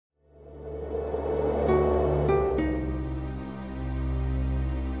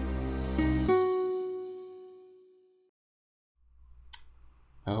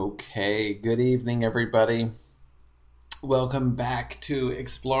Okay, good evening, everybody. Welcome back to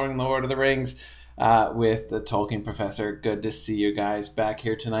Exploring the Lord of the Rings with the Tolkien Professor. Good to see you guys back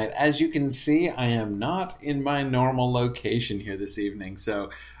here tonight. As you can see, I am not in my normal location here this evening. So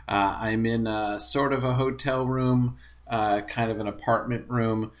I'm in sort of a hotel room, kind of an apartment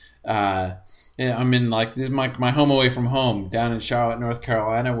room. I'm in this is my home away from home down in Charlotte, North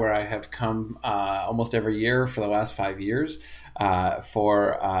Carolina, where I have come almost every year for the last 5 years.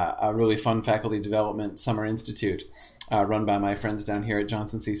 For a really fun faculty development summer institute run by my friends down here at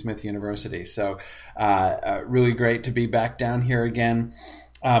Johnson C. Smith University. So really great to be back down here again.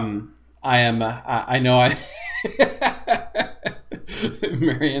 I know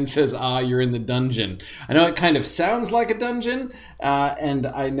Marianne says, you're in the dungeon. I know it kind of sounds like a dungeon, and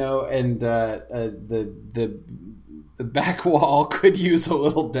I know, and the back wall could use a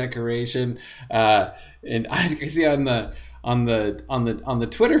little decoration. And I can see on the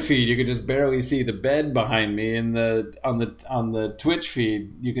Twitter feed, you can just barely see the bed behind me, and on the Twitch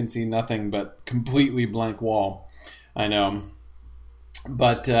feed, you can see nothing but completely blank wall. I know.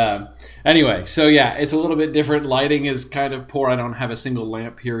 But anyway, so yeah, it's a little bit different. Lighting is kind of poor. I don't have a single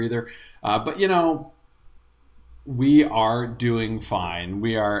lamp here either. But you know, we are doing fine.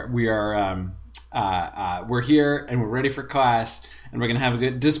 We're here and we're ready for class, and we're going to have a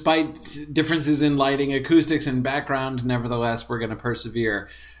good, despite differences in lighting, acoustics, and background. Nevertheless, we're going to persevere.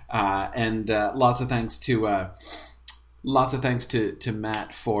 And lots of thanks to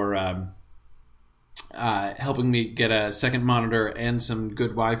Matt for helping me get a second monitor and some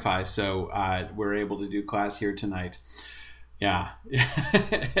good Wi-Fi, so we're able to do class here tonight. Yeah.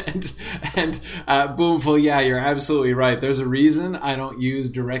 and Boomful, yeah, you're absolutely right. There's a reason I don't use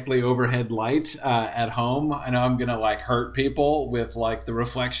directly overhead light at home. I know I'm going to hurt people with the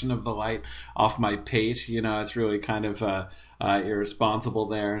reflection of the light off my pate. You know, it's really kind of irresponsible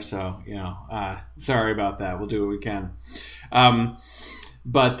there. So, sorry about that. We'll do what we can.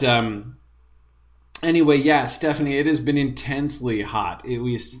 Anyway, yeah, Stephanie, it has been intensely hot, at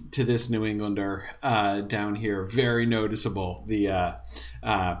least to this New Englander down here. Very noticeable. The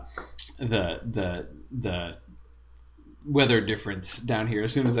weather difference down here.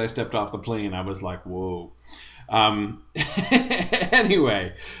 As soon as I stepped off the plane, I was like, whoa.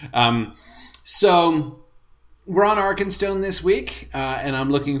 Anyway, so we're on Arkenstone this week, and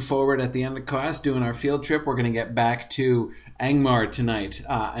I'm looking forward at the end of class doing our field trip. We're going to get back to Angmar tonight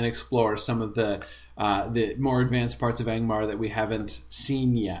and explore some of the more advanced parts of Angmar that we haven't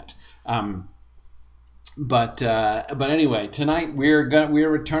seen yet. But anyway, tonight we're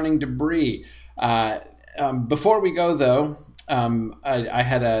returning to Bree. Before we go, though, I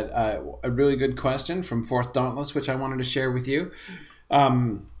had a really good question from Fourth Dauntless, which I wanted to share with you.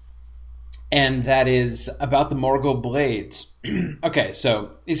 And that is about the Morgul blades. Okay,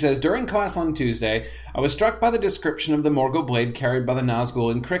 so he says, during class on Tuesday, I was struck by the description of the Morgul blade carried by the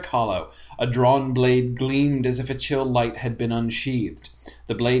Nazgul in Crick Hollow. A drawn blade gleamed as if a chill light had been unsheathed.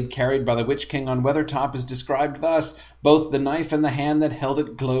 The blade carried by the Witch King on Weathertop is described thus: both the knife and the hand that held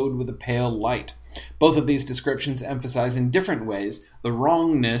it glowed with a pale light. Both of these descriptions emphasize in different ways the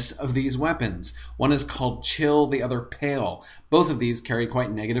wrongness of these weapons. One is called chill, the other pale. Both of these carry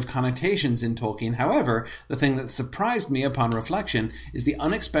quite negative connotations in Tolkien. However, the thing that surprised me upon reflection is the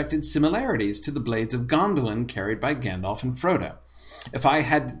unexpected similarities to the blades of Gondolin carried by Gandalf and Frodo. If I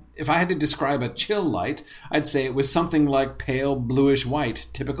had to describe a chill light, I'd say it was something like pale bluish white,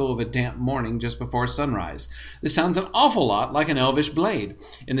 typical of a damp morning just before sunrise. This sounds an awful lot like an elvish blade.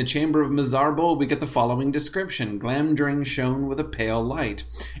 In the chamber of Mizarbol, we get the following description: Glamdring shone with a pale light,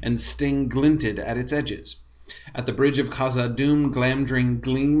 and Sting glinted at its edges. At the bridge of Khazad-dûm, Glamdring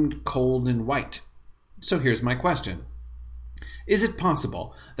gleamed cold and white. So here's my question. Is it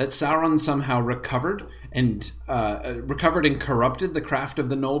possible that Sauron somehow recovered and corrupted the craft of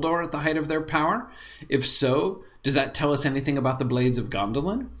the Noldor at the height of their power? If so, does that tell us anything about the blades of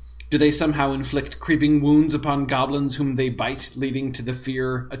Gondolin? Do they somehow inflict creeping wounds upon goblins whom they bite, leading to the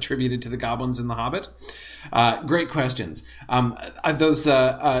fear attributed to the goblins in The Hobbit? Great questions.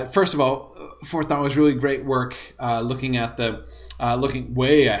 First of all, Fourth Dawn was really great work looking at looking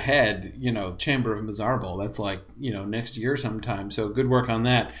way ahead, Chamber of Mizarbol. That's next year sometime. So good work on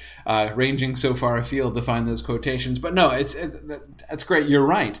that, ranging so far afield to find those quotations. But no, that's great. You're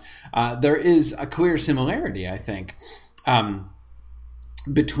right. There is a clear similarity, I think,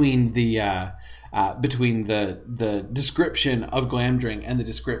 between the description of Glamdring and the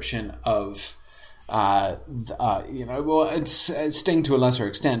description of it's Sting to a lesser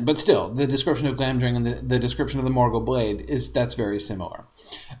extent, but still, the description of Glamdring and the description of the Morgul blade that's very similar.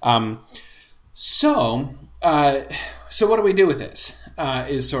 So what do we do with this?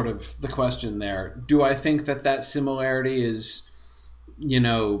 is sort of the question there. Do I think that similarity is,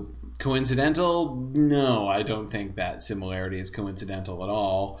 coincidental? No, I don't think that similarity is coincidental at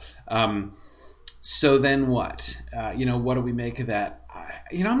all. So then what? What do we make of that?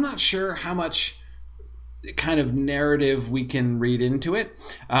 I'm not sure how much kind of narrative we can read into it.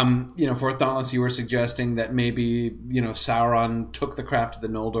 For Thoughtless, you were suggesting that maybe, Sauron took the craft of the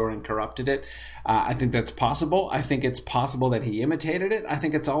Noldor and corrupted it. I think that's possible. I think it's possible that he imitated it. I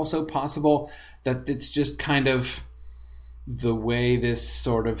think it's also possible that it's just kind of the way this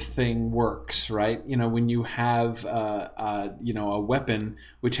sort of thing works, right? When you have a weapon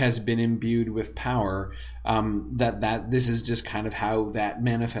which has been imbued with power, that this is just kind of how that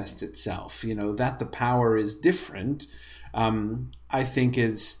manifests itself. That the power is different, I think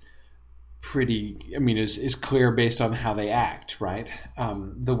is pretty. Is clear based on how they act, right?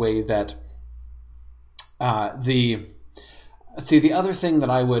 The way that the other thing that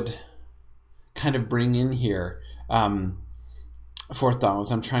I would kind of bring in here. Fourth thought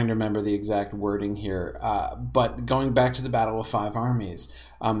was, I'm trying to remember the exact wording here, but going back to the Battle of Five Armies,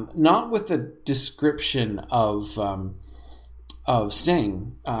 not with the description of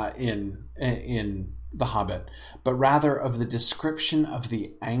Sting in The Hobbit, but rather of the description of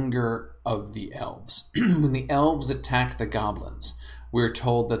the anger of the elves. When the elves attack the goblins, we're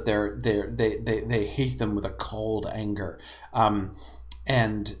told that they hate them with a cold anger.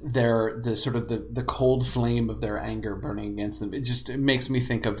 And the cold flame of their anger burning against them. It makes me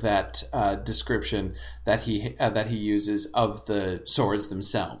think of that description that he uses of the swords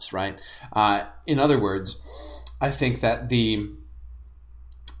themselves, right? In other words, I think that the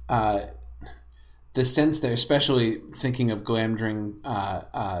sense there, especially thinking of Glamdring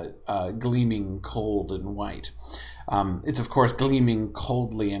gleaming cold and white. It's of course gleaming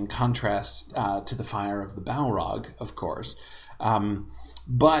coldly in contrast to the fire of the Balrog, of course.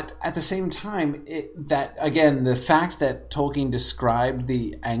 But at the same time, the fact that Tolkien described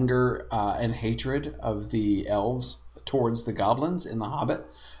the anger and hatred of the elves towards the goblins in The Hobbit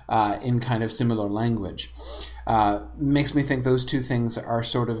in kind of similar language makes me think those two things are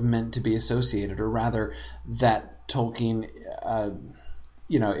sort of meant to be associated, or rather that Tolkien,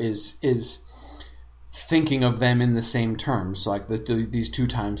 is thinking of them in the same terms, like these two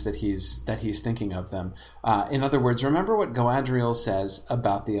times that he's thinking of them. In other words, remember what Galadriel says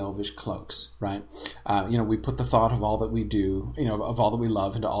about the elvish cloaks, right? We put the thought of all that we do, of all that we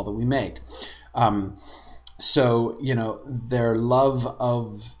love, into all that we make. So their love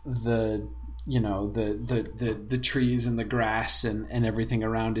of the trees and the grass and everything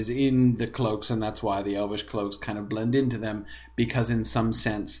around is in the cloaks, and that's why the elvish cloaks kind of blend into them, because in some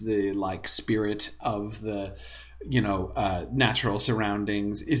sense the spirit of the natural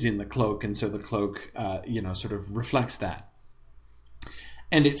surroundings is in the cloak, and so the cloak sort of reflects that.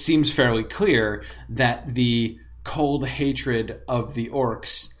 And it seems fairly clear that the cold hatred of the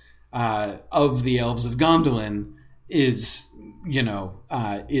orcs of the elves of Gondolin is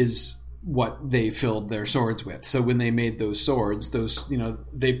what they filled their swords with. So when they made those swords,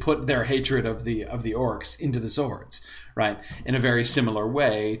 they put their hatred of the orcs into the swords, right? In a very similar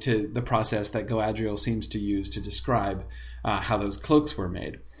way to the process that Galadriel seems to use to describe how those cloaks were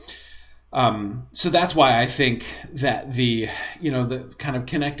made. So that's why I think that the kind of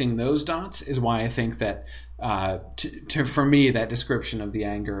connecting those dots is why I think that for me, that description of the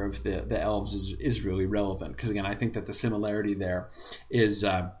anger of the elves is really relevant. Because again, I think that the similarity there is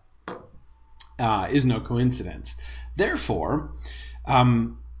no coincidence. Therefore,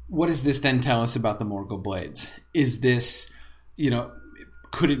 what does this then tell us about the Morgul blades? Is this,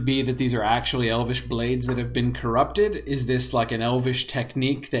 could it be that these are actually elvish blades that have been corrupted? Is this like an elvish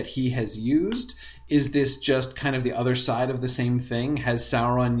technique that he has used? Is this just kind of the other side of the same thing? Has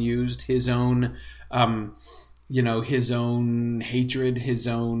Sauron used his own his own hatred, his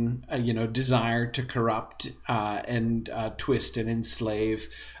own, desire to corrupt and twist and enslave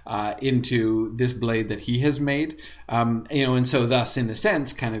into this blade that he has made, and so thus, in a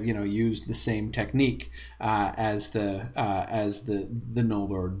sense, kind of, used the same technique as the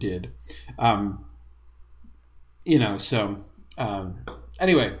Noldor did,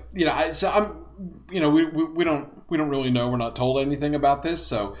 anyway, we don't really know. We're not told anything about this,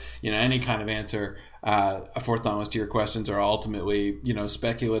 so any kind of answer for Thomas to your questions are ultimately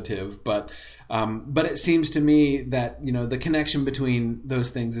speculative. But it seems to me that the connection between those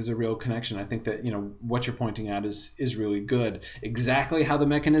things is a real connection. I think that what you're pointing out is really good. Exactly how the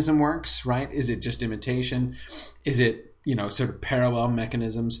mechanism works, right? Is it just imitation? Is it sort of parallel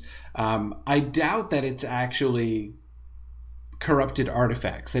mechanisms? I doubt that it's actually corrupted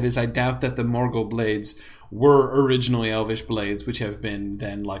artifacts. That is, I doubt that the Morgul blades were originally elvish blades, which have been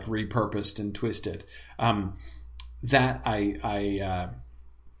then like repurposed and twisted. That I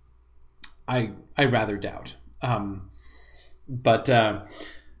rather doubt. But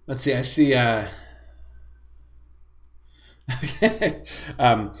let's see. I see.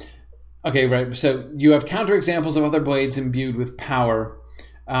 Okay, right. So you have counterexamples of other blades imbued with power.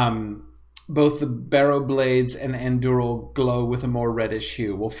 Both the Barrow blades and Anduril glow with a more reddish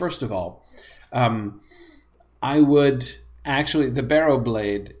hue. Well, first of all, I would actually, the Barrow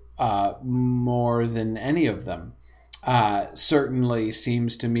blade, more than any of them, certainly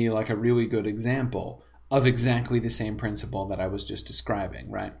seems to me like a really good example of exactly the same principle that I was just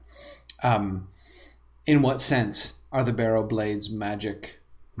describing, right? In what sense are the Barrow blades magic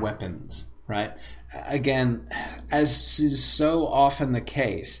weapons, right? Again, as is so often the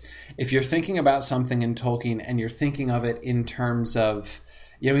case, if you're thinking about something in Tolkien and you're thinking of it in terms of,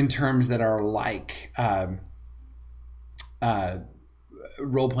 in terms that are like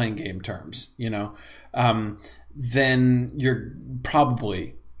role-playing game terms, then you're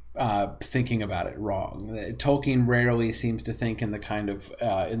probably thinking about it wrong. Tolkien rarely seems to think in the kind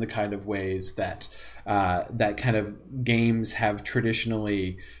of ways that that kind of games have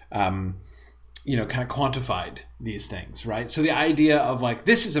traditionally kind of quantified these things, right? So the idea of like,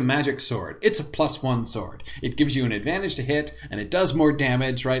 this is a magic sword. It's a +1 sword. It gives you an advantage to hit, and it does more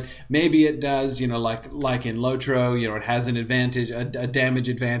damage, right? Maybe it does, like in Lotro, it has an advantage, a damage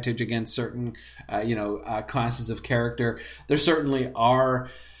advantage against certain, classes of character. There certainly are,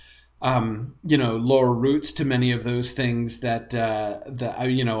 lore roots to many of those things that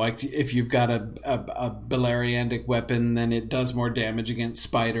like if you've got a Beleriandic weapon, then it does more damage against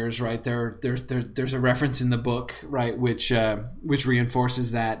spiders, right? There's a reference in the book, right, which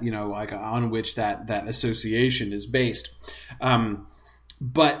reinforces that, like on which that association is based.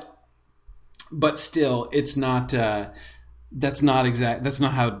 But still, it's not. That's not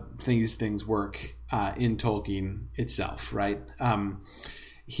how these things work in Tolkien itself, right?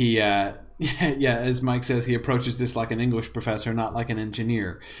 He, as Mike says, he approaches this like an English professor, not like an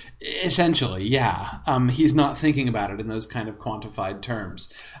engineer. Essentially, yeah. He's not thinking about it in those kind of quantified terms.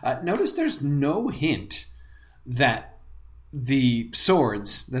 Notice there's no hint that the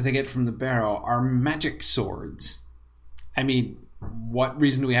swords that they get from the Barrow are magic swords. I mean, what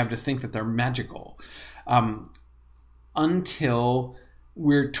reason do we have to think that they're magical? Until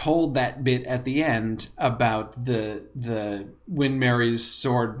we're told that bit at the end about the when Mary's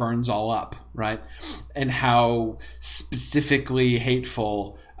sword burns all up, right? And how specifically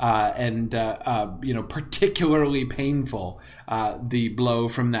hateful and particularly painful the blow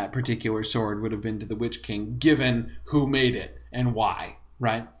from that particular sword would have been to the Witch King, given who made it and why,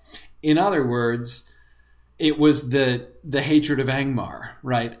 right? In other words, it was the hatred of Angmar,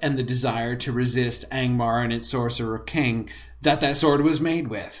 right? And the desire to resist Angmar and its sorcerer king that sword was made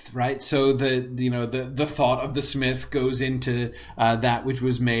with, right? So the thought of the smith goes into that which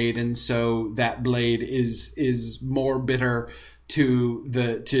was made, and so that blade is more bitter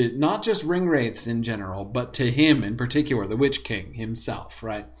to not just ring wraiths in general, but to him in particular, the Witch King himself,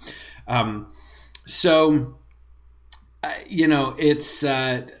 right? It's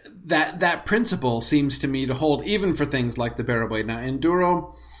that principle seems to me to hold even for things like the Barrow blade. Now,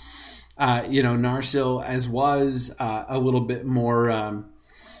 Anduril, Narsil as was a little bit more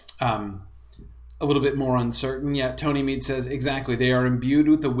uncertain. Yet Tony Mead says exactly, they are imbued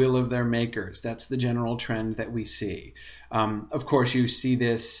with the will of their makers. That's the general trend that we see. Of course, you see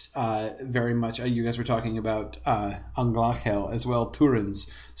this very much. You guys were talking about Anglachel as well,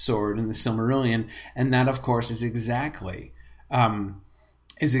 Turin's sword in the Silmarillion, and that, of course, is exactly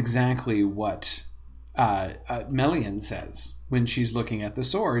what Melian says when she's looking at the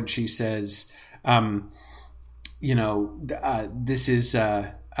sword. She says, this is.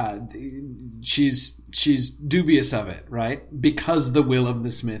 She's dubious of it, right? Because the will of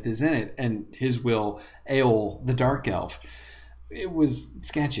the smith is in it, and his will, Eol, the dark elf, it was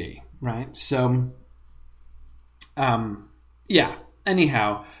sketchy, right? So, yeah.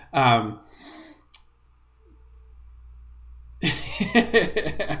 Anyhow,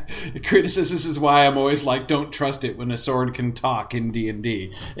 Critic says, this is why I'm always like, don't trust it when a sword can talk in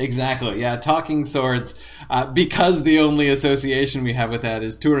D&D. Exactly, yeah, talking swords, because the only association we have with that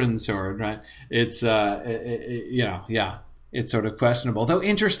is Turin's sword, right? It's, it's sort of questionable. Though,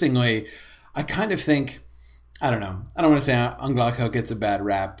 interestingly, I kind of think, I don't want to say Anglachel gets a bad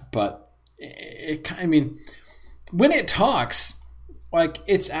rap, but when it talks, like,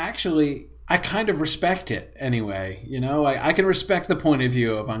 it's actually, I kind of respect it anyway. I can respect the point of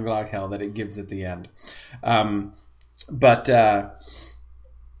view of Anglachel that it gives at the end. But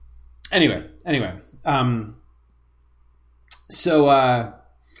anyway. So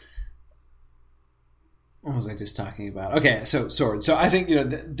what was I just talking about? Okay, so swords. So I think,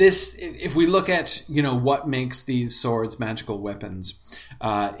 this, if we look at, what makes these swords magical weapons,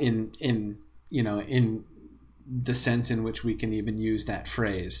 in the sense in which we can even use that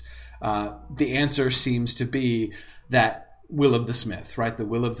phrase, the answer seems to be that will of the smith, right? The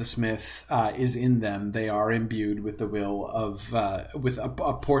will of the smith is in them. They are imbued with the will of, with a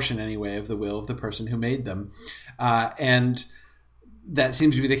portion anyway of the will of the person who made them. And that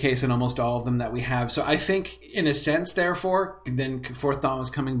seems to be the case in almost all of them that we have. So I think, in a sense, therefore, then Fourth Dawn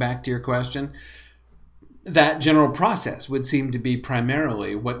was coming back to your question, that general process would seem to be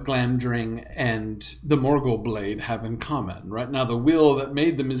primarily what Glamdring and the Morgul Blade have in common. Right now, the will that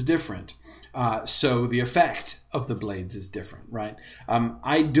made them is different, so the effect of the blades is different. Right?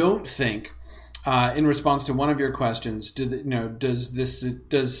 I don't think, in response to one of your questions, does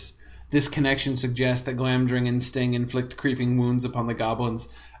this connection suggest that Glamdring and Sting inflict creeping wounds upon the goblins?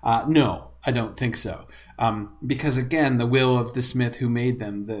 No, I don't think so. Because again, the will of the smith who made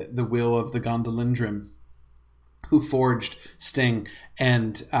them, the will of the Gondolindrim who forged Sting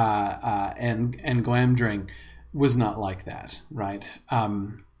and Glamdring, was not like that, right?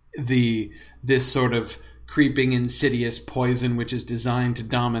 This sort of creeping, insidious poison, which is designed to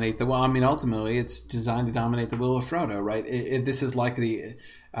dominate the will. I mean, ultimately, it's designed to dominate the will of Frodo, right? This is like it's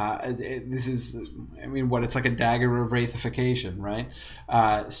like a dagger of wraithification, right?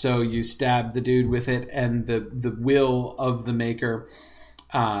 So you stab the dude with it, and the will of the maker,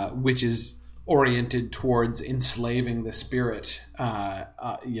 which is oriented towards enslaving the spirit,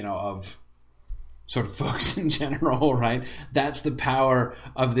 of sort of folks in general, right? That's the power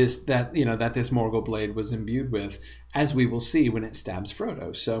of this, that this Morgul blade was imbued with, as we will see when it stabs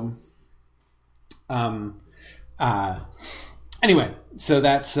Frodo. So, anyway, so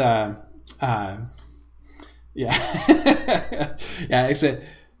that's, yeah. Yeah, except,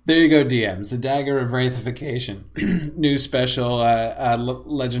 there you go, DMs. The Dagger of Wraithification. New special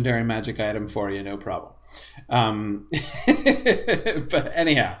legendary magic item for you, no problem. But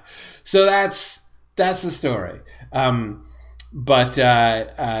anyhow, so that's the story.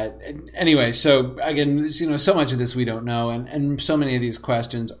 Anyway, so again, so much of this we don't know, and so many of these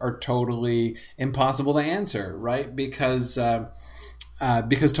questions are totally impossible to answer, right? Because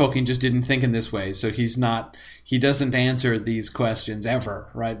Tolkien just didn't think in this way, so he doesn't answer these questions ever,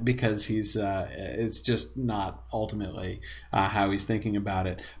 right? Because it's just not ultimately how he's thinking about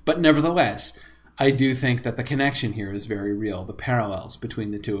it. But nevertheless, I do think that the connection here is very real. The parallels between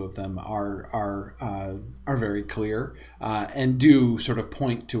the two of them are very clear, and do sort of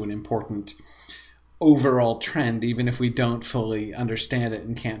point to an important overall trend, even if we don't fully understand it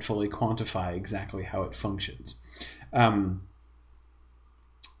and can't fully quantify exactly how it functions.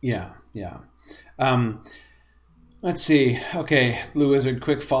 Yeah. Let's see. Okay, Blue Wizard,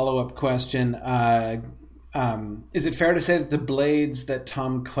 quick follow-up question. Is it fair to say that the blades that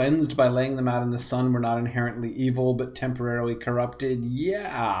Tom cleansed by laying them out in the sun were not inherently evil, but temporarily corrupted?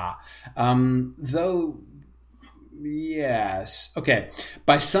 Yeah. Though, yes. Okay.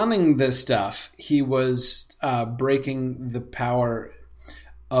 By sunning this stuff, he was breaking the power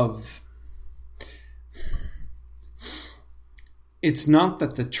of... It's not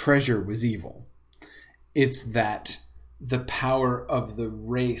that the treasure was evil. It's that the power of the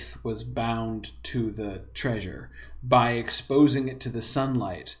wraith was bound to the treasure. By exposing it to the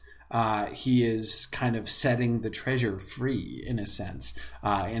sunlight, he is kind of setting the treasure free, in a sense.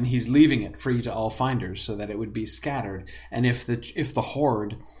 And he's leaving it free to all finders so that it would be scattered. And if the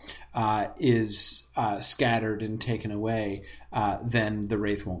hoard is scattered and taken away, then the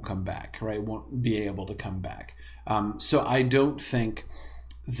wraith won't come back, right? Won't be able to come back. So I don't think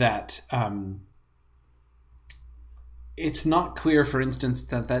that... it's not clear, for instance,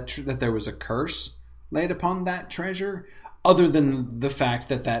 that there was a curse laid upon that treasure, other than the fact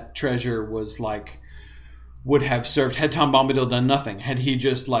that treasure was would have served had Tom Bombadil done nothing. Had he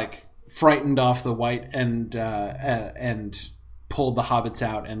just frightened off the White and pulled the hobbits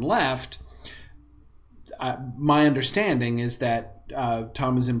out and left. My understanding is that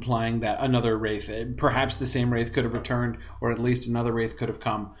Tom is implying that another wraith, perhaps the same wraith, could have returned, or at least another wraith could have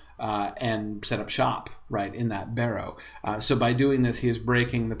come and set up shop right in that barrow. So by doing this, he is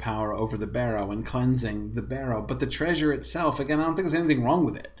breaking the power over the barrow and cleansing the barrow. But the treasure itself, again, I don't think there's anything wrong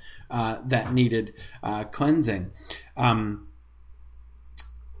with it that needed cleansing.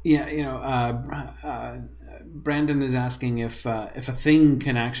 Brandon is asking if a thing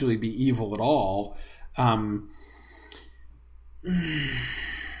can actually be evil at all.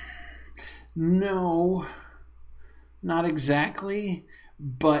 No, not exactly,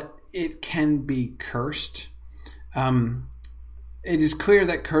 but it can be cursed. It is clear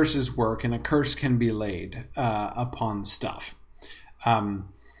that curses work, and a curse can be laid upon stuff. Tony,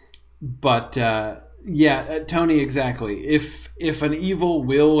 exactly. If an evil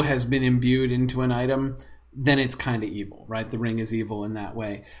will has been imbued into an item, then it's kind of evil, right? The ring is evil in that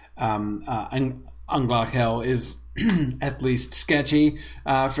way. Anglachel is at least sketchy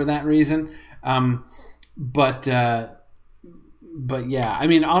for that reason. But yeah, I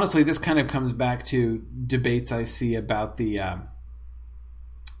mean, honestly, this kind of comes back to debates I see about the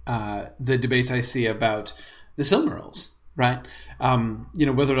Silmarils, right?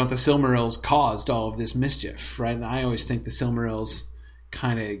 Whether or not the Silmarils caused all of this mischief, right? And I always think the Silmarils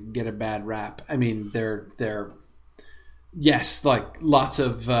kind of get a bad rap. I mean, they're yes, like lots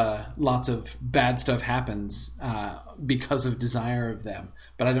of bad stuff happens because of desire of them,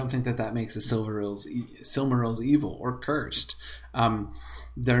 but I don't think that makes the Silmarils evil or cursed.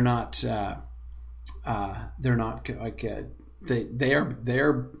 They're not like they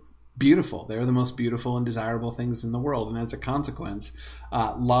are beautiful. They're the most beautiful and desirable things in the world, and as a consequence,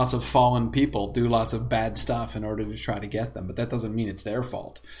 lots of fallen people do lots of bad stuff in order to try to get them, but that doesn't mean it's their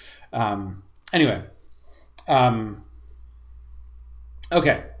fault. Anyway,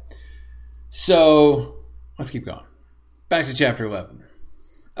 okay, so let's keep going. Back to chapter 11.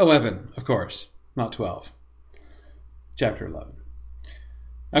 11, of course, not 12. Chapter 11.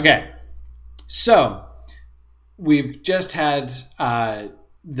 Okay, so we've just had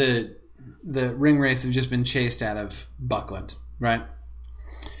the Ringwraiths have just been chased out of Buckland, right?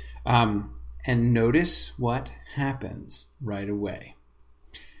 And notice what happens right away.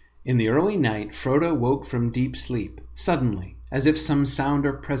 In the early night, Frodo woke from deep sleep, suddenly, as if some sound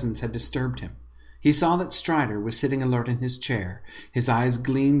or presence had disturbed him. He saw that Strider was sitting alert in his chair. His eyes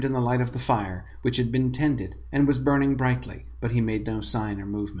gleamed in the light of the fire, which had been tended and was burning brightly, but he made no sign or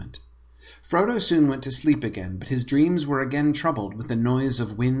movement. Frodo soon went to sleep again, but his dreams were again troubled with the noise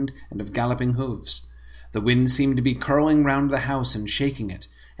of wind and of galloping hooves. The wind seemed to be curling round the house and shaking it,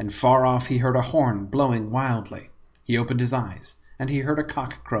 and far off he heard a horn blowing wildly. He opened his eyes, and he heard a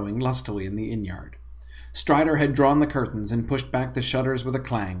cock crowing lustily in the inn-yard. Strider had drawn the curtains and pushed back the shutters with a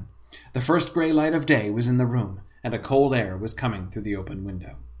clang. The first grey light of day was in the room, and a cold air was coming through the open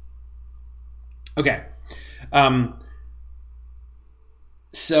window. Okay.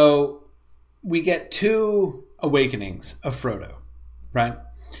 So we get two awakenings of Frodo, right?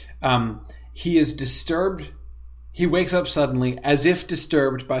 He is disturbed. He wakes up suddenly as if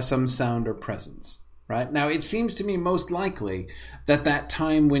disturbed by some sound or presence, right? Now, it seems to me most likely that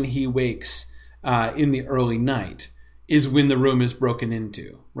time when he wakes in the early night is when the room is broken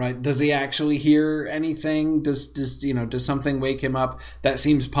into, right? Does he actually hear anything? Does something wake him up? That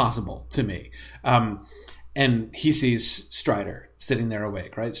seems possible to me. And he sees Strider sitting there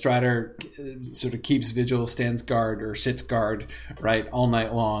awake, right? Strider sort of keeps vigil, stands guard, or sits guard, right, all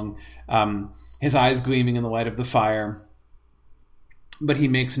night long. His eyes gleaming in the light of the fire, but he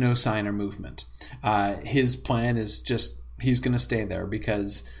makes no sign or movement. His plan is just he's going to stay there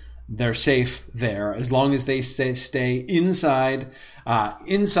because they're safe there as long as they stay inside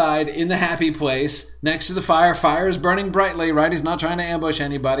in the happy place next to the fire. Fire is burning brightly, right? He's not trying to ambush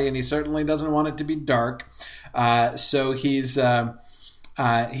anybody, and he certainly doesn't want it to be dark. So he's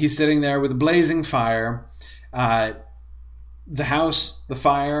sitting there with a blazing fire. The house, the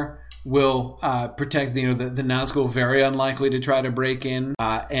fire will protect the Nazgul, very unlikely to try to break in,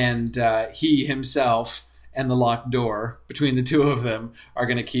 and he himself and the locked door between the two of them are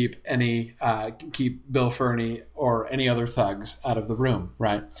going to keep Bill Ferny or any other thugs out of the room,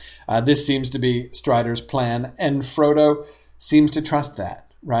 right? This seems to be Strider's plan, and Frodo seems to trust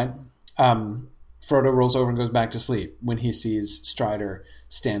that, right? Frodo rolls over and goes back to sleep when he sees Strider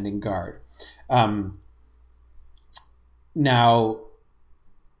standing guard. Now,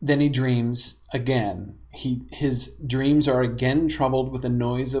 then he dreams again. His dreams are again troubled with the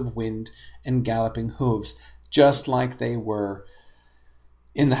noise of wind and galloping hooves, just like they were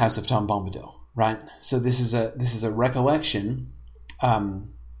in the House of Tom Bombadil, right? So this is a recollection.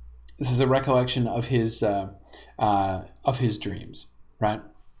 This is a recollection of his dreams, right?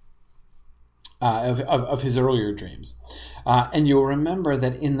 Of his earlier dreams, and you'll remember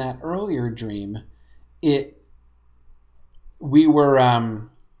that in that earlier dream, we were.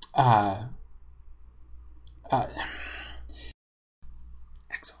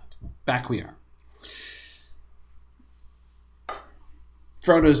 Excellent. Back we are.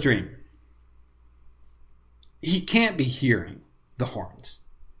 Frodo's dream. He can't be hearing the horns,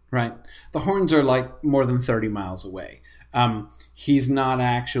 right? The horns are like more than 30 miles away. He's not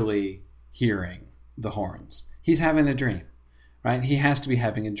actually hearing the horns. He's having a dream, right? He has to be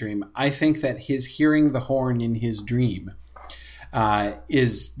having a dream. I think that his hearing the horn in his dream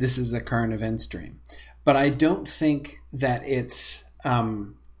is a current events dream. But I don't think that it's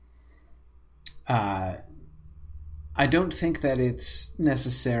I don't think that it's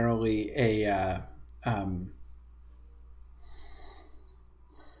necessarily a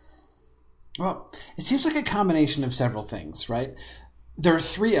well, it seems like a combination of several things, right? There are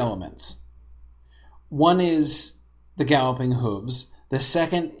three elements. One is the galloping hooves. The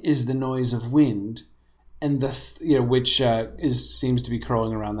second is the noise of wind, and which seems to be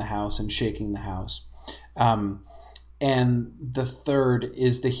curling around the house and shaking the house. And the third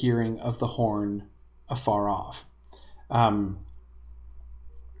is the hearing of the horn afar off.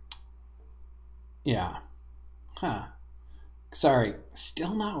 Yeah. Huh. Sorry.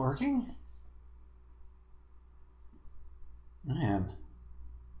 Still not working? Man.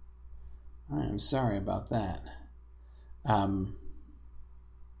 I'm sorry about that.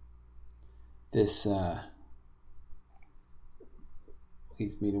 This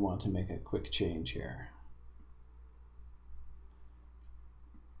leads me to want to make a quick change here.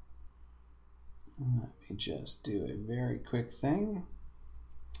 Let me just do a very quick thing.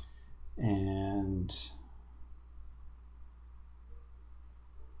 And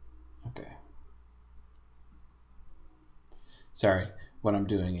okay. Sorry, what I'm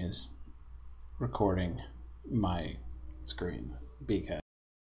doing is recording my screen because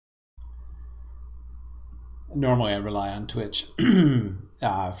normally I rely on Twitch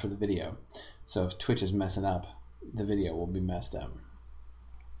for the video. So if Twitch is messing up, the video will be messed up.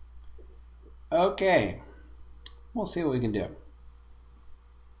 Okay, we'll see what we can do.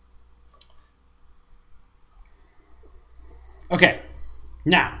 Okay,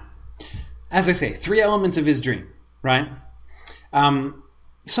 now, as I say, three elements of his dream, right?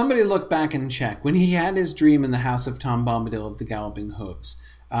 Somebody look back and check. When he had his dream in the house of Tom Bombadil of the Galloping Hooves,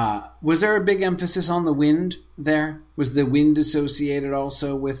 was there a big emphasis on the wind there? Was the wind associated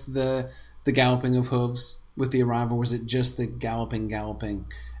also with the Galloping of Hooves, with the arrival? Was it just the galloping?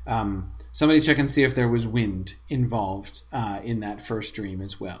 Somebody check and see if there was wind involved in that first dream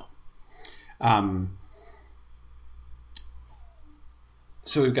as well.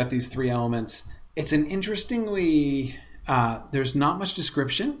 So we've got these three elements. It's an interestingly... there's not much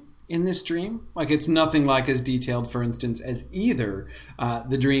description in this dream. Like, it's nothing like as detailed, for instance, as either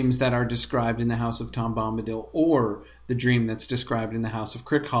the dreams that are described in the House of Tom Bombadil or the dream that's described in the House of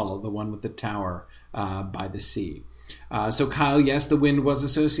Crickhollow, the one with the tower by the sea. So, Kyle, yes, the wind was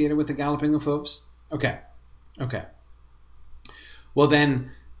associated with the Galloping of Hooves. Okay. Well,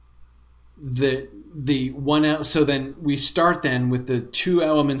 then the one. So then we start then with the two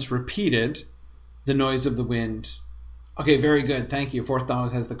elements repeated, the noise of the wind. Okay, very good. Thank you. Fourth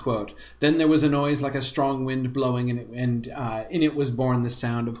Thomas has the quote. Then there was a noise like a strong wind blowing, and in it was born the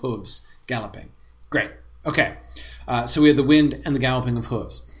sound of hooves galloping. Great. Okay. So we had the wind and the galloping of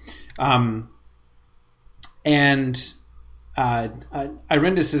hooves. And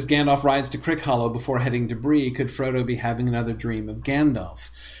Irenda says Gandalf rides to Crickhollow before heading to Bree. Could Frodo be having another dream of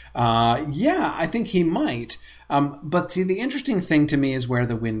Gandalf? Yeah, I think he might. But see, the interesting thing to me is where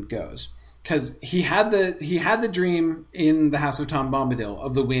the wind goes. Because he had the dream in the House of Tom Bombadil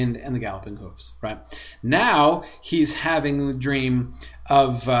of the wind and the galloping hooves, right? Now he's having the dream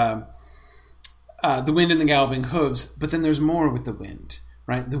of the wind and the galloping hooves, but then there's more with the wind,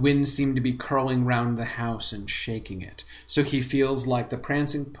 right? The wind seemed to be curling round the house and shaking it. So he feels like the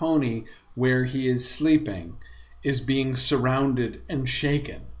prancing pony where he is sleeping is being surrounded and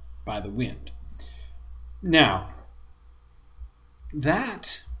shaken by the wind. Now,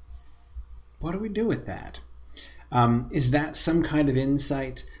 that... what do we do with that? Is that some kind of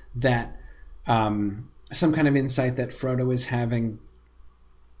insight that Frodo is having?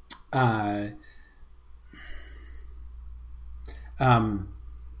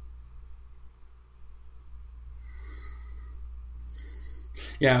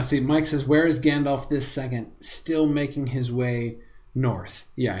 Yeah. See, Mike says, "Where is Gandalf this second? Still making his way north."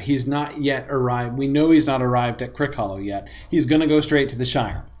 Yeah, he's not yet arrived. We know he's not arrived at Crickhollow yet. He's going to go straight to the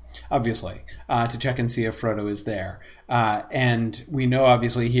Shire, obviously, to check and see if Frodo is there. And we know,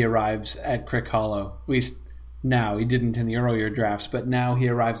 obviously, he arrives at Crickhollow, at least now. He didn't in the earlier drafts, but now he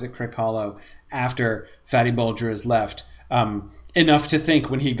arrives at Crickhollow after Fatty Bulger has left. Enough to think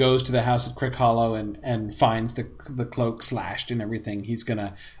when he goes to the house at Crickhollow and finds the cloak slashed and everything, he's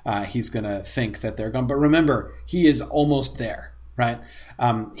gonna think that they're gone. But remember, he is almost there. Right,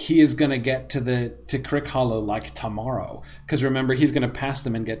 he is going to get to Crickhollow like tomorrow, because remember, he's going to pass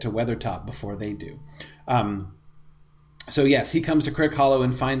them and get to Weathertop before they do. So yes, he comes to Crickhollow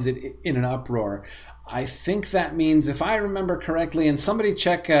and finds it in an uproar. I think that means, if I remember correctly, and somebody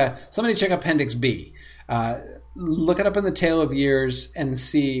check Appendix B. Look it up in the Tale of Years and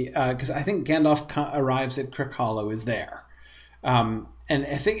see, because I think Gandalf arrives at Crick Hollow is there. And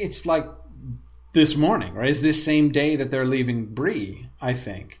I think it's like this morning, right? It's this same day that they're leaving Bree, I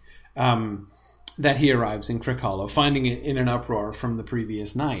think, that he arrives in Crick Hollow, finding it in an uproar from the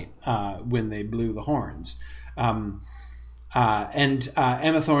previous night when they blew the horns. And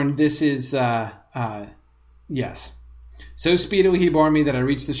Emma Thorne, this is, yes. So speedily he bore me that I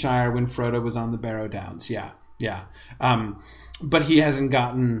reached the Shire when Frodo was on the Barrow Downs. Yeah. But he hasn't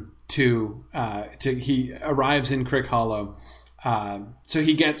gotten to he arrives in Crick Hollow. So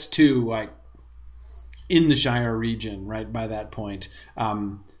he gets to, like, in the Shire region, right, by that point.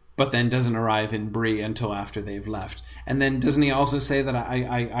 But then doesn't arrive in Bree until after they've left. And then doesn't he also say that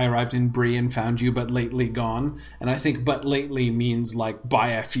I arrived in Bree and found you but lately gone? And I think but lately means, like, by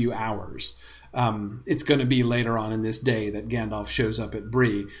a few hours. It's going to be later on in this day that Gandalf shows up at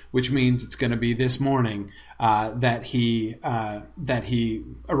Bree, which means it's going to be this morning that he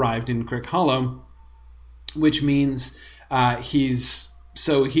arrived in Crick Hollow, which means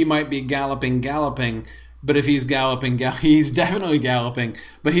he might be galloping, but if he's galloping, he's definitely galloping,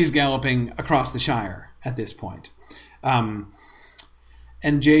 but he's galloping across the Shire at this point. And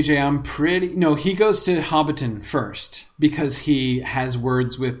JJ, he goes to Hobbiton first because he has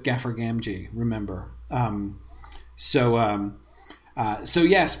words with Gaffer Gamgee, remember. So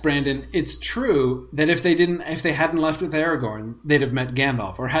yes, Brandon, it's true that if they hadn't left with Aragorn, they'd have met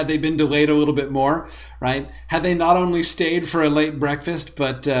Gandalf. Or had they been delayed a little bit more, right? Had they not only stayed for a late breakfast,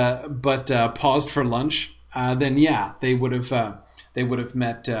 but paused for lunch, then yeah, they would have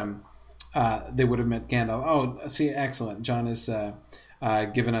met Gandalf. Oh, see, excellent. John is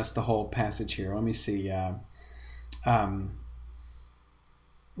given us the whole passage here. Let me see.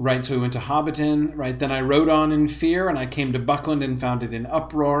 Right, so we went to Hobbiton. Right, then I rode on in fear, and I came to Buckland and found it in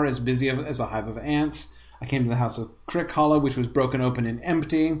uproar, as busy as a hive of ants. I came to the house of Crick Hollow, which was broken open and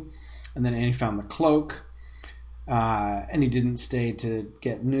empty. And then Annie found the cloak. And he didn't stay to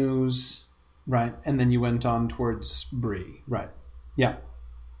get news. Right, and then you went on towards Bree. Right, yeah.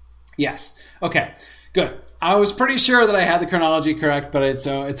 Yes. Okay. Good. I was pretty sure that I had the chronology correct, but it's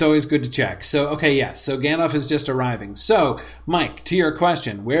always good to check. So, okay, yes. So Gandalf is just arriving. So, Mike, to your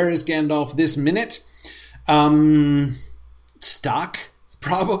question, where is Gandalf this minute? Stock,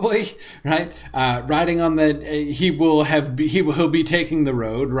 probably, right? Riding on he'll be taking the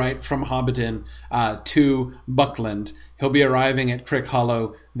road, right, from Hobbiton to Buckland. He'll be arriving at Crick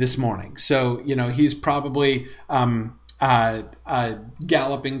Hollow this morning. So, he's probably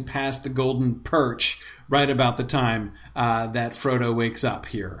galloping past the Golden Perch right about the time that Frodo wakes up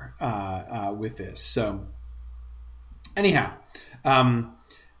here with this. So, anyhow,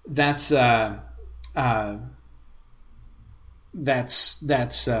 that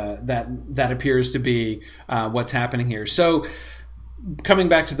appears to be what's happening here. So, coming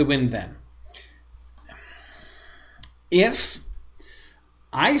back to the wind, then, if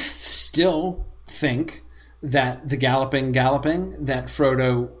I still think that the galloping that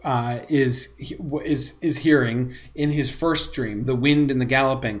Frodo is hearing in his first dream, the wind and the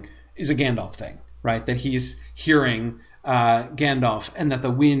galloping, is a Gandalf thing, right? That he's hearing Gandalf, and that the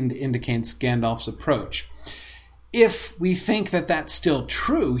wind indicates Gandalf's approach. If we think that that's still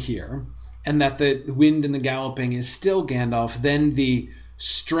true here, and that the wind and the galloping is still Gandalf, then the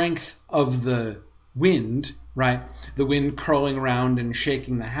strength of the wind, right, the wind curling around and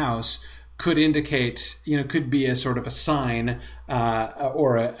shaking the house, could indicate, could be a sort of a sign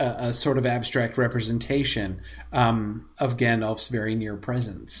or a sort of abstract representation of Gandalf's very near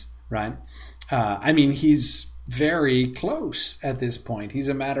presence, right? He's very close at this point. He's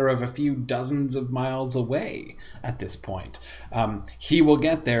a matter of a few dozens of miles away at this point. He will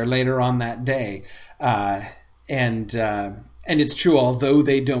get there later on that day. And it's true, although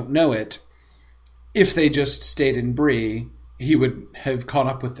they don't know it, if they just stayed in Bree, he would have caught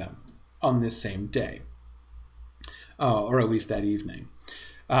up with them on this same day, or at least that evening.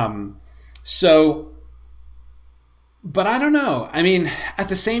 But I don't know. At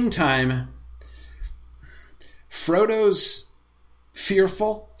the same time, Frodo's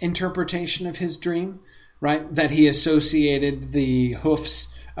fearful interpretation of his dream, right, that he associated the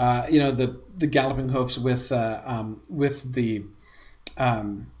hoofs, the galloping hoofs with the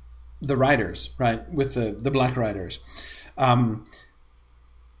riders, right, with the Black Riders.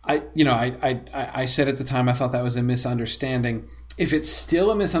 I said at the time I thought that was a misunderstanding. If it's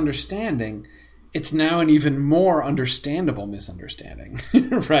still a misunderstanding, it's now an even more understandable misunderstanding,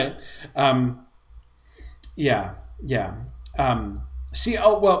 right? See,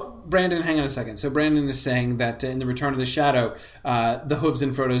 oh, well, Brandon, hang on a second. So Brandon is saying that in The Return of the Shadow, the hooves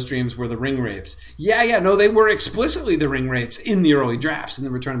in Frodo's dreams were the ring wraiths. Yeah, no, they were explicitly the ring wraiths in the early drafts in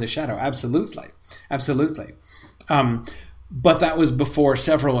The Return of the Shadow. Absolutely. But that was before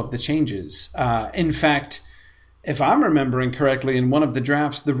several of the changes. In fact, if I'm remembering correctly, in one of the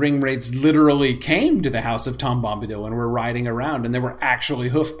drafts, the ring wraiths literally came to the house of Tom Bombadil and were riding around, and there were actually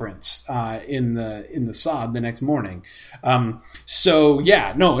hoof prints in the sod the next morning. So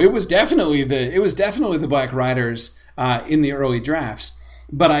yeah, no, it was definitely the Black Riders in the early drafts.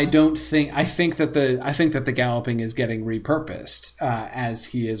 But I think that the galloping is getting repurposed as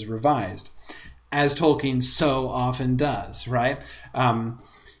he is revised, as Tolkien so often does, right?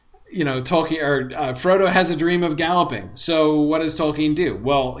 Tolkien or Frodo has a dream of galloping. So what does Tolkien do?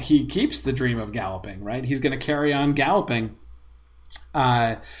 Well, he keeps the dream of galloping, right? He's going to carry on galloping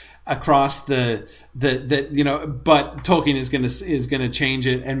across but Tolkien is going to change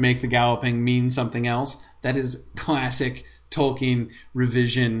it and make the galloping mean something else. That is classic Tolkien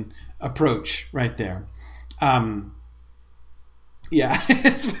revision approach right there. Yeah,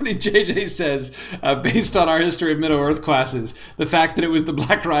 it's funny. JJ says, based on our History of Middle-earth classes, the fact that it was the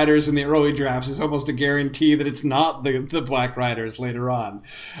Black Riders in the early drafts is almost a guarantee that it's not the Black Riders later on.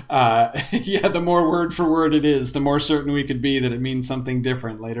 Yeah, the more word for word it is, the more certain we could be that it means something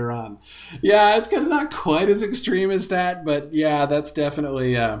different later on. Yeah, it's kind of not quite as extreme as that, but yeah, that's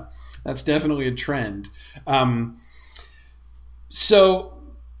definitely a trend. So,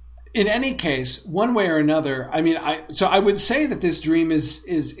 in any case, one way or another, I would say that this dream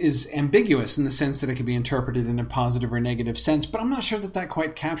is ambiguous in the sense that it can be interpreted in a positive or negative sense, but I'm not sure that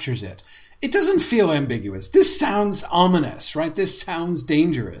quite captures it. It doesn't feel ambiguous. This sounds ominous, right? This sounds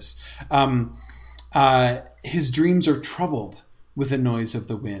dangerous. His dreams are troubled with the noise of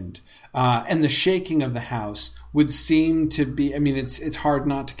the wind, and the shaking of the house would seem to be. It's hard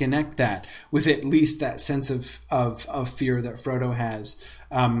not to connect that with at least that sense of fear that Frodo has.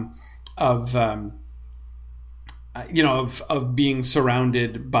 Of being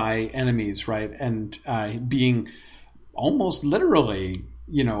surrounded by enemies, right? And being almost literally,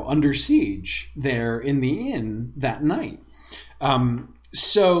 under siege there in the inn that night.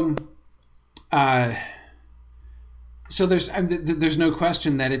 So there's no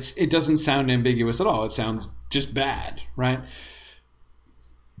question that it doesn't sound ambiguous at all. It sounds just bad, right?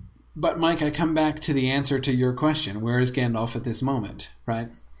 But Mike, I come back to the answer to your question. Where is Gandalf at this moment, right?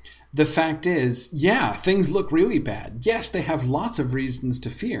 The fact is, yeah, things look really bad. Yes, they have lots of reasons to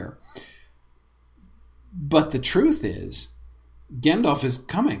fear. But the truth is, Gandalf is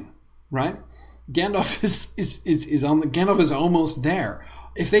coming, right? Gandalf Gandalf is almost there.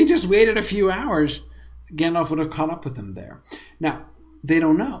 If they just waited a few hours, Gandalf would have caught up with them there. Now, they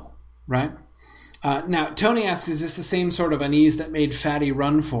don't know, right? Now, Tony asks, is this the same sort of unease that made Fatty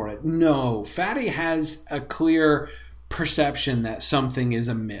run for it? No, Fatty has a clear perception that something is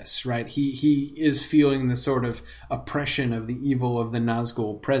amiss, right? He is feeling the sort of oppression of the evil of the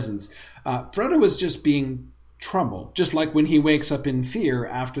Nazgul presence. Frodo was just being troubled, just like when he wakes up in fear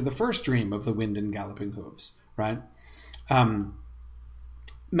after the first dream of the wind and galloping hooves, right?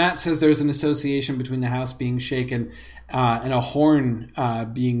 Matt says there's an association between the house being shaken and a horn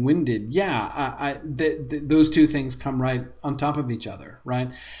being winded. Yeah, those two things come right on top of each other, right?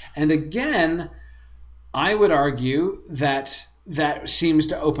 And again, I would argue that seems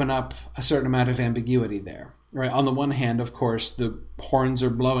to open up a certain amount of ambiguity there, right? On the one hand, of course, the horns are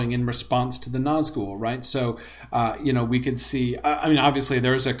blowing in response to the Nazgul, right? So, we could see, obviously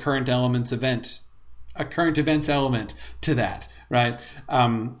there's a current events element to that, right?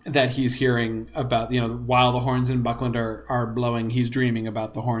 That he's hearing about, while the horns in Buckland are blowing, he's dreaming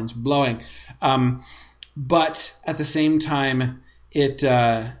about the horns blowing. But at the same time,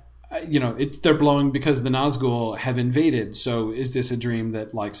 they're blowing because the Nazgul have invaded. So is this a dream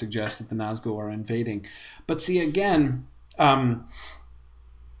that suggests that the Nazgul are invading? But see, again,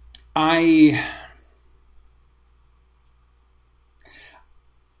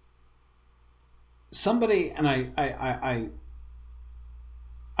 somebody, and I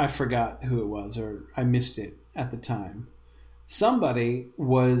forgot who it was, or I missed it at the time. Somebody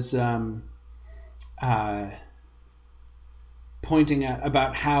was pointing out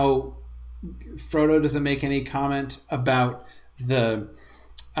about how Frodo doesn't make any comment about the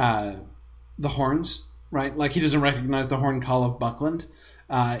horns, right? Like he doesn't recognize the horn call of Buckland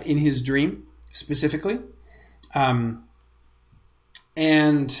in his dream specifically, and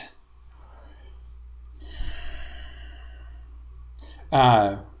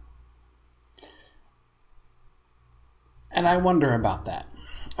I wonder about that.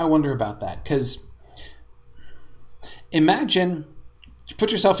 Because imagine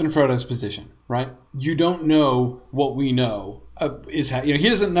put yourself in Frodo's position, right? You don't know what we know he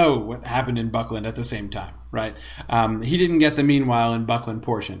doesn't know what happened in Buckland at the same time, right? He didn't get the meanwhile in Buckland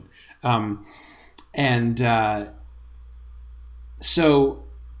portion. So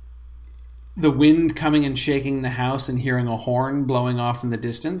the wind coming and shaking the house and hearing a horn blowing off in the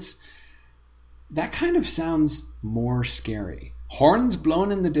distance, that kind of sounds more scary. Horns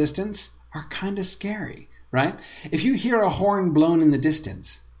blown in the distance are kind of scary, right? If you hear a horn blown in the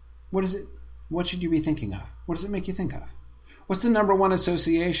distance, what should you be thinking of? What does it make you think of? What's the number one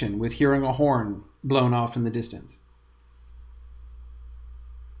association with hearing a horn blown off in the distance?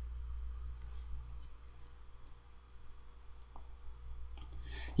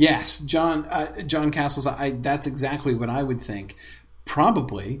 Yes, John Castles, that's exactly what I would think.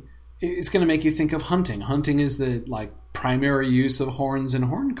 Probably it's going to make you think of hunting. Hunting is the primary use of horns and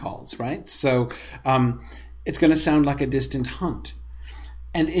horn calls, right? So it's going to sound like a distant hunt.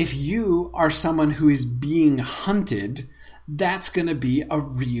 And if you are someone who is being hunted, that's going to be a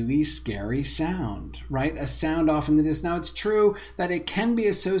really scary sound, right? A sound off in the distance. Now, it's true that it can be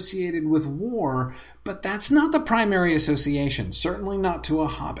associated with war, but that's not the primary association, certainly not to a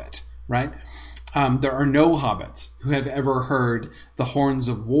hobbit, right? There are no hobbits who have ever heard the horns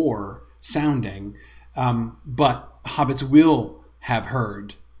of war sounding, but hobbits will have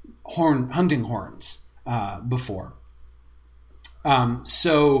heard hunting horns before.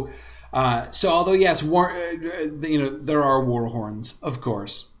 So although yes, there are war horns, of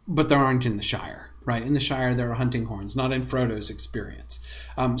course, but there aren't in the Shire, right? In the Shire, there are hunting horns, not in Frodo's experience.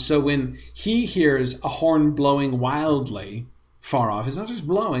 So when he hears a horn blowing wildly far off, it's not just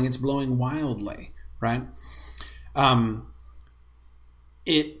blowing, it's blowing wildly, right?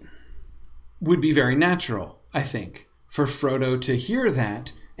 It would be very natural, I think, for Frodo to hear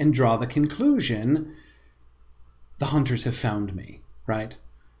that and draw the conclusion, the hunters have found me, right?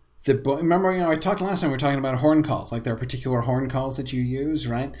 Remember, I talked last time, we were talking about horn calls, like there are particular horn calls that you use,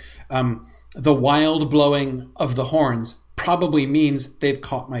 right? The wild blowing of the horns probably means they've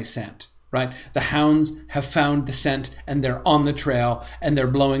caught my scent, right? The hounds have found the scent and they're on the trail and they're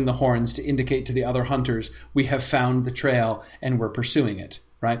blowing the horns to indicate to the other hunters, we have found the trail and we're pursuing it,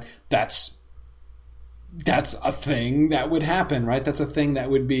 right? That's a thing that would happen, right? That's a thing that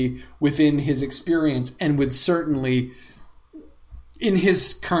would be within his experience and would certainly, in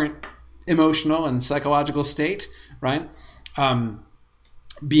his current emotional and psychological state, right?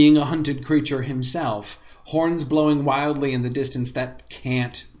 Being a hunted creature himself, horns blowing wildly in the distance, that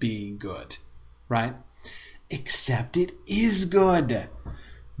can't be good, right? Except it is good.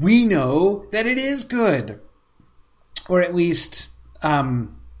 We know that it is good. Or at least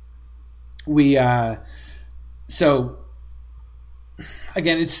so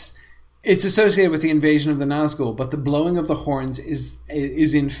again, it's associated with the invasion of the Nazgul, but the blowing of the horns is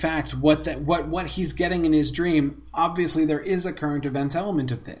in fact what he's getting in his dream. Obviously, there is a current events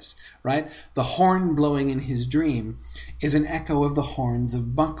element of this, right? The horn blowing in his dream is an echo of the horns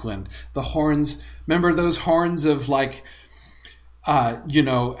of Buckland. The horns, remember those horns of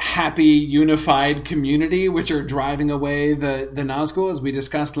happy, unified community, which are driving away the Nazgul, as we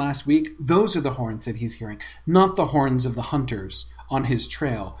discussed last week? Those are the horns that he's hearing, not the horns of the hunters on his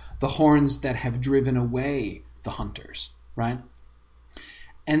trail, the horns that have driven away the hunters, right?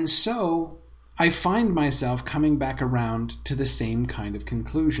 And so I find myself coming back around to the same kind of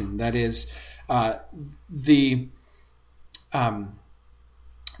conclusion. That is, the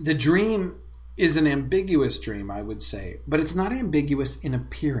dream is an ambiguous dream, I would say, but it's not ambiguous in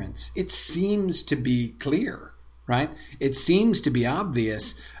appearance. It seems to be clear, right? It seems to be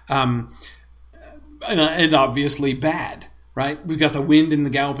obvious, and obviously bad, right? We've got the wind and the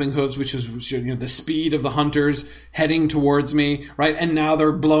galloping hooves, which is the speed of the hunters heading towards me, right? And now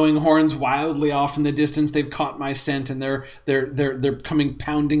they're blowing horns wildly off in the distance. They've caught my scent, and they're coming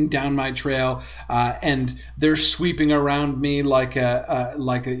pounding down my trail, and they're sweeping around me like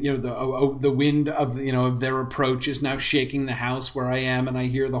the wind of their approach is now shaking the house where I am, and I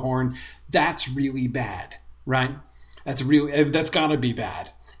hear the horn. That's really bad, right? That's got to be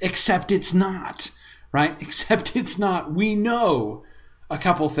bad. Except it's not. Right? Except it's not. We know a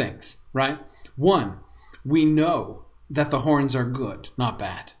couple things, right? One, we know that the horns are good, not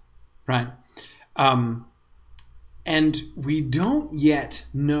bad, right? And we don't yet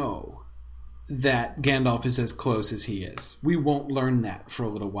know that Gandalf is as close as he is. We won't learn that for a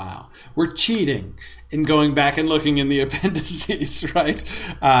little while. We're cheating in going back and looking in the appendices, right?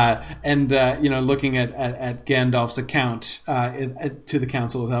 Looking at Gandalf's account to the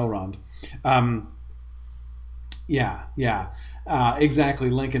Council of Elrond. Exactly,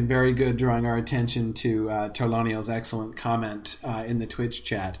 Lincoln. Very good, drawing our attention to Torloniel's excellent comment in the Twitch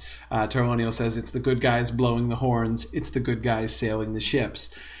chat. Torloniel says, it's the good guys blowing the horns, it's the good guys sailing the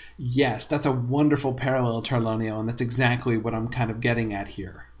ships. Yes, that's a wonderful parallel, Torloniel, and that's exactly what I'm kind of getting at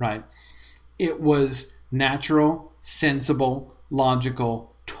here, right? It was natural, sensible, logical,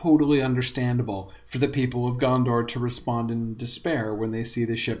 totally understandable for the people of Gondor to respond in despair when they see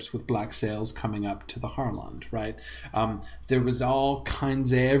the ships with black sails coming up to the Harland, right? There was all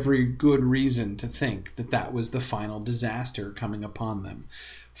kinds of every good reason to think that that was the final disaster coming upon them.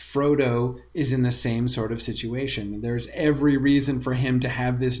 Frodo is in the same sort of situation. There's every reason for him to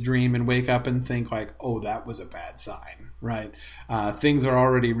have this dream and wake up and think like, oh, that was a bad sign, right? Things are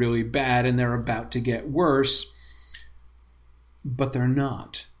already really bad and they're about to get worse. But they're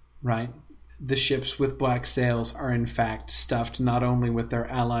not, right? The ships with black sails are in fact stuffed not only with their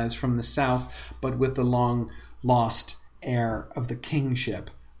allies from the south, but with the long-lost heir of the kingship,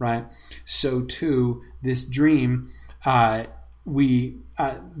 right? So too, this dream, though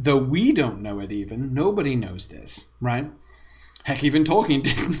we don't know it even, nobody knows this, right? Heck, even Tolkien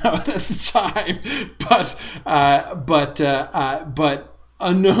didn't know it at the time, but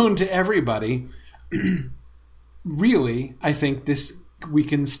unknown to everybody. Really, I think we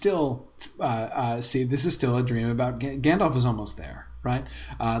can still see this is still a dream about Gandalf is almost there, right?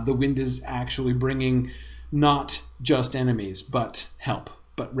 The wind is actually bringing not just enemies, but help,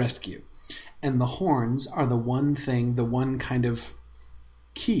 but rescue. And the horns are the one thing, the one kind of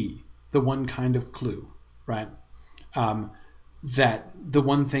key, the one kind of clue, right? That the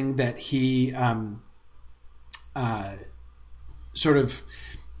one thing that he sort of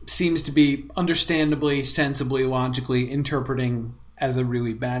seems to be understandably, sensibly, logically interpreting as a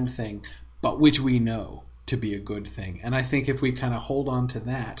really bad thing, but which we know to be a good thing. And I think if we kind of hold on to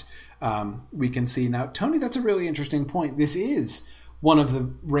that, we can see. Now, Tony, that's a really interesting point. This is one of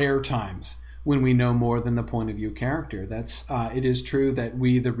the rare times when we know more than the point of view character. It is true that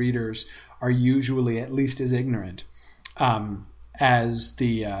we, the readers, are usually at least as ignorant as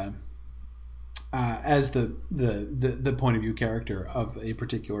the point of view character of a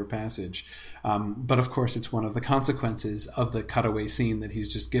particular passage. But of course, it's one of the consequences of the cutaway scene that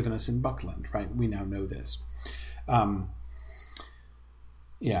he's just given us in Buckland, right? We now know this.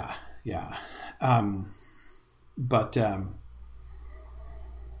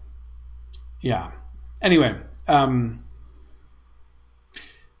 Anyway, and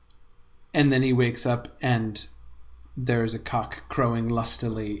then he wakes up and there's a cock crowing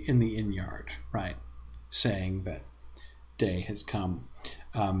lustily in the inn yard, right? Saying that day has come.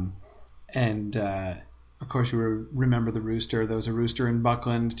 Of course, we remember the rooster. There was a rooster in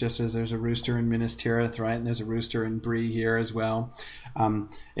Buckland, just as there's a rooster in Minas Tirith, right? And there's a rooster in Bree here as well.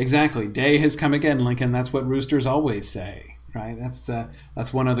 Exactly. Day has come again, Lincoln. That's what roosters always say, right?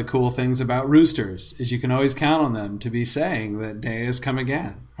 That's one of the cool things about roosters, is you can always count on them to be saying that day has come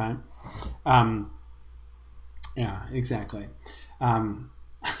again, right? Yeah, exactly.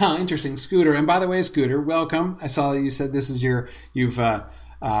 Interesting, Scooter. And by the way, Scooter, welcome. I saw that you said this is you've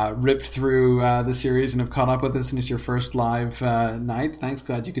ripped through the series and have caught up with us, and it's your first live night. Thanks,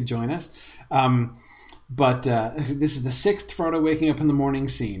 glad you could join us. But this is the 6th Frodo waking up in the morning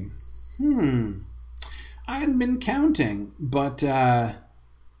scene. I hadn't been counting, but I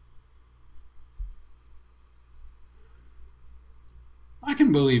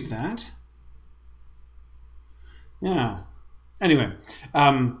can believe that. Yeah. Anyway,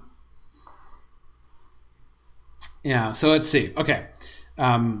 so let's see. Okay.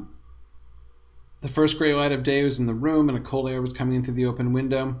 The first gray light of day was in the room, and a cold air was coming in through the open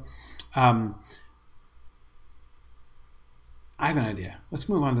window. I have an idea. Let's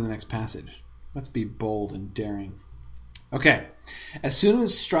move on to the next passage. Let's be bold and daring. Okay. As soon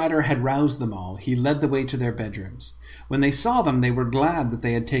as Strider had roused them all, he led the way to their bedrooms. When they saw them, they were glad that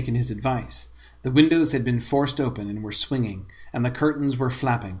they had taken his advice. The windows had been forced open and were swinging, and the curtains were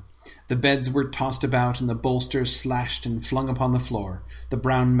flapping. The beds were tossed about, and the bolsters slashed and flung upon the floor. The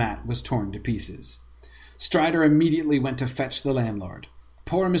brown mat was torn to pieces. Strider immediately went to fetch the landlord.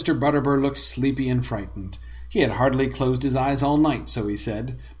 Poor Mr. Butterbur looked sleepy and frightened. He had hardly closed his eyes all night, so he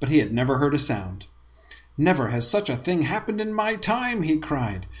said, but he had never heard a sound. "Never has such a thing happened in my time," he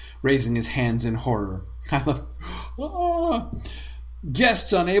cried, raising his hands in horror.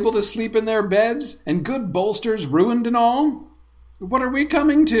 Guests unable to sleep in their beds, and good bolsters ruined and all? What are we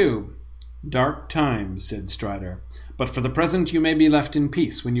coming to? Dark times, said Strider. But for the present you may be left in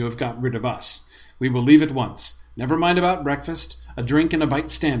peace when you have got rid of us. We will leave at once. Never mind about breakfast. A drink and a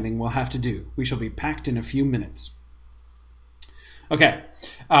bite standing will have to do. We shall be packed in a few minutes. Okay.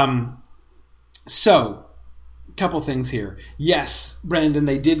 So, couple things here. Yes, Brandon,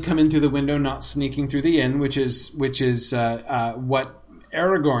 they did come in through the window, not sneaking through the inn, which is what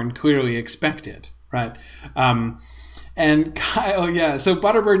Aragorn clearly expected, right? And Kyle, yeah. So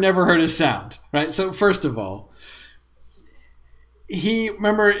Butterbur never heard a sound, right? So first of all,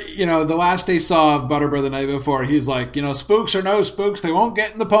 remember, the last they saw of Butterbur the night before, he's like, spooks or no spooks, they won't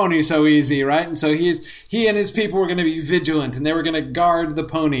get in the pony so easy, right? And so he and his people were going to be vigilant, and they were going to guard the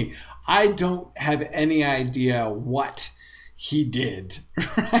pony. I don't have any idea what he did,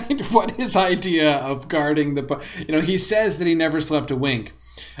 right? What his idea of guarding the pony. He says that he never slept a wink.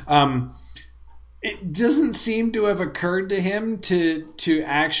 It doesn't seem to have occurred to him to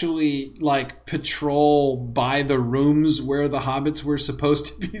actually patrol by the rooms where the hobbits were supposed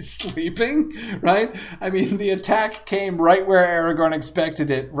to be sleeping, right? I mean, the attack came right where Aragorn expected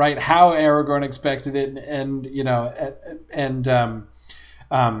it, right? How Aragorn expected it,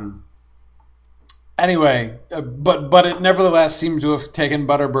 anyway, but it nevertheless seems to have taken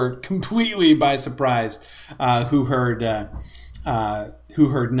Butterbur completely by surprise, who heard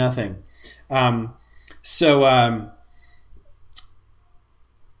nothing. So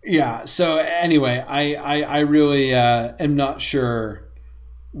anyway, I really am not sure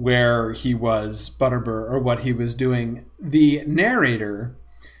where he was, Butterbur, or what he was doing. The narrator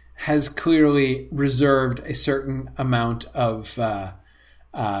has clearly reserved a certain amount of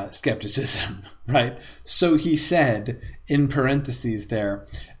skepticism, right? So he said in parentheses there,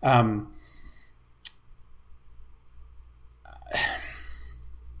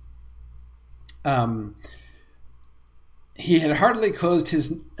 he had hardly closed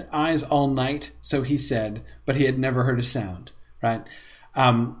his eyes all night, so he said, but he had never heard a sound, right?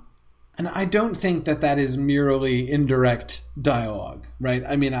 And I don't think that is merely indirect dialogue, right?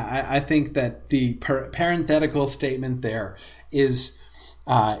 I mean, I think that the parenthetical statement there is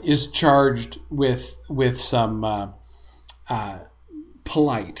charged with some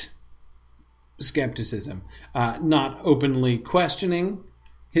polite skepticism, not openly questioning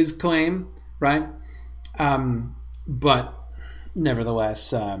his claim, right? But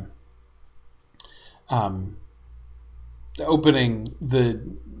nevertheless, opening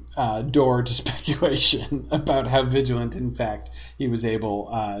the door to speculation about how vigilant, in fact, he was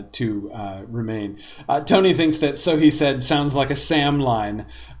able to remain. Tony thinks that "so he said" sounds like a Sam line.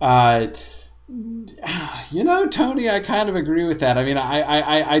 Tony, I kind of agree with that. I mean,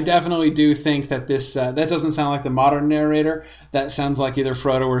 I definitely do think that this that doesn't sound like the modern narrator. That sounds like either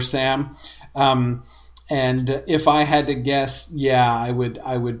Frodo or Sam. And if I had to guess, yeah, I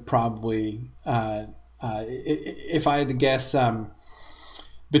would probably if I had to guess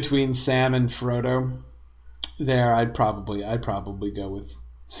between Sam and Frodo, there I'd probably go with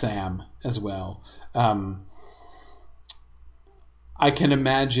Sam as well. I can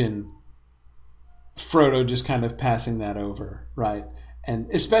imagine Frodo just kind of passing that over, right? And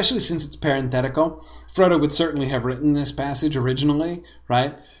especially since it's parenthetical, Frodo would certainly have written this passage originally,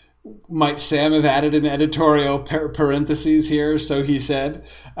 right? Might Sam have added an editorial parentheses here? So he said.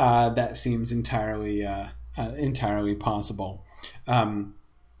 That seems entirely possible.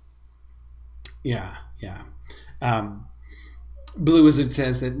 Blue Wizard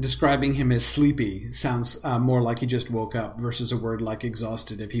says that describing him as sleepy sounds more like he just woke up versus a word like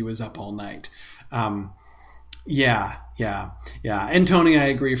exhausted if he was up all night. Yeah. And Tony, I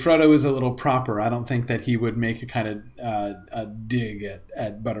agree. Frodo is a little proper. I don't think that he would make a kind of a dig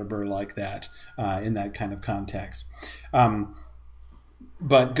at Butterbur like that in that kind of context.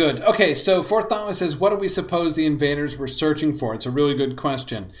 But good. Okay, so Fourth Dauntless says, what do we suppose the invaders were searching for? It's a really good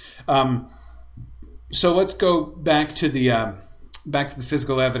question. So let's go back to the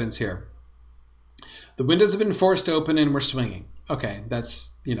physical evidence here. The windows have been forced open and we're swinging. Okay, that's,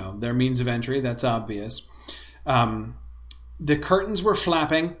 their means of entry. That's obvious. The curtains were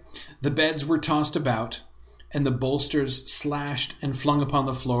flapping, the beds were tossed about, and the bolsters slashed and flung upon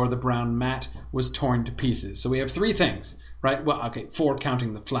the floor. The brown mat was torn to pieces. So we have three things, right? Well, okay, four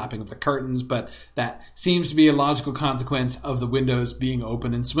counting the flapping of the curtains, but that seems to be a logical consequence of the windows being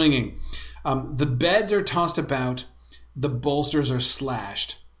open and swinging. The beds are tossed about, the bolsters are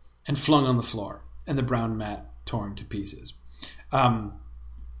slashed and flung on the floor, and the brown mat torn to pieces.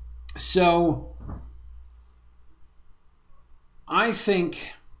 So I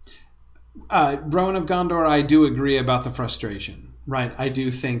think, Rowan of Gondor, I do agree about the frustration, right? I do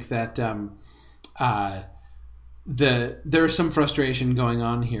think that there's some frustration going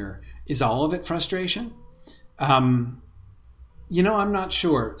on here. Is all of it frustration? I'm not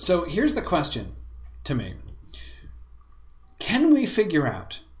sure. So here's the question to me. Can we figure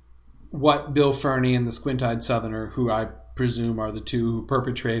out what Bill Ferny and the Squint-Eyed Southerner, who I presume are the two who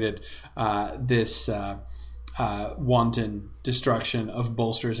perpetrated this wanton destruction of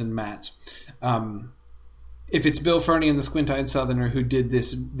bolsters and mats. If it's Bill Ferny and the Squint-Eyed Southerner who did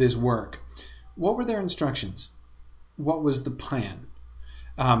this work, what were their instructions? What was the plan?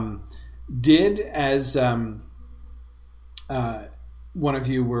 Did, as one of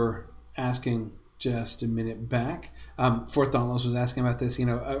you were asking just a minute back, Fourth Dauntless was asking about this.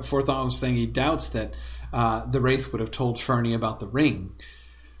 Fourth Dauntless was saying he doubts that the Wraith would have told Ferny about the ring.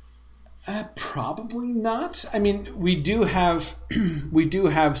 Probably not. I mean, we do have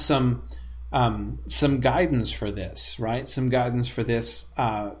some guidance for this, right? Some guidance for this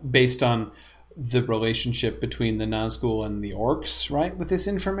based on the relationship between the Nazgul and the orcs, right? With this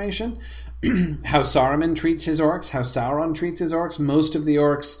information, how Saruman treats his orcs, how Sauron treats his orcs. Most of the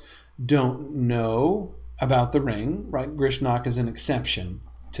orcs don't know about the ring, right? Grishnak is an exception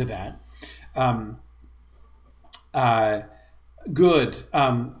to that. Good.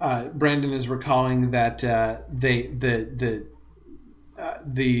 Brandon is recalling that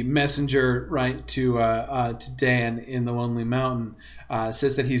the messenger, right, to Dan in the Lonely Mountain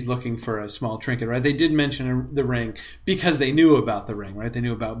says that he's looking for a small trinket, right? They did mention the ring because they knew about the ring, right? They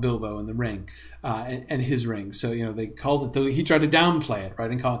knew about Bilbo and the ring and his ring. So, they called it, he tried to downplay it, right,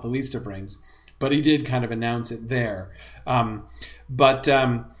 and call it the least of rings. But he did kind of announce it there. But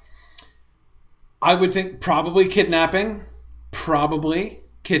I would think probably kidnapping.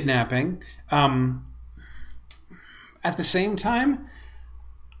 At the same time,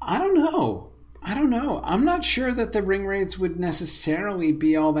 I don't know. I'm not sure that the ring wraiths would necessarily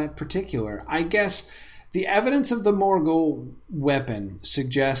be all that particular. I guess the evidence of the Morgul weapon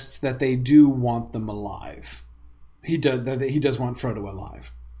suggests that they do want them alive. He does want Frodo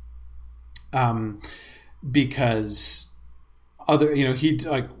alive. Because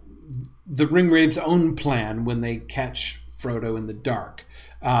the ring wraith's own plan when they catch Frodo in the dark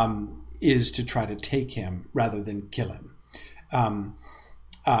is to try to take him rather than kill him. Now,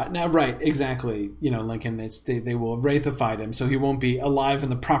 right, exactly. Lincoln, they will have wraithified him, so he won't be alive in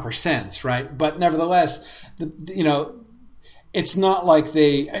the proper sense, right? But nevertheless, it's not like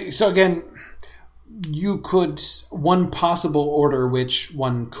they. So again, one possible order which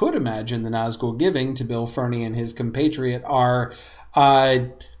one could imagine the Nazgul giving to Bill Ferny and his compatriot are,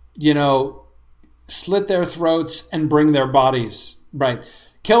 slit their throats and bring their bodies, right?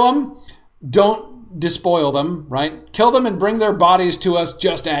 Kill them, don't despoil them, right? Kill them and bring their bodies to us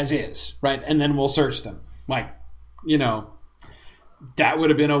just as is, right? And then we'll search them. That would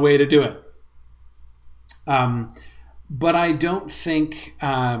have been a way to do it. But I don't think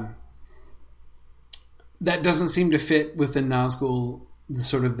that doesn't seem to fit with the Nazgul,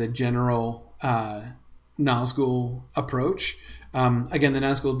 the general Nazgul approach. Again, the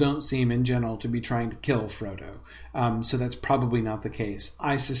Nazgul don't seem in general to be trying to kill Frodo. So that's probably not the case.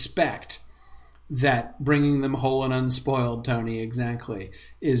 I suspect that bringing them whole and unspoiled, Tony, exactly,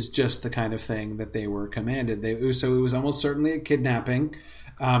 is just the kind of thing that they were commanded. So it was almost certainly a kidnapping.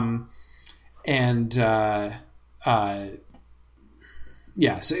 So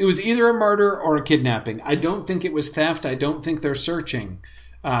it was either a murder or a kidnapping. I don't think it was theft. I don't think they're searching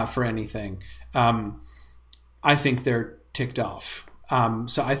for anything. I think they're ticked off.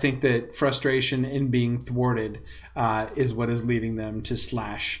 So I think that frustration in being thwarted is what is leading them to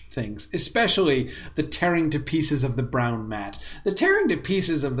slash things, especially the tearing to pieces of the brown mat. The tearing to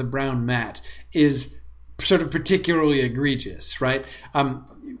pieces of the brown mat is sort of particularly egregious, right?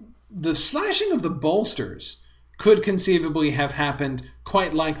 The slashing of the bolsters could conceivably have happened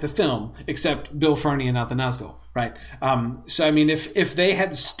quite like the film, except Bill Ferny and not the Nazgul, right? So, I mean, if they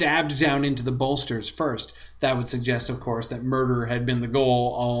had stabbed down into the bolsters first, that would suggest, of course, that murder had been the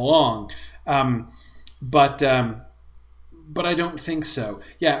goal all along. But I don't think so.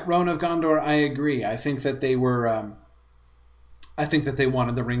 Yeah, Rowan of Gondor, I agree. I think that they were... I think that they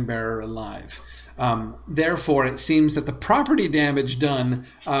wanted the ring bearer alive. Therefore, it seems that the property damage done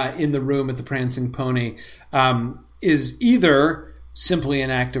in the room at the Prancing Pony is either simply an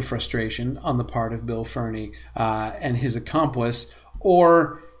act of frustration on the part of Bill Ferny and his accomplice,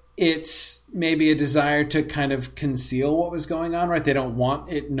 or it's maybe a desire to kind of conceal what was going on, right? They don't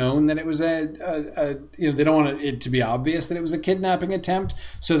want it known that it was they don't want it to be obvious that it was a kidnapping attempt,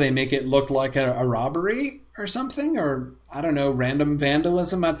 so they make it look like a robbery or something, or I don't know, random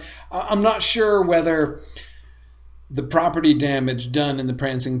vandalism. I'm not sure whether the property damage done in the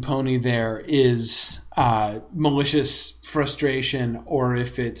Prancing Pony there is malicious frustration or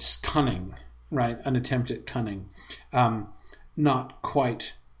if it's cunning, right? An attempt at cunning. Not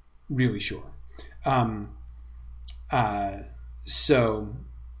quite really sure. So,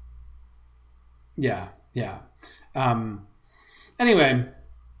 yeah. Anyway,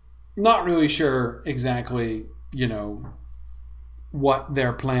 Not really sure exactly, what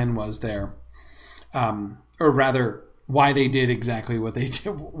their plan was there. Or rather, why they did exactly what they did,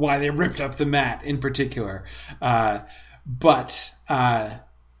 why they ripped up the mat in particular. But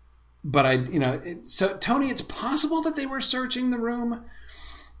so Tony, it's possible that they were searching the room.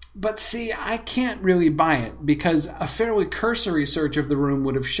 But see, I can't really buy it, because a fairly cursory search of the room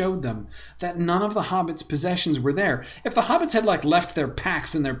would have showed them that none of the hobbits' possessions were there. If the hobbits had left their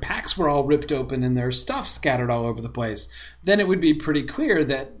packs and their packs were all ripped open and their stuff scattered all over the place, then it would be pretty clear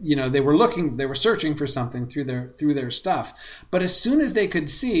that, they were searching for something through their stuff. But as soon as they could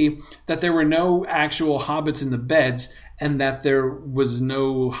see that there were no actual hobbits in the beds, and that there was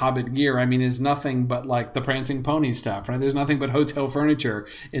no Hobbit gear. I mean, it's nothing but the Prancing Pony stuff, right? There's nothing but hotel furniture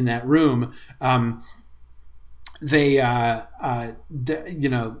in that room. They have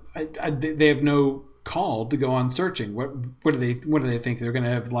no call to go on searching. What do they think? They're going to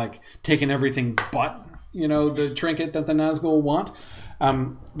have taken everything but the trinket that the Nazgul want?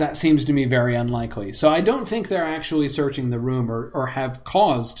 That seems to me very unlikely. So I don't think they're actually searching the room or have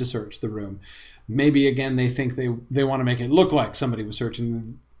cause to search the room. Maybe, again, they think they want to make it look like somebody was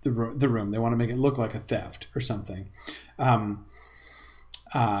searching the room. They want to make it look like a theft or something. I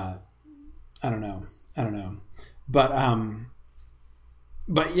don't know.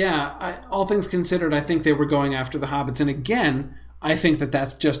 But yeah, all things considered, I think they were going after the hobbits. And again, I think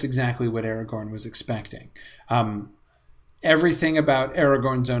that's just exactly what Aragorn was expecting. Everything about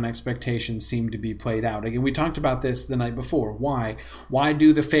Aragorn's own expectations seemed to be played out. Again, we talked about this the night before. Why? Why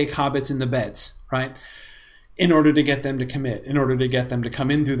do the fake hobbits in the beds, right? In order to get them to commit, in order to get them to come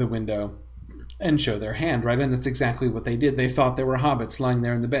in through the window and show their hand, right? And that's exactly what they did. They thought there were hobbits lying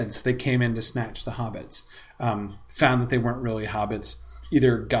there in the beds. They came in to snatch the hobbits, found that they weren't really hobbits,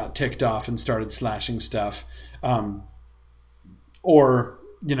 either got ticked off and started slashing stuff, or,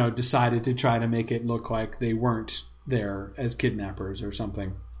 decided to try to make it look like they weren't there as kidnappers or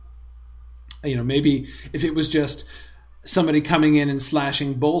something. Maybe if it was just somebody coming in and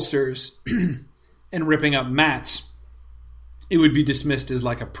slashing bolsters and ripping up mats, it would be dismissed as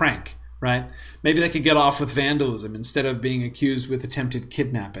a prank, right? Maybe they could get off with vandalism instead of being accused with attempted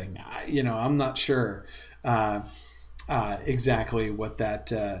kidnapping. I'm not sure exactly what their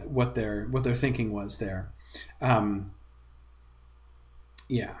thinking was there.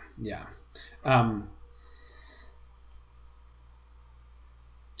 Yeah.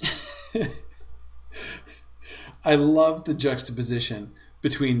 I love the juxtaposition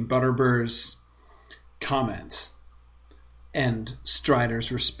between Butterbur's comments and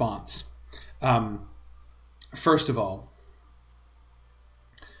Strider's response. First of all,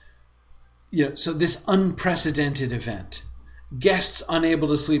 so this unprecedented event, guests unable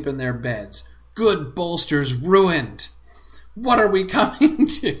to sleep in their beds, good bolsters ruined. What are we coming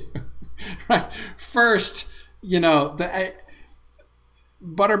to? Right. First,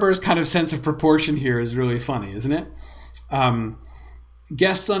 Butterbur's kind of sense of proportion here is really funny, isn't it?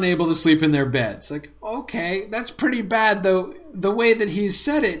 Guests unable to sleep in their beds. Okay, that's pretty bad, though. The way that he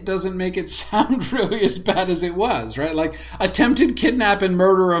said it doesn't make it sound really as bad as it was, right? Attempted kidnap and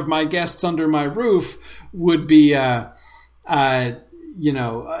murder of my guests under my roof would be, a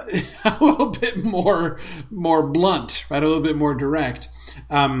little bit more blunt, right? A little bit more direct.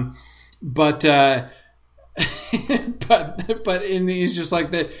 But he's just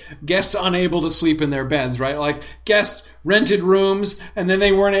that guests unable to sleep in their beds, right? Guests rented rooms and then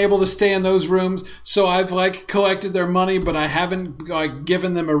they weren't able to stay in those rooms. So I've collected their money, but I haven't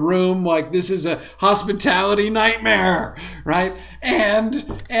given them a room. This is a hospitality nightmare, right?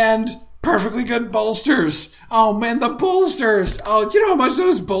 And perfectly good bolsters. Oh man, the bolsters. Oh, you know how much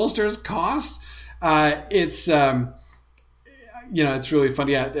those bolsters cost? It's really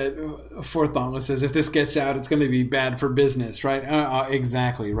funny. Fourth Dauntless says, if this gets out, it's going to be bad for business, right?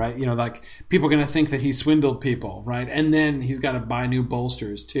 Exactly, right? People are going to think that he swindled people, right? And then he's got to buy new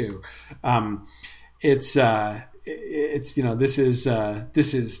bolsters too. This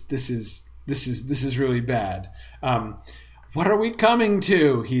is really bad. What are we coming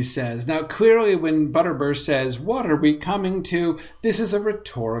to? He says. Now, clearly, when Butterbur says, "What are we coming to?" this is a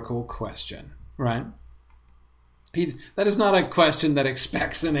rhetorical question, right? That is not a question that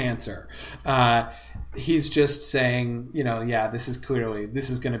expects an answer. He's just saying, this is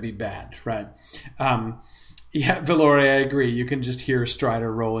going to be bad, right? Valori, I agree. You can just hear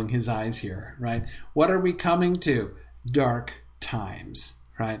Strider rolling his eyes here, right? What are we coming to? Dark times,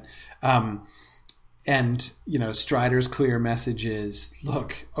 right? And Strider's clear message is,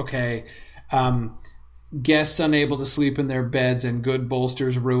 look, okay, guests unable to sleep in their beds and good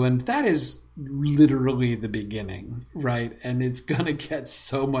bolsters ruined. That is literally the beginning, right? And it's going to get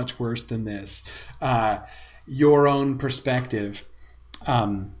so much worse than this. Your own perspective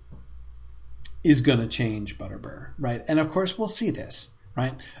is going to change Butterbur, right? And of course, we'll see this,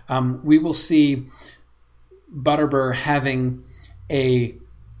 right? We will see Butterbur having a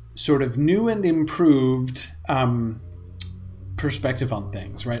sort of new and improved perspective on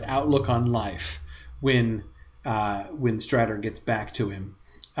things, right? Outlook on life when Strider gets back to him.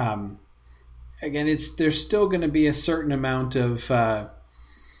 Again, there's still going to be a certain amount of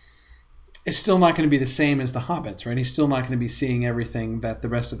it's still not going to be the same as the Hobbits, right? He's still not going to be seeing everything that the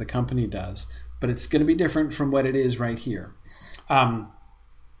rest of the company does, but it's going to be different from what it is right here.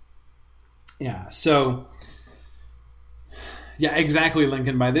 So exactly,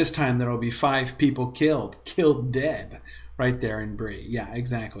 Lincoln. By this time, there will be 5 people killed dead, right there in Bree. Yeah,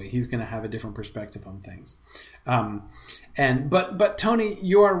 exactly. He's going to have a different perspective on things. But Tony,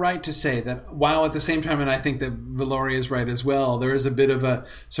 you are right to say that while at the same time, and I think that Valoria is right as well, there is a bit of a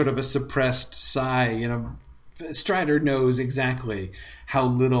sort of a suppressed sigh. Strider knows exactly how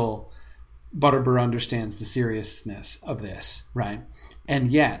little Butterbur understands the seriousness of this, right?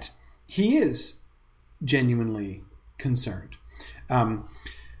 And yet he is genuinely concerned. Oh,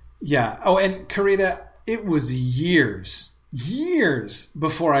 and Karita, it was years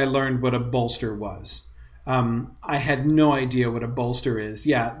before I learned what a bolster was. I had no idea what a bolster is.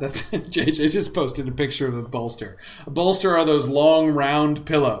 Yeah, that's JJ just posted a picture of a bolster. A bolster are those long, round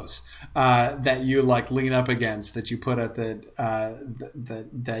pillows that you lean up against, that you put at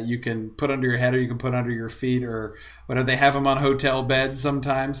that you can put under your head or you can put under your feet, or whatever. They have them on hotel beds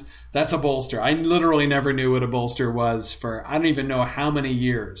sometimes. That's a bolster. I literally never knew what a bolster was for I don't even know how many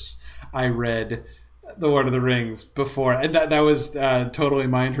years I read The Lord of the Rings before, and that was totally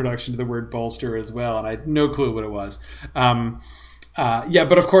my introduction to the word bolster as well, and I had no clue what it was.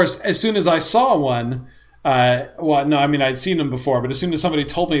 But of course, as soon as I saw one, I'd seen them before, but as soon as somebody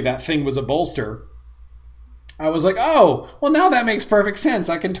told me that thing was a bolster, I was like, oh, well, now that makes perfect sense.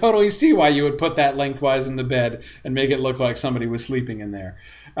 I can totally see why you would put that lengthwise in the bed and make it look like somebody was sleeping in there.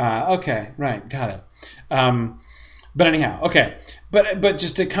 Okay, right, got it. But anyhow, okay. But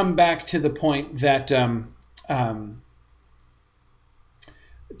just to come back to the point that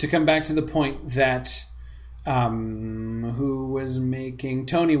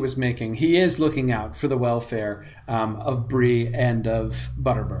Tony was making. He is looking out for the welfare of Bree and of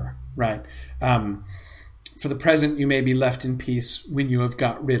Butterbur, right? For the present, you may be left in peace when you have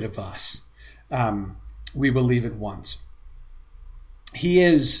got rid of us. We will leave at once. He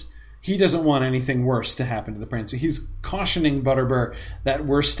doesn't want anything worse to happen to the prince. He's cautioning Butterbur that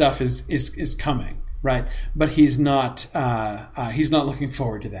worse stuff is coming, right? But he's not looking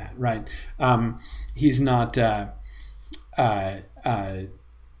forward to that, right? He's not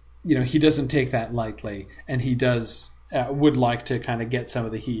he doesn't take that lightly, and he would like to kind of get some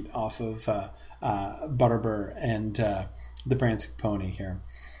of the heat off of Butterbur and the Prancing Pony here.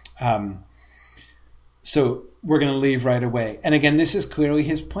 So we're going to leave right away. And again, this is clearly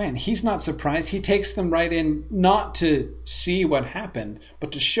his plan. He's not surprised. He takes them right in, not to see what happened,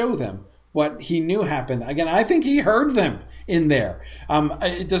 but to show them what he knew happened. Again, I think he heard them in there.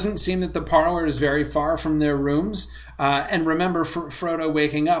 It doesn't seem that the parlor is very far from their rooms. And remember Frodo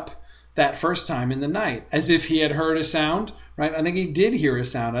waking up that first time in the night, as if he had heard a sound, right? I think he did hear a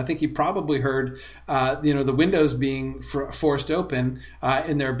sound. I think he probably heard, the windows being forced open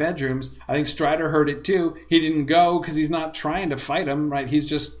in their bedrooms. I think Strider heard it too. He didn't go because he's not trying to fight him, right? He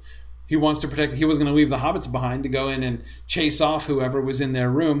wants to protect. He was going to leave the hobbits behind to go in and chase off whoever was in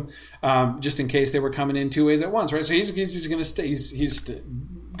their room, just in case they were coming in 2 ways at once, right? So he's going to stay. He's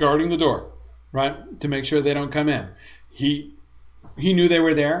guarding the door, right, to make sure they don't come in. He knew they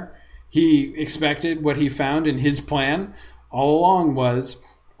were there. He expected what he found, in his plan all along was,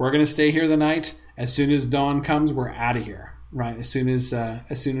 we're going to stay here the night. As soon as dawn comes, we're out of here, right? As soon as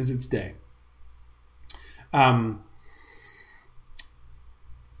it's day. Okay.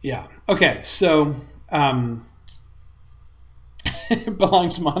 So,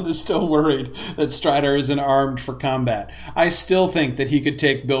 Belangsmond is still worried that Strider isn't armed for combat. I still think that he could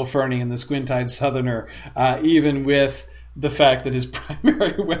take Bill Ferny and the Squint-Eyed Southerner, even with the fact that his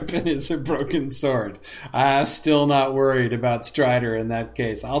primary weapon is a broken sword. I'm still not worried about Strider in that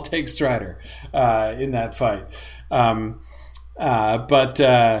case. I'll take Strider in that fight.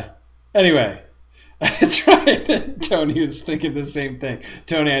 Anyway, that's right. Tony was thinking the same thing.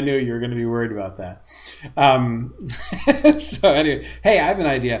 Tony, I knew you were going to be worried about that. So anyway, hey, I have an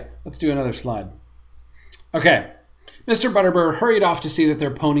idea. Let's do another slide. Okay. Mr. Butterbur hurried off to see that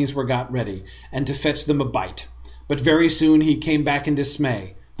their ponies were got ready, and to fetch them a bite. But very soon he came back in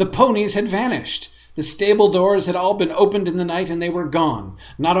dismay. The ponies had vanished. The stable doors had all been opened in the night, and they were gone.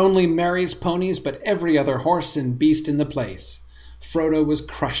 Not only Mary's ponies, but every other horse and beast in the place. Frodo was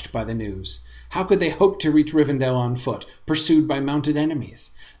crushed by the news. How could they hope to reach Rivendell on foot, pursued by mounted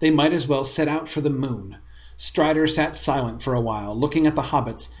enemies? They might as well set out for the moon. Strider sat silent for a while, looking at the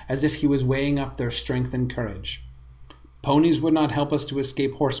hobbits as if he was weighing up their strength and courage. Ponies would not help us to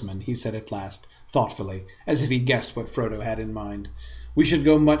escape horsemen, he said at last, thoughtfully, as if he guessed what Frodo had in mind. We should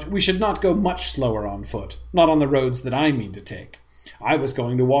not go much slower on foot, not on the roads that I mean to take. I was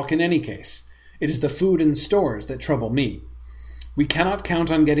going to walk in any case. It is the food and stores that trouble me. We cannot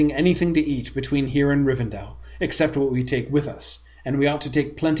count on getting anything to eat between here and Rivendell, except what we take with us, and we ought to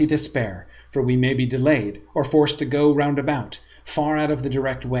take plenty to spare, for we may be delayed, or forced to go round about, far out of the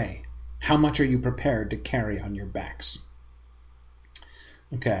direct way. How much are you prepared to carry on your backs?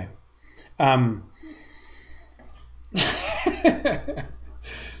 Okay.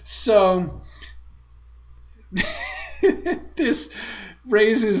 So, this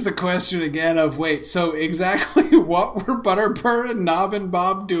raises the question again of, wait, so exactly what were Butterbur and Nob and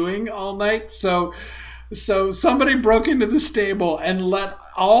Bob doing all night? So somebody broke into the stable and let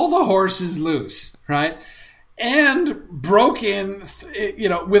all the horses loose, right? And broke in,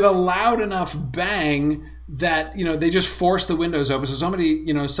 with a loud enough bang that, they just forced the windows open. So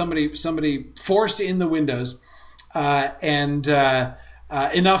somebody forced in the windows, and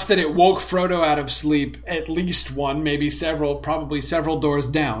enough that it woke Frodo out of sleep, at least one, maybe several, probably several doors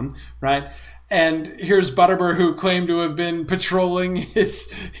down, right? And here's Butterbur, who claimed to have been patrolling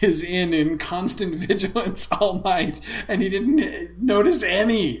his inn in constant vigilance all night, and he didn't notice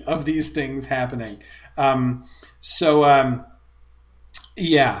any of these things happening. This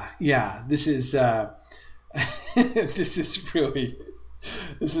is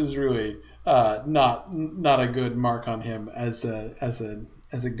this is really not a good mark on him as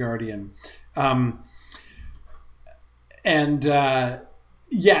a guardian.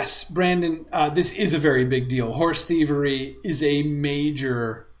 Yes, Brandon, this is a very big deal. Horse thievery is a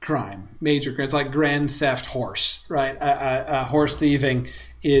major crime. It's like grand theft horse, right? Horse thieving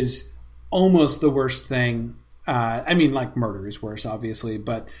is almost the worst thing. Like murder is worse, obviously,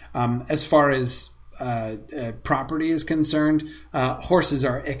 but as far as property is concerned, horses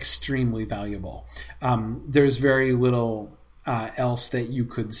are extremely valuable. There's very little else that you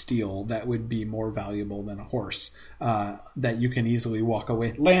could steal that would be more valuable than a horse, that you can easily walk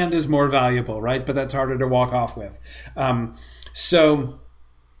away. Land is more valuable, right? But that's harder to walk off with. So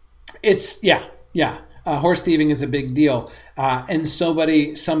it's, horse thieving is a big deal. And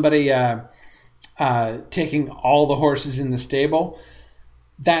somebody taking all the horses in the stable,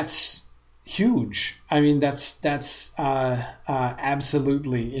 that's huge. I mean, that's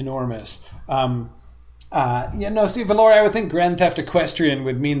absolutely enormous. Valori, I would think grand theft equestrian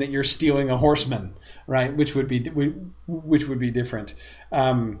would mean that you're stealing a horseman, right? Which would be different.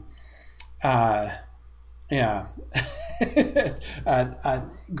 Grand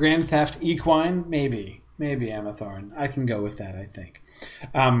theft equine, maybe Amathorn. I can go with that, I think.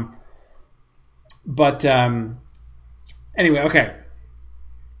 Anyway, okay.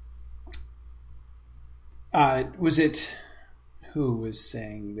 Was it who was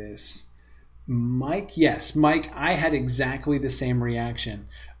saying this? Mike? Yes, Mike. I had exactly the same reaction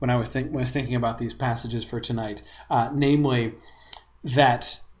when I was thinking about these passages for tonight. Namely,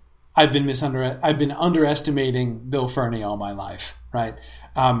 that I've been underestimating Bill Ferny all my life. Right.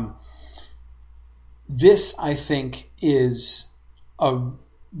 This, I think, is a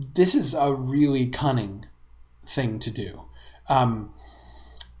really cunning thing to do.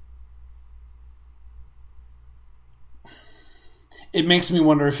 It makes me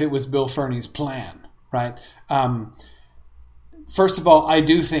wonder if it was Bill Ferny's plan, right? First of all, I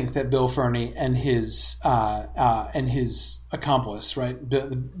do think that Bill Ferny and his accomplice, right,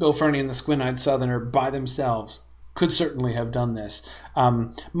 Bill Ferny and the Squint-Eyed Southerner by themselves could certainly have done this.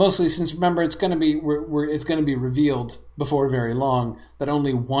 Mostly since, remember, it's going to be revealed before very long that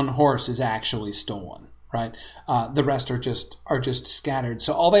only one horse is actually stolen. Right, the rest are just scattered.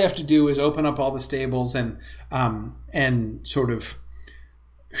 So all they have to do is open up all the stables and sort of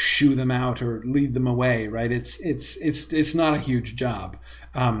shoo them out or lead them away. Right, it's not a huge job.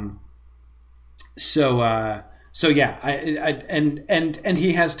 And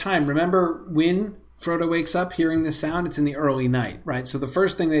he has time. Remember when Frodo wakes up hearing the sound? It's in the early night, right? So the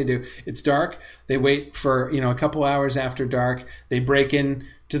first thing they do, it's dark. They wait for, a couple hours after dark. They break in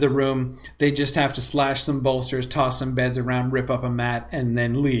to the room. They just have to slash some bolsters, toss some beds around, rip up a mat, and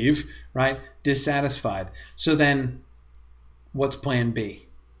then leave, right? Dissatisfied. So then what's Plan B,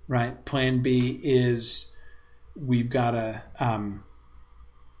 right? Plan B is we've got to.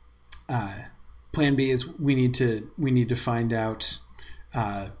 Plan B is we need to find out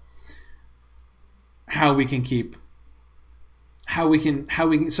how we can.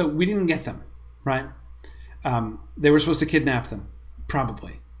 So we didn't get them, right? They were supposed to kidnap them,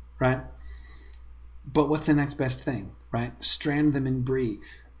 probably, right? But what's the next best thing, right? Strand them in Bree.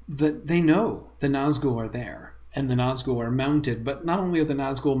 They know the Nazgul are there, and the Nazgul are mounted. But not only are the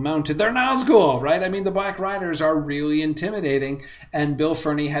Nazgul mounted, they're Nazgul, right? I mean, the Black Riders are really intimidating, and Bill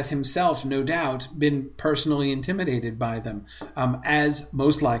Ferny has himself, no doubt, been personally intimidated by them, as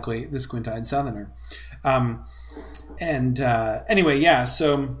most likely the Squint-Eyed Southerner. Anyway, yeah,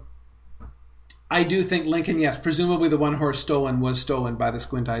 so I do think Lincoln, yes, presumably the one horse stolen was stolen by the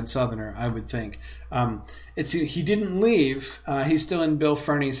Squint-Eyed Southerner, I would think. He didn't leave. He's still in Bill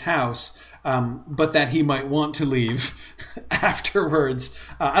Ferny's house, but that he might want to leave afterwards.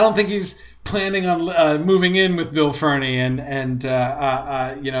 I don't think he's planning on moving in with Bill Ferny and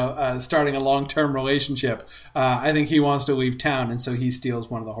starting a long-term relationship. I think he wants to leave town, and so he steals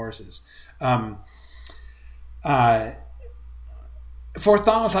one of the horses. Fort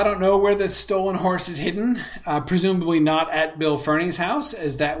Thomas, I don't know where the stolen horse is hidden. Presumably not at Bill Ferny's house,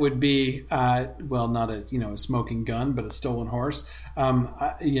 as that would be, not a smoking gun, but a stolen horse.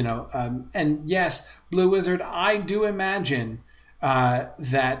 And yes, Blue Wizard, I do imagine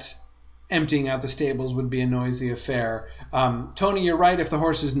that emptying out the stables would be a noisy affair. Tony, you're right. If the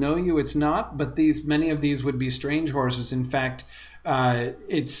horses know you, it's not. But many of these would be strange horses. In fact,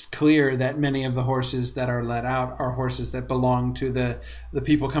 it's clear that many of the horses that are let out are horses that belong to the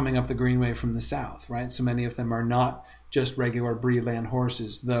people coming up the Greenway from the south, right? So many of them are not just regular Breeland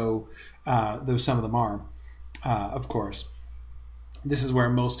horses, though some of them are, of course. This is where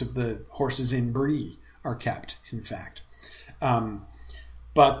most of the horses in Bree are kept, in fact.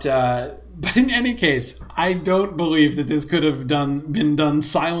 But in any case, I don't believe that this could have been done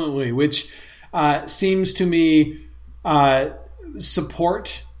silently, which seems to me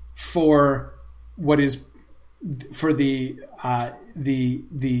support for what is for the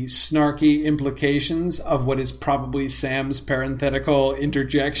snarky implications of what is probably Sam's parenthetical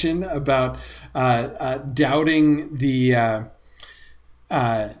interjection about doubting the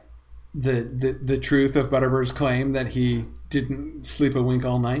truth of Butterbird's claim that he didn't sleep a wink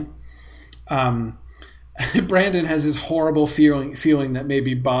all night. Brandon has this horrible feeling that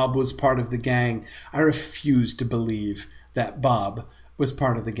maybe Bob was part of the gang. I refuse to believe that Bob was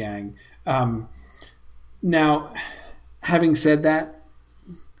part of the gang. Now, having said that,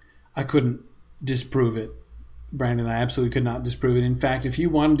 I couldn't disprove it. Brandon, I absolutely could not disprove it. In fact, if you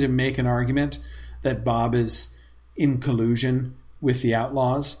wanted to make an argument that Bob is in collusion with the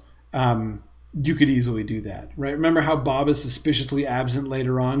Outlaws, you could easily do that, right? Remember how Bob is suspiciously absent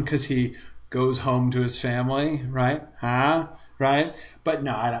later on because he goes home to his family, right? Right? But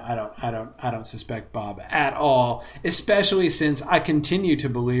no, I don't suspect Bob at all, especially since I continue to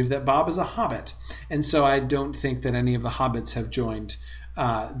believe that Bob is a hobbit, and so I don't think that any of the hobbits have joined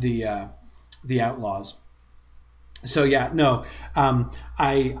the Outlaws. So yeah, no,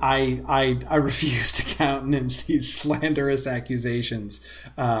 I refuse to countenance these slanderous accusations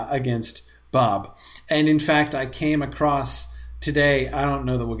against Bob. And in fact, I came across today, I don't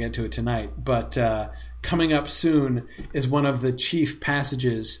know that we'll get to it tonight, but coming up soon is one of the chief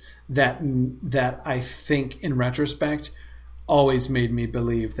passages that I think, in retrospect, always made me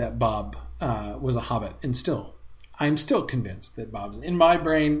believe that Bob was a hobbit. And I'm still convinced that Bob, in my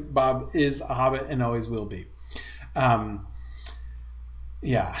brain, Bob is a hobbit and always will be.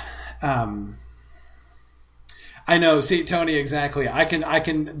 I know. See, Tony, exactly. I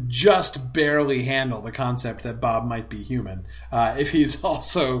can just barely handle the concept that Bob might be human. If he's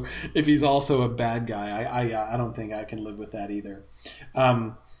also a bad guy, I don't think I can live with that either.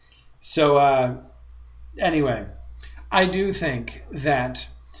 Anyway, I do think that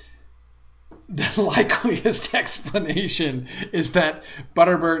the likeliest explanation is that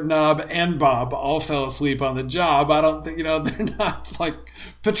Butterbird, Knob, and Bob all fell asleep on the job. I don't think, they're not like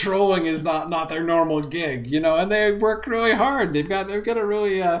patrolling is not their normal gig, and they work really hard. They've got a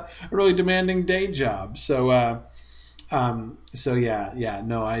really demanding day job. So no, I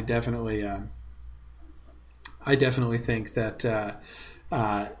definitely think that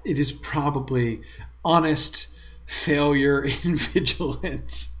it is probably honest failure in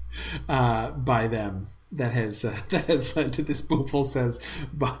vigilance by them that has led to this. Boofle says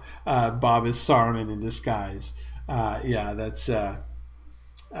Bob is Saruman in disguise. That's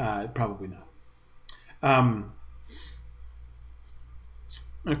probably not.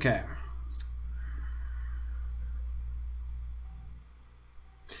 Okay.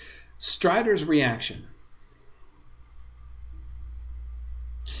 Strider's reaction.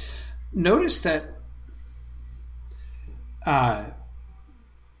 Notice that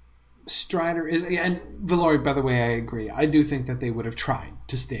Strider is, and Valori, by the way, I agree. I do think that they would have tried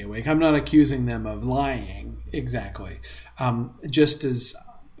to stay awake. I'm not accusing them of lying exactly, just as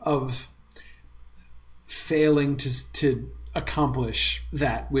of failing to accomplish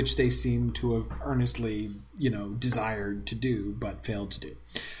that which they seem to have earnestly, desired to do but failed to do.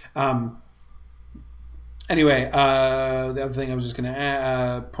 Anyway, the other thing I was just going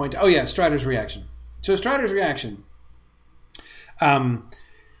to point out. Oh, yeah, Strider's reaction. So Strider's reaction.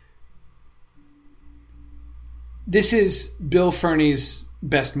 This is Bill Ferny's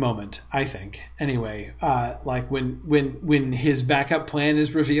best moment, I think. Anyway, like when his backup plan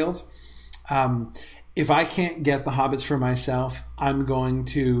is revealed. If I can't get the hobbits for myself, I'm going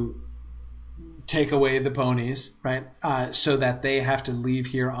to take away the ponies, right? So that they have to leave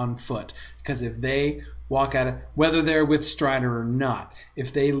here on foot. Because if they walk out of, whether they're with Strider or not,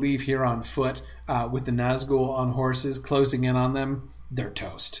 if they leave here on foot with the Nazgul on horses closing in on them, they're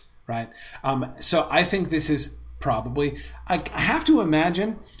toast, right? So I think this is probably, I have to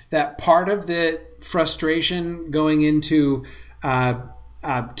imagine that part of the frustration going into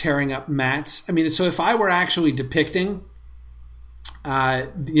tearing up mats. I mean, so if I were actually depicting,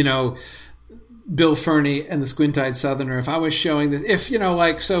 Bill Ferny and the Squint-Eyed Southerner, if I was showing this,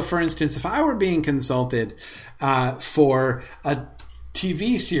 so for instance, if I were being consulted for a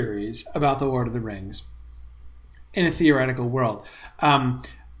TV series about the Lord of the Rings in a theoretical world,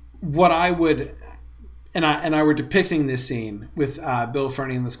 what I would, and I were depicting this scene with Bill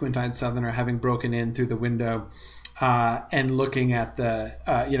Ferny and the Squint-Eyed Southerner having broken in through the window and looking at the,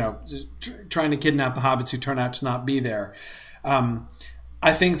 trying to kidnap the hobbits who turn out to not be there.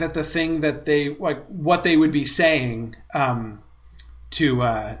 I think that the thing that they, like, what they would be saying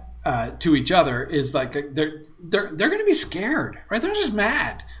to each other is like they're going to be scared, right? They're just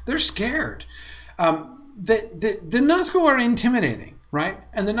mad. They're scared. The Nazgul are intimidating, right?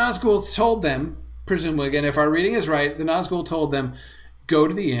 And the Nazgul told them, presumably, again, if our reading is right, the Nazgul told them, go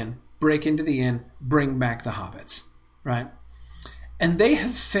to the inn, break into the inn, bring back the hobbits, right? And they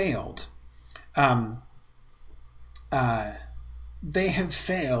have failed. They have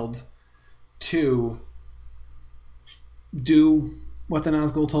failed to do what the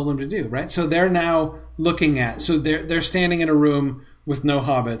Nazgul told them to do, right? So they're now looking at, so they're standing in a room with no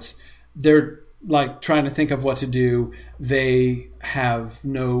hobbits. They're like trying to think of what to do. They have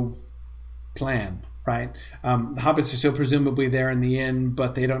no plan, right? The hobbits are still presumably there in the inn,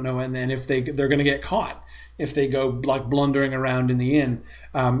 but they don't know. And then if they're going to get caught if they go like blundering around in the inn.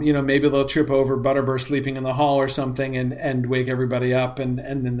 Maybe they'll trip over Butterbur sleeping in the hall or something and wake everybody up, and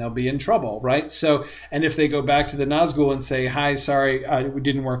then they'll be in trouble, right? So, and if they go back to the Nazgul and say, hi, sorry, it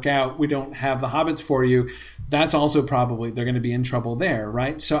didn't work out, we don't have the hobbits for you, that's also probably, they're going to be in trouble there,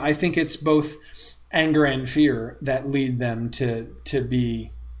 right? So I think it's both anger and fear that lead them to be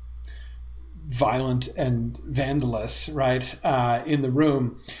violent and vandalous, right, in the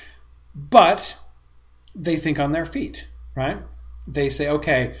room. But they think on their feet, right? They say,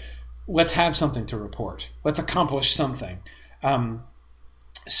 okay, let's have something to report. Let's accomplish something,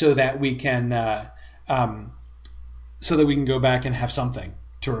 so that we can go back and have something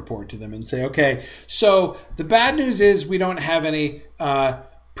to report to them and say, okay, so the bad news is we don't have any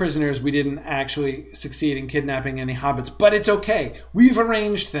prisoners. We didn't actually succeed in kidnapping any hobbits, but it's okay. We've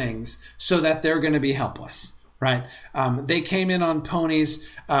arranged things so that they're going to be helpless. Right. They came in on ponies.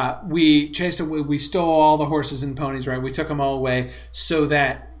 We chased them. We stole all the horses and ponies. Right. We took them all away so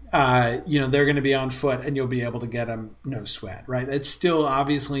that, they're going to be on foot and you'll be able to get them no sweat. Right. It's still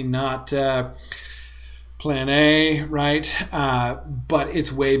obviously not plan A. Right. But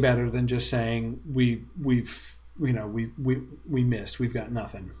it's way better than just saying we missed. We've got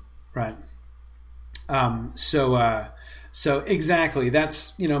nothing. Right. So exactly,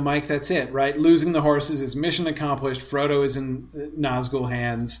 that's, Mike, that's it, right? Losing the horses is mission accomplished. Frodo is in Nazgul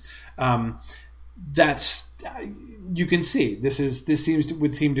hands. That's, you can see,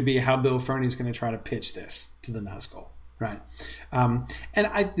 would seem to be how Bill Ferny is going to try to pitch this to the Nazgul, right?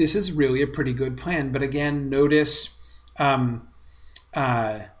 This is really a pretty good plan. But again, notice,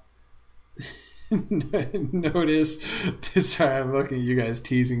 notice, sorry, I'm looking at you guys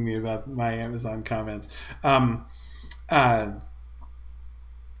teasing me about my Amazon comments.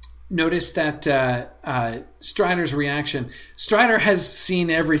 Notice that Strider's reaction. Strider has seen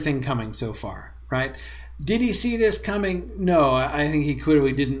everything coming so far, right? Did he see this coming? No, I think he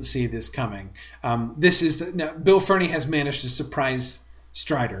clearly didn't see this coming. Bill Ferny has managed to surprise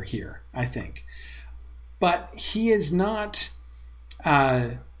Strider here, I think. But he is not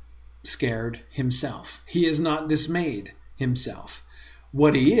scared himself. He is not dismayed himself.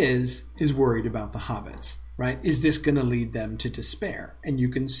 What he is worried about the hobbits, right? Is this going to lead them to despair? And you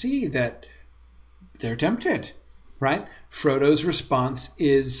can see that they're tempted, right? Frodo's response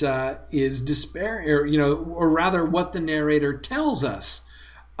is despair, or rather what the narrator tells us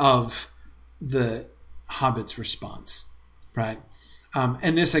of the hobbit's response, right?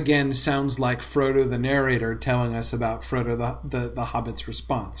 And this again sounds like Frodo the narrator telling us about Frodo the hobbit's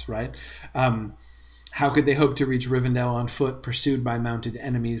response, right? How could they hope to reach Rivendell on foot, pursued by mounted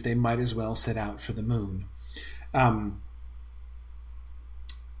enemies? They might as well set out for the moon.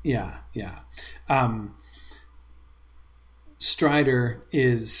 Strider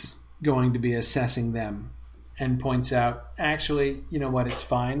is going to be assessing them and points out, actually, you know what, it's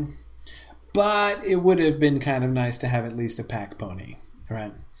fine. But it would have been kind of nice to have at least a pack pony,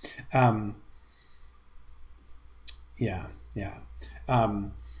 right? How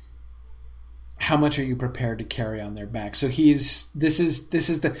much are you prepared to carry on their back? So this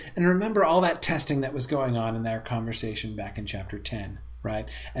is and remember all that testing that was going on in their conversation back in chapter 10, right?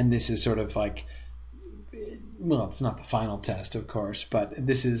 And this is sort of like, well, it's not the final test, of course, but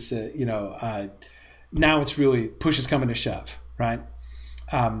this is, now it's really push is coming to shove, right?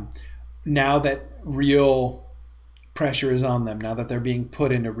 Now that real pressure is on them, now that they're being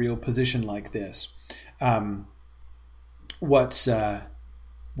put in a real position like this, what are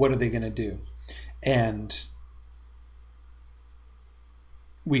they going to do? And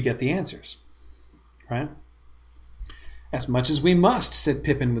we get the answers, right? As much as we must, said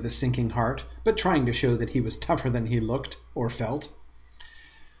Pippin with a sinking heart, but trying to show that he was tougher than he looked or felt.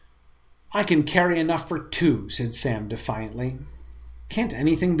 I can carry enough for 2, said Sam defiantly. Can't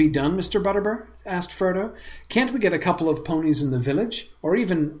anything be done, Mr. Butterbur? Asked Frodo. Can't we get a couple of ponies in the village, or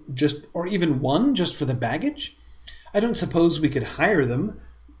even one just for the baggage? I don't suppose we could hire them,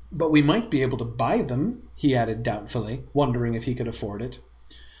 but we might be able to buy them, he added doubtfully, wondering if he could afford it.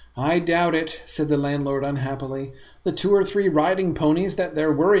 I doubt it, said the landlord unhappily. The 2 or 3 riding ponies that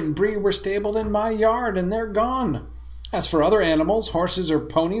there were in Bree were stabled in my yard, and they're gone. As for other animals, horses or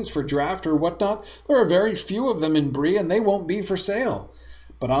ponies for draft or whatnot, there are very few of them in Bree, and they won't be for sale.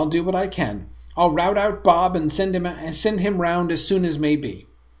 But I'll do what I can. I'll rout out Bob and send him round as soon as may be.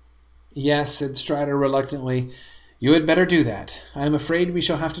 Yes, said Strider reluctantly. You had better do that. I am afraid we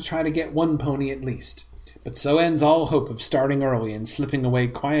shall have to try to get 1 pony at least. But so ends all hope of starting early and slipping away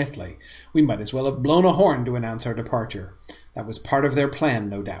quietly. We might as well have blown a horn to announce our departure. That was part of their plan,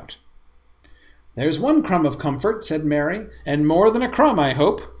 no doubt. There's 1 crumb of comfort, said Merry, and more than a crumb, I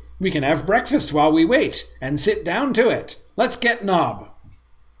hope. We can have breakfast while we wait, and sit down to it. Let's get Nob.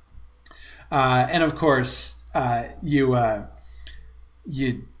 And of course, you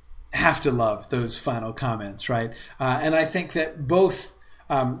have to love those final comments, right? And I think that both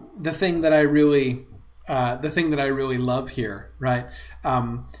the thing that I really love here, right?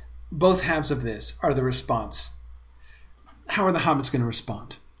 Both halves of this are the response. How are the hobbits going to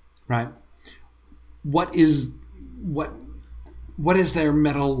respond, right? What is their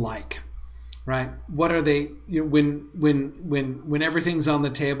mettle like, right? What are they, when everything's on the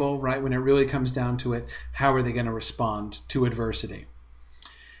table, right? When it really comes down to it, how are they going to respond to adversity?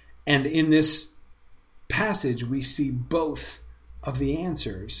 And in this passage, we see both of the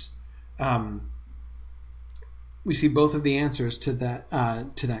answers. We see both of the answers to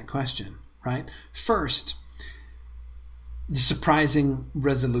that question, right? First, the surprising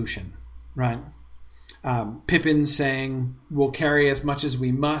resolution, right? Pippin saying, we'll carry as much as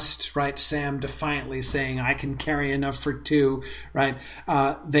we must, right? Sam defiantly saying, I can carry enough for 2, right?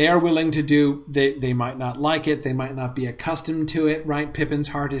 They are willing to do, they might not like it, they might not be accustomed to it, right? Pippin's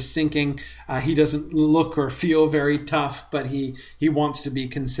heart is sinking. He doesn't look or feel very tough, but he wants to be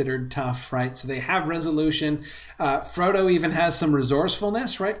considered tough, right? So they have resolution. Frodo even has some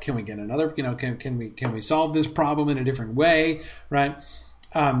resourcefulness, right? Can we get another, can we solve this problem in a different way, right?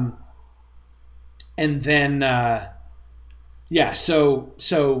 And then, so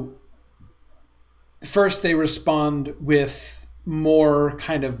first they respond with more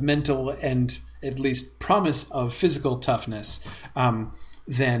kind of mental and at least promise of physical toughness than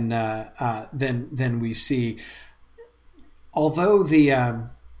we see. Although the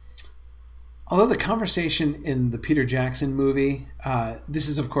conversation in the Peter Jackson movie, this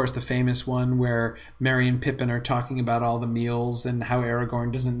is of course the famous one where Merry and Pippin are talking about all the meals and how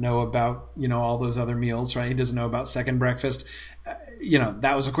Aragorn doesn't know about, all those other meals, right? He doesn't know about second breakfast.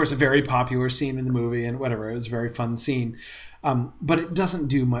 That was of course a very popular scene in the movie and whatever. It was a very fun scene. But it doesn't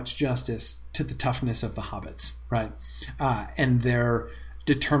do much justice to the toughness of the hobbits, right? And their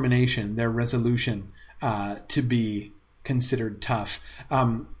determination, their resolution to be considered tough.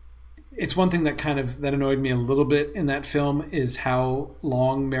 it's one thing that annoyed me a little bit in that film is how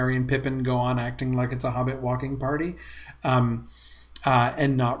long Merry and Pippin go on acting like it's a Hobbit walking party,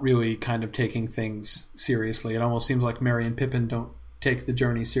 and not really kind of taking things seriously. It almost seems like Merry and Pippin don't take the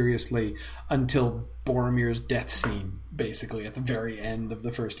journey seriously until Boromir's death scene, basically at the very end of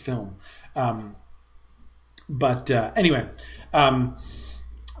the first film. Anyway, and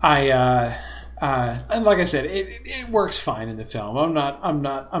like I said, it works fine in the film.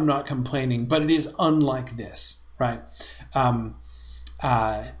 I'm not complaining, but it is unlike this, right?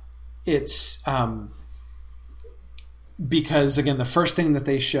 It's because again, the first thing that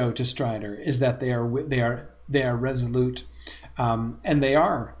they show to Strider is that they are resolute, and they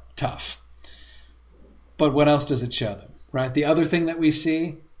are tough. But what else does it show them, right? The other thing that we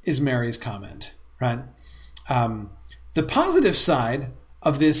see is Merry's comment, right? The positive side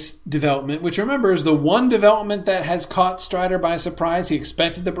of this development, which remember is the one development that has caught Strider by surprise. He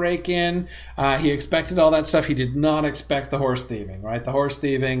expected the break-in. He expected all that stuff. He did not expect the horse thieving, right? The horse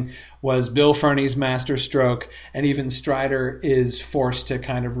thieving was Bill Ferny's master stroke, and even Strider is forced to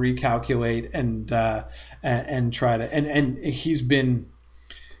kind of recalculate and try to, and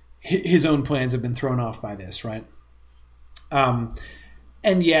his own plans have been thrown off by this, right? And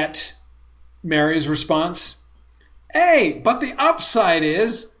yet Merry's response, hey, but the upside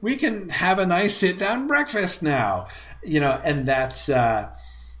is we can have a nice sit-down breakfast now, and that's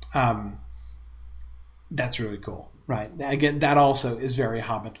really cool, right? Again, that also is very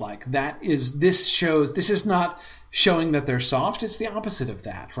Hobbit-like. This is not showing that they're soft. It's the opposite of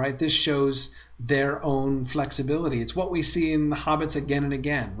that, right? This shows their own flexibility. It's what we see in the Hobbits again and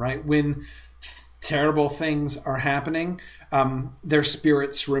again, right? When terrible things are happening, their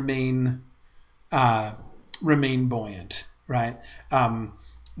spirits remain buoyant, right?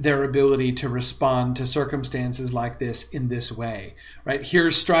 Their ability to respond to circumstances like this in this way, right?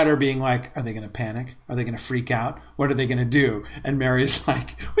 Here's Strider being like, are they going to panic? Are they going to freak out? What are they going to do? And Merry's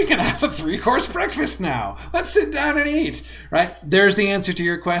like, we can have a 3-course breakfast now. Let's sit down and eat, right? There's the answer to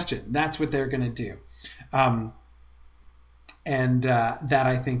your question. That's what they're going to do. That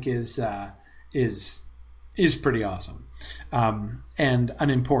I think is pretty awesome. And an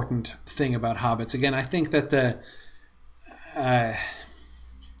important thing about Hobbits. Again, I think that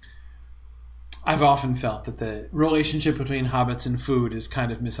I've often felt that the relationship between Hobbits and food is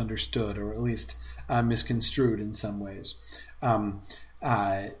kind of misunderstood, or at least misconstrued in some ways.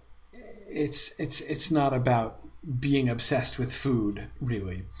 It's not about being obsessed with food,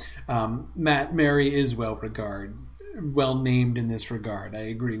 really. Merry is well named in this regard. I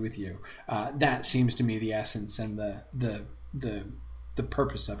agree with you. That seems to me the essence and the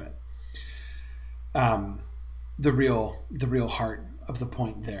purpose of it. The real heart of the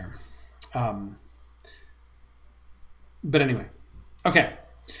point there. But anyway, okay.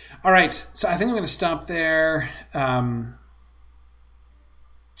 All right. So I think I'm going to stop there. Oh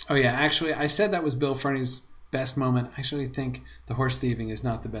yeah, actually I said that was Bill Ferny's best moment. I actually think the horse thieving is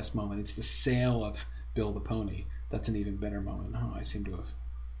not the best moment. It's the sale of Bill the Pony. That's an even better moment. Oh, I seem to have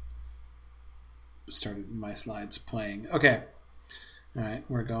started my slides playing. Okay. All right,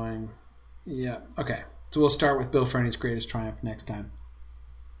 we're going. Yeah. Okay. So we'll start with Bill Ferny's greatest triumph next time.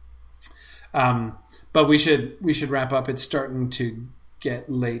 But we should wrap up. It's starting to get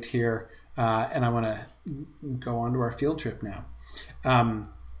late here, and I want to go on to our field trip now.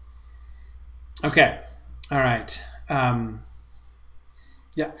 Okay. All right.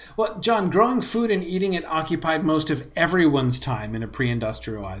 Yeah. Well, John, growing food and eating it occupied most of everyone's time in a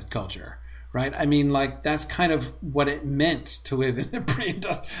pre-industrialized culture, right? I mean, like, that's kind of what it meant to live in a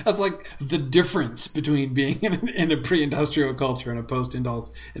pre-industrial. That's like the difference between being in a pre-industrial culture and a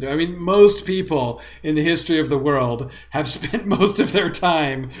post-industrial. I mean, most people in the history of the world have spent most of their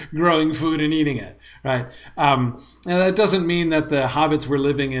time growing food and eating it, right? And that doesn't mean that the hobbits were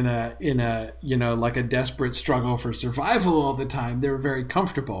living in a like a desperate struggle for survival all the time. They were very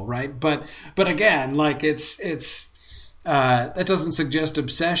comfortable, right? But again, like it's. That doesn't suggest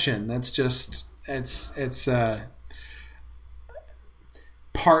obsession. That's just it's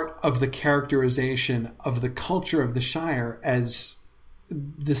part of the characterization of the culture of the Shire as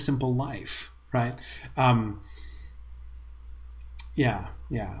the simple life, right? Yeah.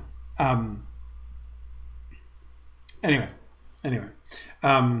 Anyway.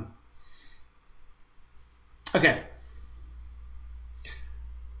 Okay.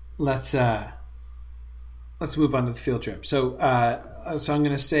 Let's move on to the field trip. So I'm going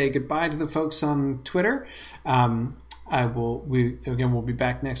to say goodbye to the folks on Twitter. We'll be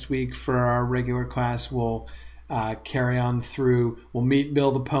back next week for our regular class. We'll carry on through. We'll meet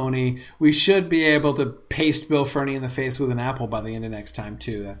Bill the Pony. We should be able to paste Bill Ferny in the face with an apple by the end of next time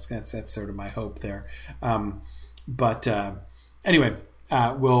too. That's sort of my hope there. But anyway,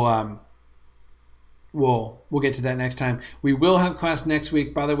 We'll get to that next time. We will have class next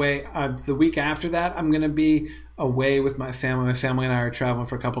week. By the way, the week after that, I'm going to be away with my family. My family and I are traveling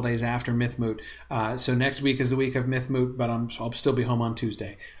for a couple days after Mythmoot. So next week is the week of Mythmoot, but I'll still be home on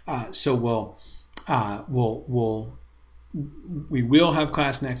Tuesday. So we will have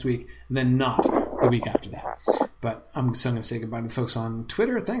class next week, and then not the week after that. But I'm going to say goodbye to folks on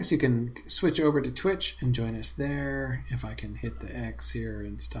Twitter. Thanks. You can switch over to Twitch and join us there. If I can hit the X here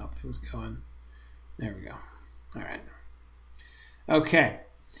and stop things going. There we go. All right. Okay.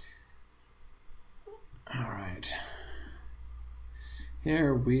 All right.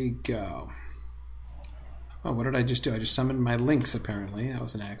 Here we go. Oh, what did I just do? I just summoned my links, apparently. That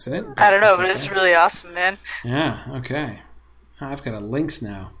was an accident. I don't know, but it's really awesome, man. Yeah, okay. I've got a lynx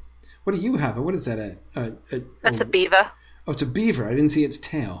now. What do you have? What is that? That's a beaver. Oh, it's a beaver. I didn't see its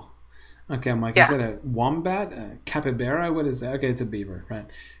tail. Okay, I'm like, is that a wombat? A capybara? What is that? Okay, it's a beaver, right.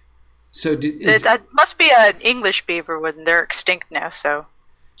 So it must be an English beaver when they're extinct now, so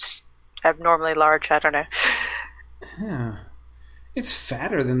it's abnormally large. I don't know. Yeah. It's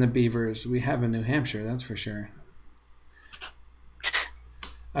fatter than the beavers we have in New Hampshire, that's for sure.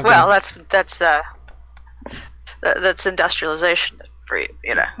 Okay. Well, that's industrialization for you,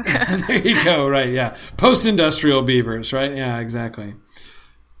 you know. There you go, right, yeah. Post-industrial beavers, right? Yeah, exactly.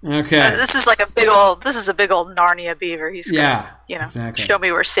 Okay. This is a big old Narnia beaver. He's gonna, exactly. Show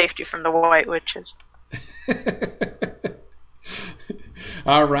me where safety from the White Witch is.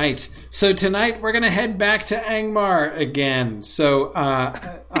 All right. So tonight we're going to head back to Angmar again. So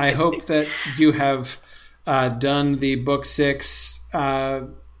I hope that you have done the book 6, all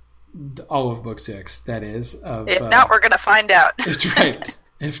of book 6, that is. If not, we're going to find out. That's right.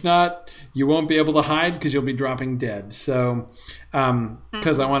 If not, you won't be able to hide because you'll be dropping dead. So,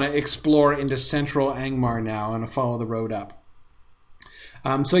 because I want to explore into central Angmar now and follow the road up.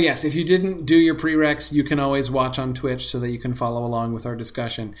 So yes, if you didn't do your prereqs, you can always watch on Twitch so that you can follow along with our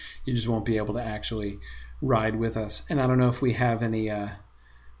discussion. You just won't be able to actually ride with us. And I don't know if we have any...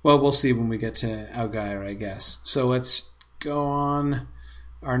 well, we'll see when we get to Algair, I guess. So let's go on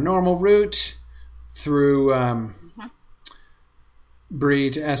our normal route through... Bree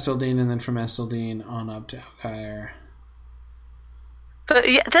to Esteldine, and then from Esteldine on up to Algair. But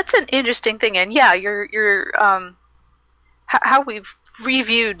yeah, that's an interesting thing, and yeah, your how we've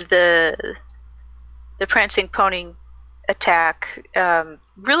reviewed the prancing pony attack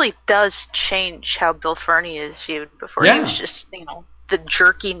really does change how Bill Ferny is viewed. Before he was just the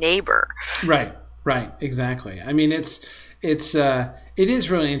jerky neighbor. Right, exactly. I mean, it is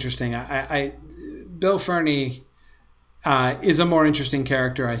really interesting. I Bill Ferny. Is a more interesting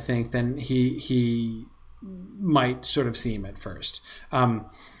character, I think, than he might sort of seem at first. I'm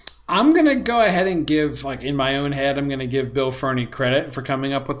going to go ahead and give, in my own head, I'm going to give Bill Ferny credit for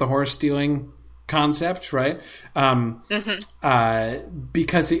coming up with the horse stealing concept, right?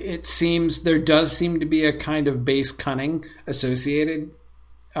 Because it seems, there does seem to be a kind of base cunning associated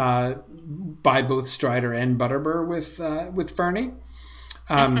by both Strider and Butterbur with Ferny.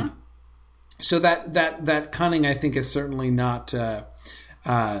 So that cunning, I think, is certainly not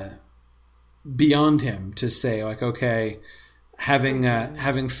beyond him to say, okay,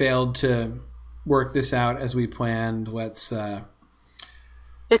 having failed to work this out as we planned, let's...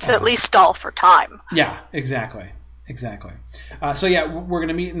 it's at least stall for time. Yeah, exactly. So yeah, we're going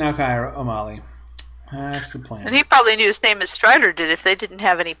to meet in Algair, O'Malley. That's the plan. And he probably knew his name as Strider did. If they didn't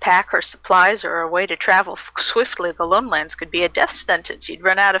have any pack or supplies or a way to travel swiftly, the Lonelands could be a death sentence. You'd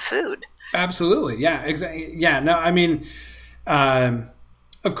run out of food. Absolutely, yeah, exactly. Yeah, no, I mean,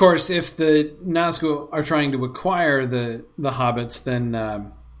 of course, if the Nazgul are trying to acquire the hobbits, then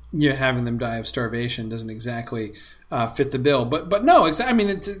having them die of starvation doesn't exactly fit the bill. But no, I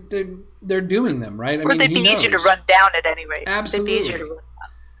mean, they're doing them, right? They'd be easier to run down at any rate. Absolutely. They'd be easier to run down.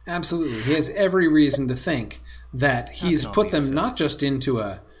 Absolutely. He has every reason to think that he's put them not just into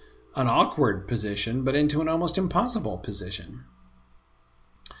an awkward position, but into an almost impossible position.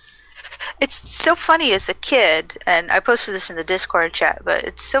 It's so funny as a kid, and I posted this in the Discord chat, but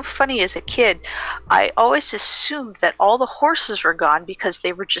it's so funny as a kid, I always assumed that all the horses were gone because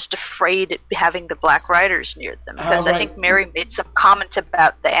they were just afraid of having the Black Riders near them. Because I think Mary made some comment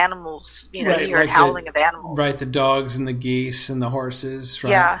about the animals, you heard howling of animals. Right, the dogs and the geese and the horses, right?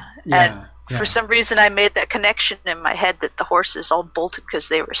 Yeah. And for some reason I made that connection in my head that the horses all bolted because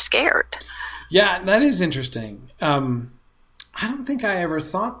they were scared. Yeah, that is interesting. I don't think I ever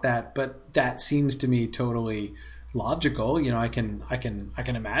thought that, but that seems to me totally logical. I can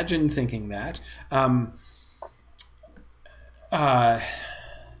imagine thinking that.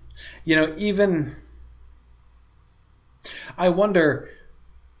 Even I wonder,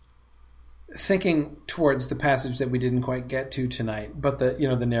 thinking towards the passage that we didn't quite get to tonight, but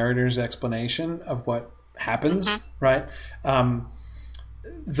the narrator's explanation of what happens, right?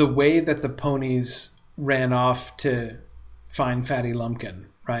 The way that the ponies ran off to find Fatty Lumpkin,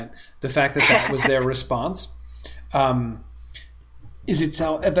 right? The fact that was their response, that's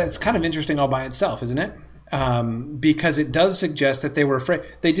kind of interesting all by itself, isn't it? Because it does suggest that they were afraid.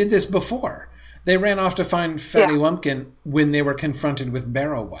 They did this before. They ran off to find Fatty Lumpkin when they were confronted with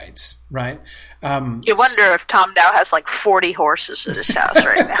Barrow Wights, right? You wonder if Tom Dow has like 40 horses at his house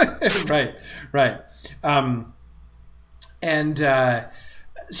right now. Right.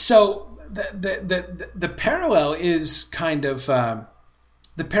 So the parallel is kind of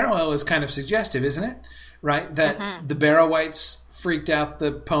suggestive, isn't it? Right, that the Barrow Wights freaked out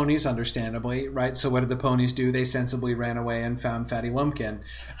the ponies, understandably, right? So what did the ponies do? They sensibly ran away and found Fatty Lumpkin.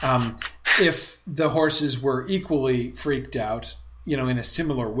 If the horses were equally freaked out, in a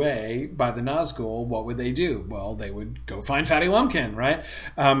similar way by the Nazgul, what would they do? Well, they would go find Fatty Lumpkin, right?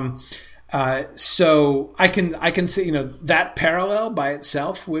 So I can see, that parallel by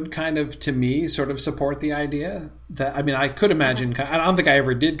itself would kind of, to me, sort of support the idea that, I could imagine, I don't think I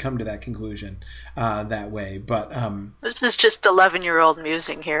ever did come to that conclusion that way, but this is just 11-year-old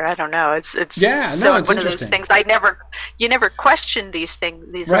musing here. I don't know. It's it's one of those things. You never question these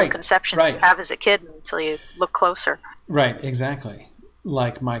things, these little conceptions you have as a kid until you look closer. Right, exactly.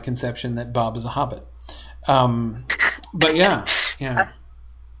 Like my conception that Bob is a hobbit. But yeah.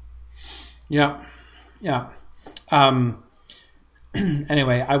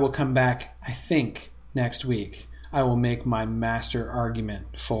 Anyway, I will come back, I think, next week. I will make my master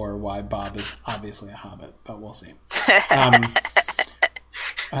argument for why Bob is obviously a hobbit, but we'll see.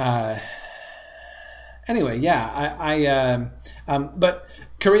 Anyway, yeah, but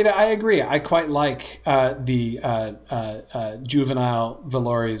Karita, I agree. I quite like the juvenile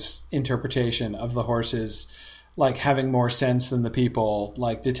Valori's interpretation of the horses, like having more sense than the people,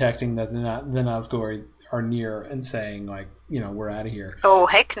 like detecting that the Nazgul are near and saying, like, we're out of here. Oh,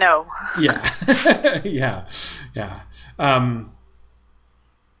 heck no. Yeah. yeah.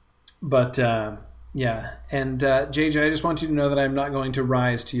 But yeah. And JJ, I just want you to know that I'm not going to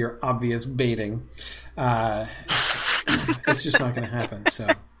rise to your obvious baiting. It's just not going to happen. So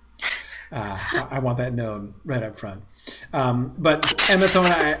I want that known right up front. But Emma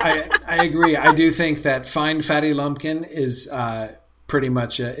Thorne, I agree. I do think that find Fatty Lumpkin is pretty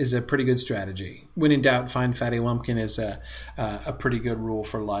much is a pretty good strategy. When in doubt, find Fatty Lumpkin is a pretty good rule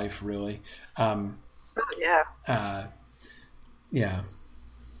for life, really. Yeah. Yeah.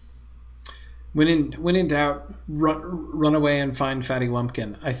 When in doubt, run away and find Fatty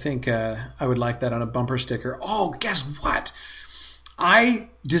Lumpkin. I think I would like that on a bumper sticker. Oh, guess what? I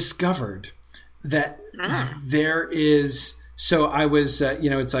discovered that there is. So I was,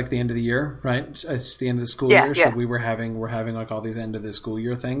 it's like the end of the year, right? It's the end of the school year. Yeah. So we're having like all these end of the school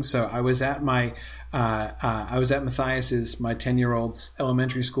year things. So I was at my, Matthias's, my 10-year-old's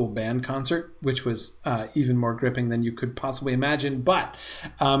elementary school band concert, which was even more gripping than you could possibly imagine. But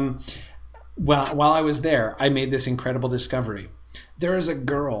while I was there, I made this incredible discovery. There is a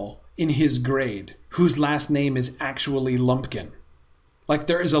girl in his grade whose last name is actually Lumpkin. Like,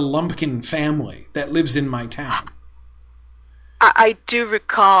 there is a Lumpkin family that lives in my town. I do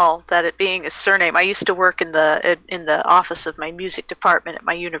recall that it being a surname. I used to work in the office of my music department at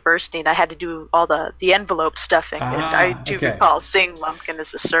my university, and I had to do all the envelope stuffing. And I do recall seeing Lumpkin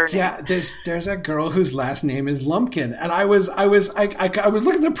as a surname. Yeah, there's a girl whose last name is Lumpkin, and I was looking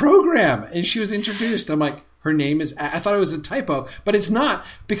at the program, and she was introduced. I'm like, her name is. I thought it was a typo, but it's not,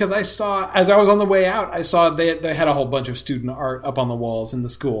 because I saw, as I was on the way out, I saw they had a whole bunch of student art up on the walls in the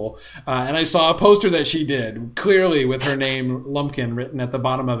school, and I saw a poster that she did, clearly with her name Lumpkin written at the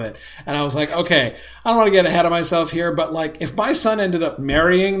bottom of it, and I was like, okay, I don't want to get ahead of myself here, but like, if my son ended up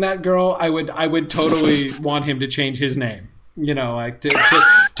marrying that girl, I would totally want him to change his name. Like to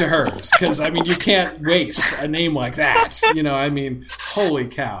hers, because you can't waste a name like that. Holy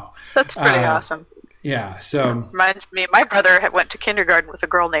cow, that's pretty awesome. Yeah, so reminds me, my brother went to kindergarten with a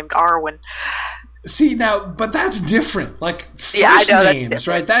girl named Arwen. See, now, but that's different. Like, first names,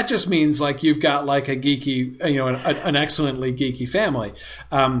 right? That just means like you've got like a geeky, an excellently geeky family.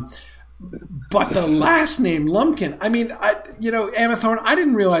 But the last name Lumpkin, Emma Thorne, I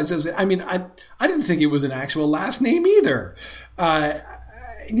didn't realize it was. I didn't think it was an actual last name either. Like,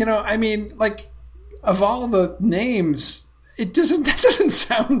 of all the names, it doesn't. That doesn't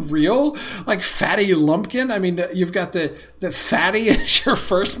sound real. Like Fatty Lumpkin. I mean, you've got the Fatty is your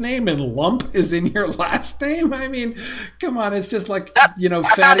first name and Lump is in your last name. I mean, come on. It's just like Fatty. I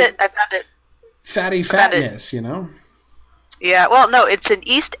found it. Fatty fatness. Yeah. Well, no, it's an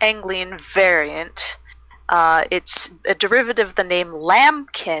East Anglian variant. It's a derivative of the name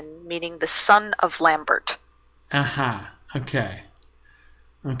Lambkin, meaning the son of Lambert. Aha. Okay.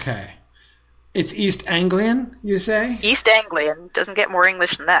 It's East Anglian, you say? East Anglian. Doesn't get more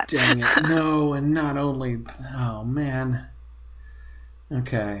English than that. Dang it. No, and not only... Oh, man.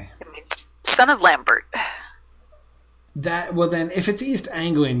 Okay. It means son of Lambert. Well, then, if it's East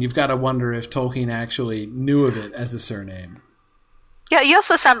Anglian, you've got to wonder if Tolkien actually knew of it as a surname. Yeah, you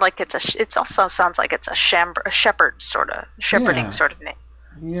also sound like it also sounds like it's a shepherd shepherding sort of name.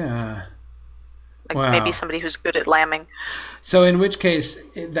 Yeah. Like maybe somebody who's good at lambing. So in which case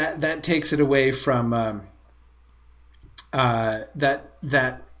that takes it away from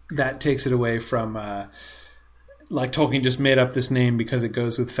that takes it away from like Tolkien just made up this name because it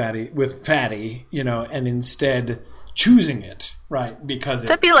goes with fatty, and instead choosing it, right? Because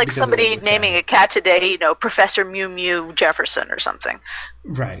that'd be like somebody naming a cat today, Professor Mew Mew Jefferson or something.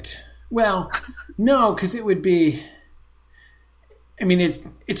 Right. Well, no, because it would be. I mean,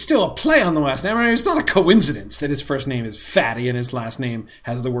 it's still a play on the last name. I mean, it's not a coincidence that his first name is Fatty and his last name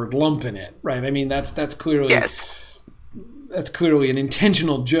has the word lump in it, right? I mean, that's clearly an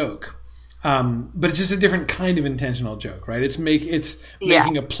intentional joke, but it's just a different kind of intentional joke, right? It's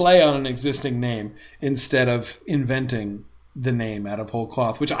making a play on an existing name instead of inventing the name out of whole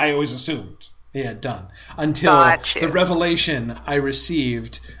cloth, which I always assumed he had done until the revelation I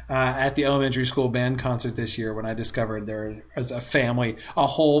received at the elementary school band concert this year when I discovered there was a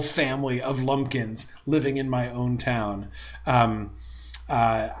whole family of lumpkins living in my own town.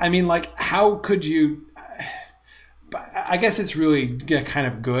 I mean, like, how could you... I guess it's really kind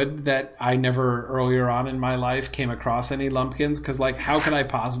of good that I never earlier on in my life came across any lumpkins, because, like, how could I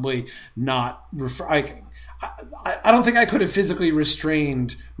possibly not refer... I don't think I could have physically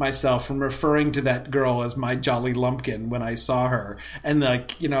restrained myself from referring to that girl as my jolly lumpkin when I saw her. And,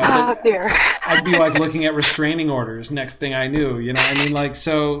 like, I'd be like looking at restraining orders next thing I knew, I mean, like,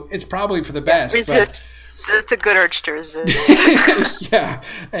 so it's probably for the best. Resist. It's a good urge to resist. Yeah.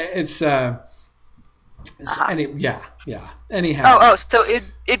 It's, anyhow. So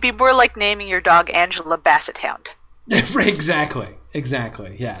it'd be more like naming your dog Angela Basset Hound. Exactly.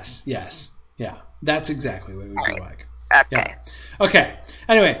 Yes. Yeah. That's exactly what it would be like. Okay. Yeah. Okay.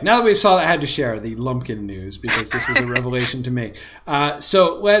 Anyway, now that we've saw that, I had to share the lumpkin news because this was a revelation to me.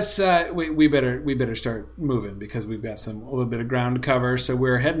 So let's we better start moving because we've got a little bit of ground to cover. So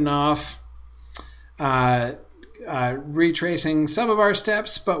we're heading off, retracing some of our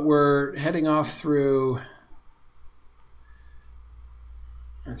steps, but we're heading off through.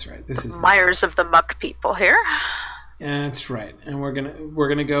 That's right. This is Myers of the Muck people here. That's right, and we're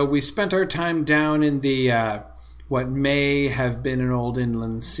gonna go. We spent our time down in the what may have been an old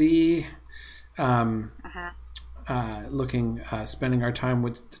inland sea, spending our time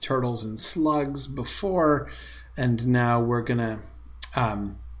with the turtles and slugs before, and now we're gonna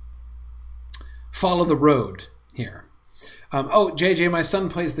follow the road here. JJ, my son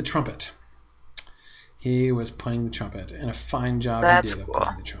plays the trumpet. He was playing the trumpet, and a fine job he did of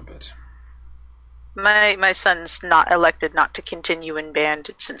playing the trumpet. My son's elected not to continue in band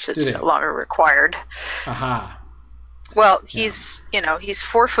since it's no longer required. Aha. Well, he's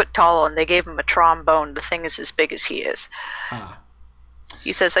 4 foot tall, and they gave him a trombone. The thing is as big as he is. Ah.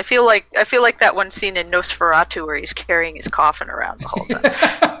 He says, "I feel like that one scene in Nosferatu where he's carrying his coffin around the whole time."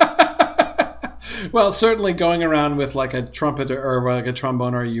 Well, certainly going around with like a trumpet or like a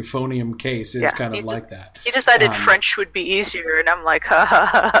trombone or a euphonium case is kind of like that. He decided French would be easier, and I'm like,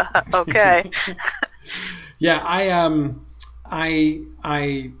 okay. Yeah, I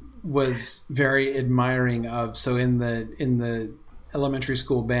was very admiring of. So in the elementary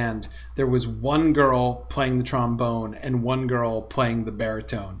school band, there was one girl playing the trombone and one girl playing the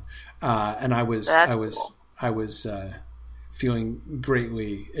baritone, and I was feeling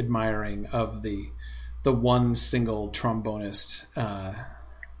greatly admiring of the one single trombonist. But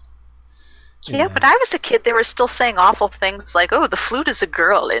I was a kid. They were still saying awful things like, "Oh, the flute is a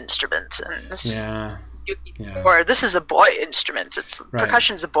girl instrument," and or "This is a boy instrument."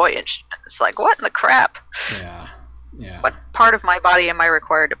 Percussion's a boy instrument. It's like, what in the crap? Yeah. What part of my body am I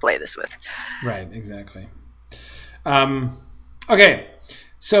required to play this with? Right. Exactly. Okay.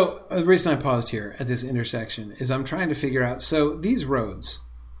 So the reason I paused here at this intersection is I'm trying to figure out. So these roads,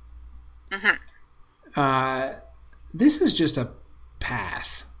 this is just a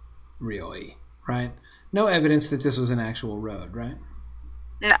path, really, right? No evidence that this was an actual road, right?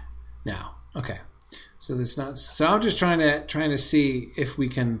 No. No. Okay. So there's not. So I'm just trying to see if we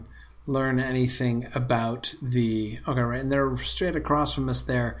can learn anything about the. Okay, right, and they're straight across from us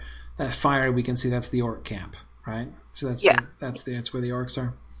there. That fire we can see. That's the orc camp, right? So that's that's where the orcs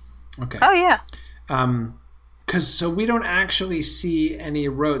are. Okay. Oh yeah. So we don't actually see any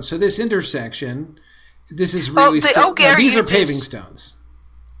roads. So this intersection, this is really these are paving stones.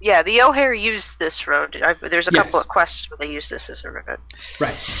 Yeah, the O'Hare used this road. There's a couple of quests where they use this as a road.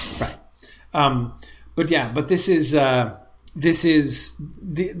 Right. But this is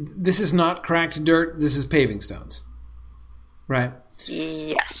not cracked dirt. This is paving stones, right?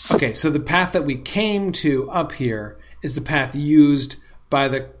 Yes. Okay, so the path that we came to up here is the path used by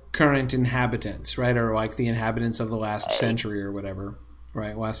the current inhabitants, right? Or like the inhabitants of the last century or whatever,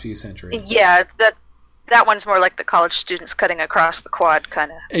 right? Last few centuries. Yeah, that one's more like the college students cutting across the quad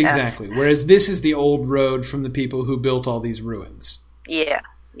kind of. Exactly. Whereas this is the old road from the people who built all these ruins. Yeah.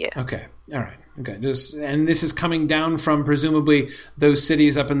 Okay. All right. Okay. And this is coming down from presumably those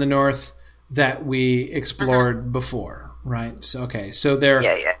cities up in the north that we explored before, right? So so there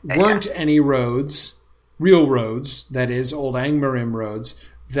weren't any roads, real roads, that is old Angmarim roads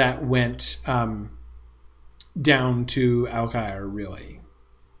that went down to Alcair, really.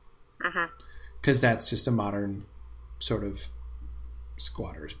 Because that's just a modern sort of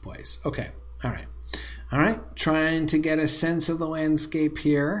squatter's place. Okay. All right. Trying to get a sense of the landscape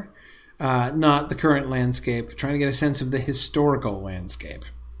here. Not the current landscape. Trying to get a sense of the historical landscape.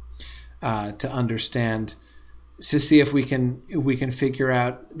 To understand, to see if we can figure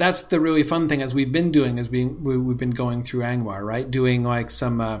out. That's the really fun thing, as we've been doing, we've been going through Angmar, right? Doing like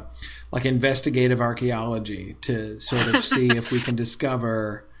some like investigative archaeology to sort of see if we can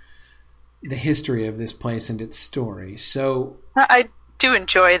discover the history of this place and its story. So I do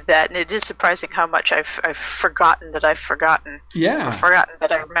enjoy that, and it is surprising how much I've forgotten that I've forgotten. Yeah. Or forgotten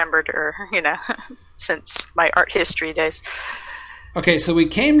that I remembered, or since my art history days. Okay, so we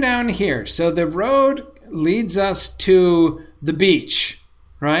came down here. So the road leads us to the beach,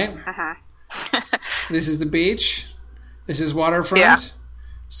 right? This is the beach. This is waterfront. Yeah.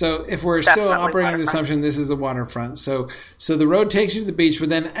 So if we're still operating the assumption this is the waterfront, so the road takes you to the beach, but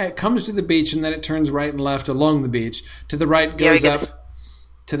then it comes to the beach and then it turns right and left along the beach. To the right goes up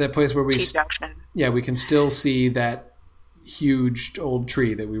to that place where we can still see that huge old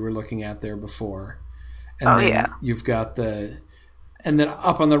tree that we were looking at there before. And then you've got and then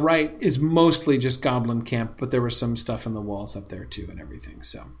up on the right is mostly just Goblin Camp, but there was some stuff in the walls up there too and everything.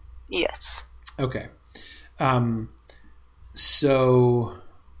 So yes. Okay.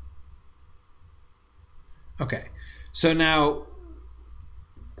 Okay, so now,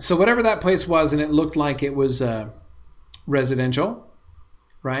 whatever that place was, and it looked like it was residential,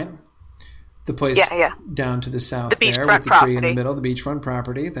 right? The place down to the south there with the tree in the middle, the beachfront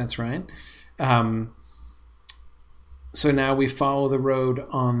property, that's right. So now we follow the road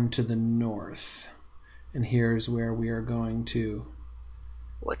on to the north, and here's where we are going to...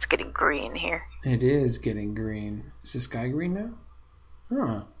 Well, it's getting green here. It is getting green. Is the sky green now?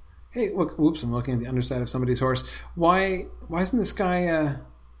 Huh. Hey, look! Whoops! I'm looking at the underside of somebody's horse. Why isn't the sky?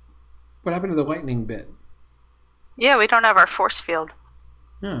 What happened to the lightning bit? Yeah, we don't have our force field.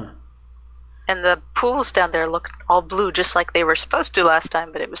 Huh. And the pools down there look all blue, just like they were supposed to last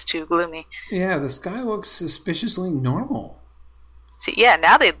time, but it was too gloomy. Yeah, the sky looks suspiciously normal. See,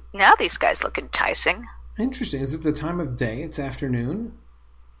 now these guys look enticing. Interesting. Is it the time of day? It's afternoon.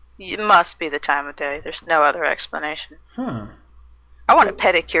 It must be the time of day. There's no other explanation. Huh. I want a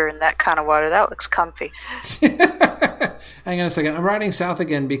pedicure in that kind of water. That looks comfy. Hang on a second. I'm riding south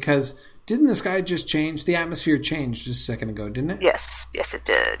again because didn't the sky just change? The atmosphere changed just a second ago, didn't it? Yes it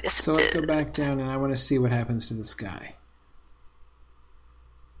did. So let's go back down, and I want to see what happens to the sky.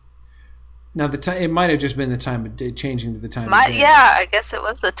 Now, it might have just been the time of day, changing to the time of day. Yeah, I guess it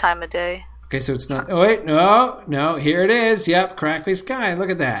was the time of day. Okay, so it's not... Oh, wait, no, here it is. Yep, crackly sky. Look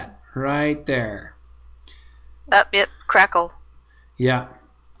at that. Right there. Yep, crackle. Yeah.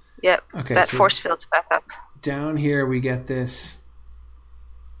 Yep. Okay. That force field's back up. Down here we get this.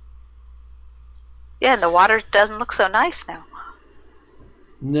 Yeah, and the water doesn't look so nice now.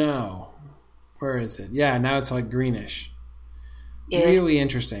 No. Where is it? Yeah, now it's like greenish. Yeah. Really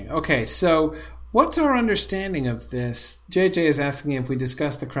interesting. Okay, so what's our understanding of this? JJ is asking if we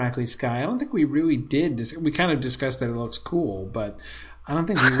discussed the crackly sky. I don't think we really did. We kind of discussed that it looks cool, but I don't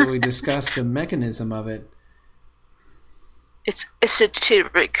think we really discussed the mechanism of it. It's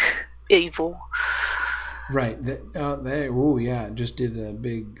esoteric evil. Right. Oh, yeah. Just did a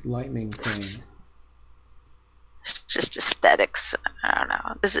big lightning thing. It's just aesthetics. I don't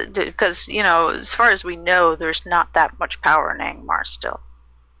know. Is it because as far as we know, there's not that much power in Angmar still.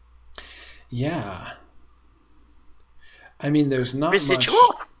 Yeah. I mean, there's not Residual?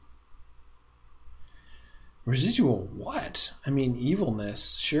 much... Residual what? I mean,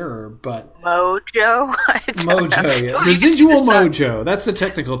 evilness, sure, but... Mojo? Mojo, yeah. Residual mojo. That's the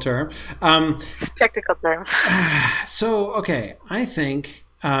technical term. Technical term. So, okay, I think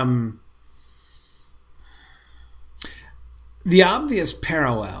the obvious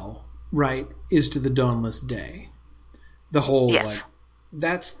parallel, right, is to the Dawnless Day. The whole, yes.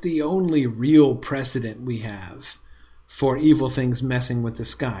 That's the only real precedent we have for evil things messing with the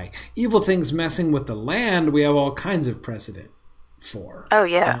sky. Evil things messing with the land, we have all kinds of precedent for. Oh,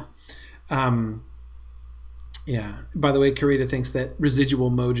 yeah. Yeah. By the way, Karita thinks that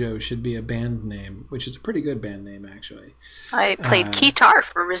Residual Mojo should be a band name, which is a pretty good band name, actually. I played guitar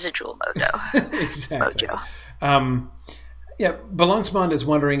for Residual Mojo. Exactly. Mojo. Yeah, Balangsmond is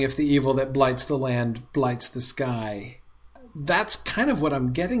wondering if the evil that blights the land blights the sky. That's kind of what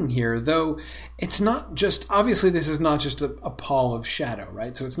I'm getting here, though it's not just... Obviously, this is not just a pall of shadow,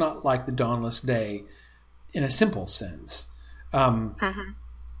 right? So it's not like the Dawnless Day in a simple sense.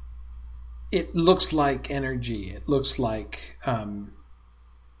 It looks like energy. It looks like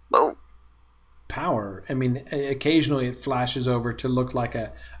power. I mean, occasionally it flashes over to look like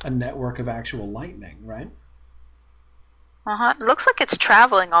a network of actual lightning, right? It looks like it's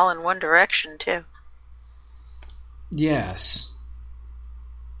traveling all in one direction, too. Yes.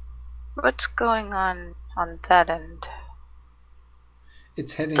 What's going on that end?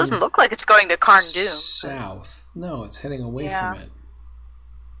 It's heading... It doesn't look like it's going to Karn Dûm. South. No, it's heading away from it.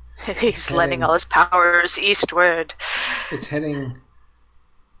 He's letting all his powers eastward. It's heading...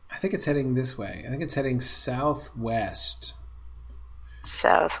 I think it's heading this way. I think it's heading southwest.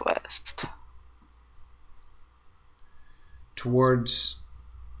 Southwest. Towards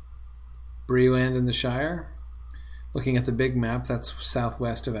Bree-land in the Shire. Looking at the big map, that's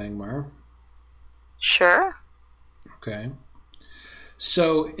southwest of Angmar. Sure. Okay.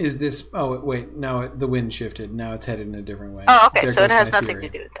 So is this... Oh, wait. Now the wind shifted. Now it's headed in a different way. Oh, okay. So it has nothing to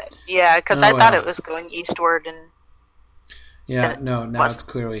do with that. Yeah, because I thought it was going eastward. Yeah, no, now it's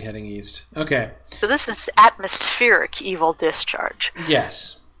clearly heading east. Okay. So this is atmospheric evil discharge.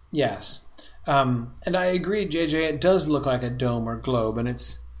 Yes. And I agree, JJ, it does look like a dome or globe, and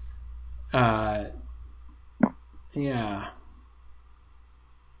it's... yeah.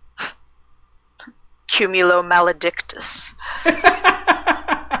 Cumulo maledictus.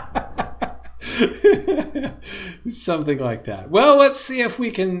 Something like that. Well, let's see if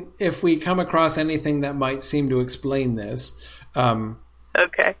we come across anything that might seem to explain this.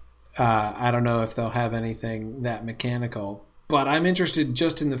 Okay. I don't know if they'll have anything that mechanical, but I'm interested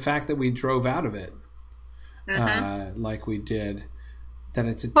just in the fact that we drove out of it, like we did, that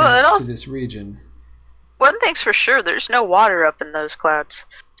it's attached to this region. One thing's for sure, there's no water up in those clouds.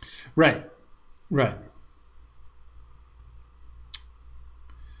 Right.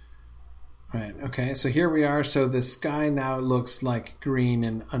 Okay, so here we are. So the sky now looks like green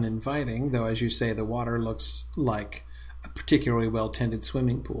and uninviting, though, as you say, the water looks like a particularly well-tended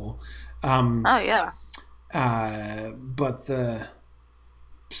swimming pool. Yeah. But the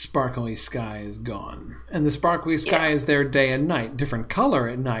sparkly sky is gone. And the sparkly sky is there day and night. Different color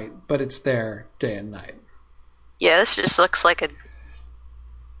at night, but it's there day and night. Yeah, this just looks like an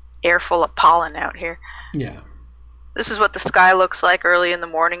air full of pollen out here. Yeah. This is what the sky looks like early in the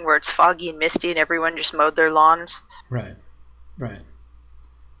morning, where it's foggy and misty and everyone just mowed their lawns. Right.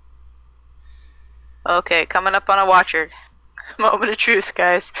 Okay, coming up on a watcher. Moment of truth,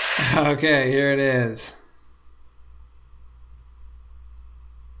 guys. Okay, here it is.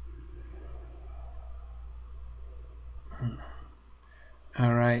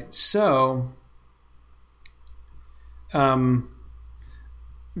 All right, so... I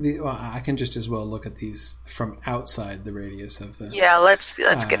can just as well look at these from outside the radius of the... Yeah, let's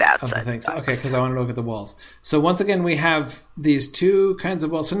get outside. Okay, because I want to look at the walls. So once again, we have these two kinds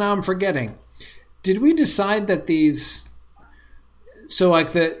of walls. So now I'm forgetting. Did we decide that these... So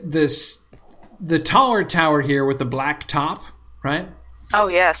like the taller tower here with the black top, right? Oh,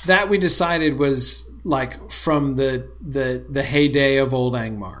 yes. That we decided was like from the heyday of Old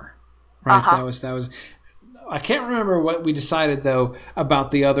Angmar, right? That was... I can't remember what we decided, though,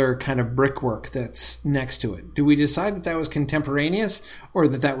 about the other kind of brickwork that's next to it. Do we decide that was contemporaneous or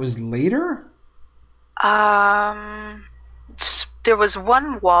that was later? There was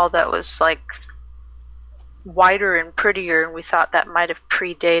one wall that was, like, wider and prettier, and we thought that might have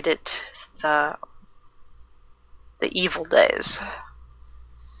predated the evil days.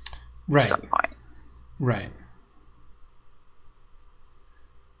 Right. At some point. Right.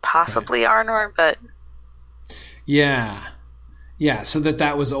 possibly Arnor, but yeah. So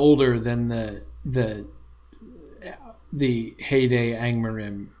that was older than the heyday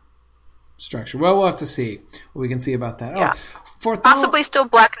Angmarim structure. Well, we'll have to see what we can see about that. Yeah. Possibly still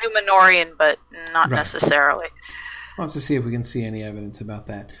Black Numenorian, but not necessarily. We'll have to see if we can see any evidence about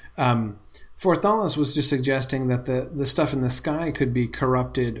that. Forthalis was just suggesting that the stuff in the sky could be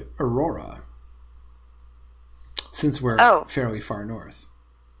corrupted Aurora, since we're fairly far north.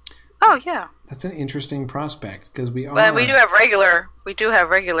 Oh yeah, that's an interesting prospect because we do have regular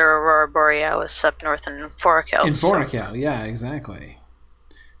Aurora Borealis up north in Forakel. In Forakel, yeah, exactly.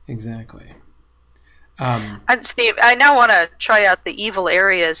 And Steve, I now want to try out the evil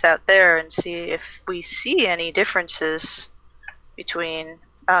areas out there and see if we see any differences between.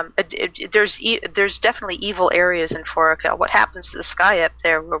 There's definitely evil areas in Forakel. What happens to the sky up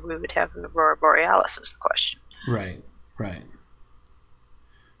there where we would have Aurora Borealis is the question. Right.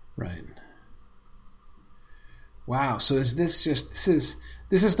 Wow. So is this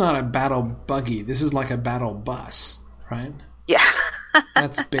this is not a battle buggy. This is like a battle bus, right? Yeah.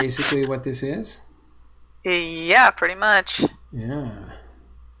 That's basically what this is? Yeah, pretty much. Yeah.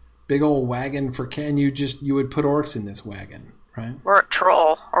 Big old wagon for you would put orcs in this wagon, right? Or a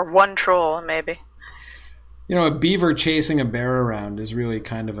troll, or one troll maybe. You know, a beaver chasing a bear around is really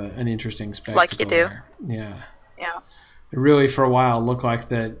kind of an interesting spectacle. Like you do. There. Yeah. It really, for a while, looked like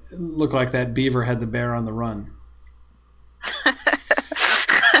that beaver had the bear on the run.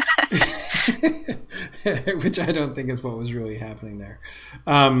 Which I don't think is what was really happening there.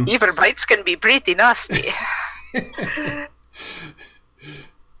 Beaver bites can be pretty nasty.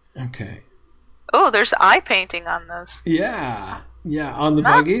 Okay. Oh, there's eye painting on those. Yeah, on the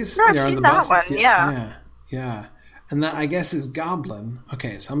buggies. I've seen that one. Yeah. And that, I guess, is Goblin.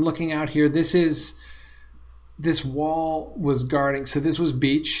 Okay, so I'm looking out here. This wall was guarding. So this was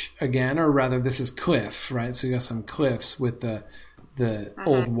beach again, or rather, this is cliff, right? So you got some cliffs with the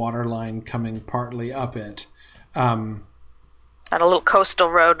old water line coming partly up it. And a little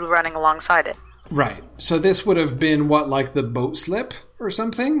coastal road running alongside it. Right. So this would have been like the boat slip or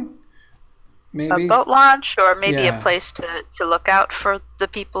something? Maybe? A boat launch, or maybe a place to look out for the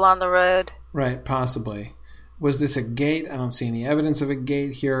people on the road. Right, possibly. Was this a gate? I don't see any evidence of a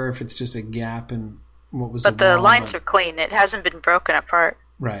gate here, if it's just a gap in what was But the lines are clean. It hasn't been broken apart.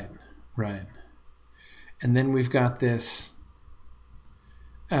 Right. And then we've got this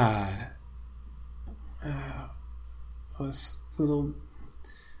this little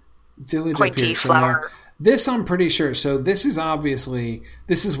village pointy up here. flower. This I'm pretty sure. So this is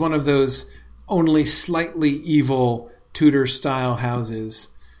one of those only slightly evil Tudor style houses,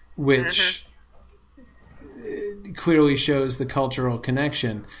 which clearly shows the cultural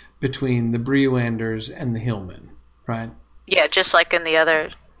connection between the Breelanders and the Hillmen, right? Yeah, just like in the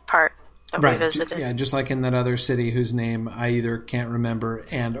other part that we visited. Yeah, just like in that other city whose name I either can't remember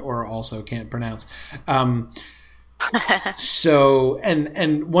or also can't pronounce. So,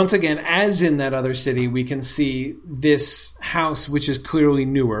 and once again, as in that other city, we can see this house, which is clearly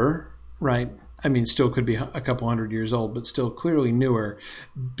newer, right? I mean, still could be a couple hundred years old, but still clearly newer,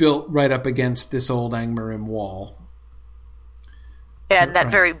 built right up against this old Angmarim wall. Yeah, and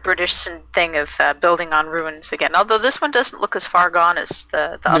that very British thing of building on ruins again. Although this one doesn't look as far gone as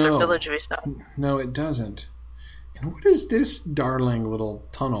the other village we saw. No, it doesn't. And what is this darling little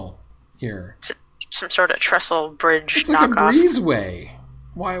tunnel here? It's some sort of trestle bridge. It's like a breezeway.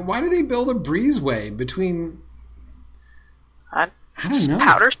 Why do they build a breezeway between? I don't know.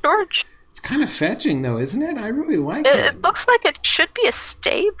 Powder storage. It's kind of fetching, though, isn't it? I really like it. It looks like it should be a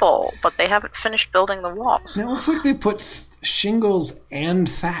stable, but they haven't finished building the walls. And it looks like they put shingles and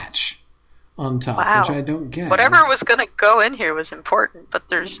thatch on top, which I don't get. Whatever was going to go in here was important, but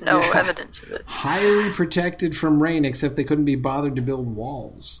there's no evidence of it. Highly protected from rain, except they couldn't be bothered to build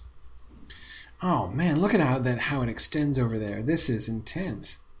walls. Oh, man, look at how it extends over there. This is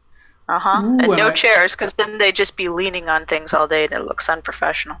intense. And no chairs, because then they'd just be leaning on things all day and it looks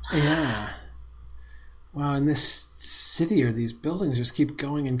unprofessional. Yeah. Wow, and this city or these buildings just keep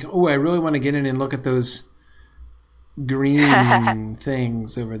going and going. Oh, I really want to get in and look at those green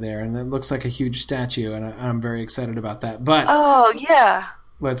things over there. And it looks like a huge statue, and I'm very excited about that. But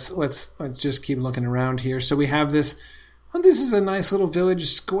let's just keep looking around here. So we have this. Well, this is a nice little village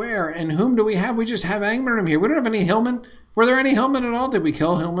square. And whom do we have? We just have Angmarim here. We don't have any Hillmen. Were there any Hillmen at all? Did we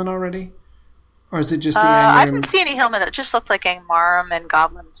kill Hillmen already? Or is it just the Angmarim? I didn't see any Hillmen. It just looked like Angmarim and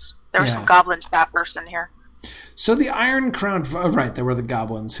goblins. There were some goblin staffers in here. So the Iron Crown... Oh, right, there were the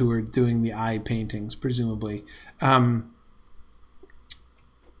goblins who were doing the eye paintings, presumably.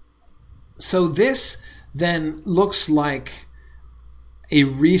 So this then looks like a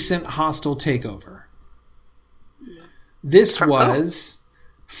recent hostile takeover. This was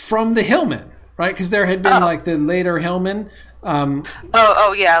from the Hillmen, right? Because there had been like the later Hillmen.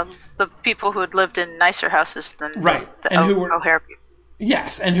 Yeah, the people who had lived in nicer houses than and who were O'Hare people.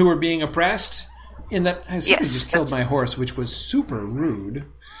 Yes, and who were being oppressed. In that, I just killed my horse, which was super rude.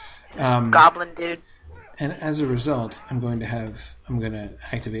 Goblin dude. And as a result, I'm going to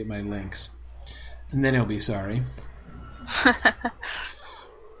activate my links, and then he'll be sorry.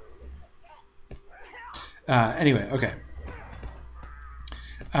 Anyway, okay.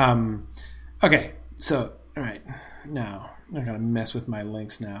 Okay, so, all right. Now, I'm not going to mess with my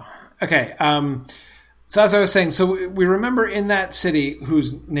links now. Okay, so as I was saying, so we remember in that city,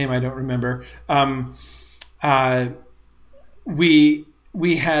 whose name I don't remember, we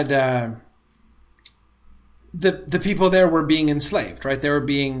had the people there were being enslaved, right? They were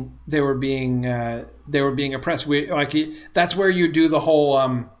being oppressed. That's where you do the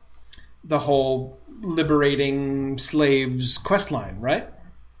whole liberating slaves quest line, right?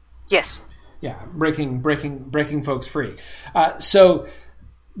 Yes. Yeah, breaking folks free. So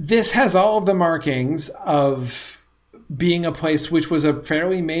this has all of the markings of being a place which was a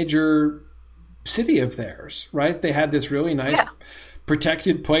fairly major city of theirs, right? They had this really nice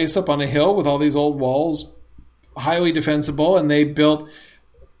protected place up on a hill with all these old walls, highly defensible, and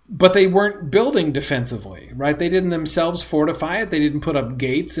but they weren't building defensively, right? They didn't themselves fortify it. They didn't put up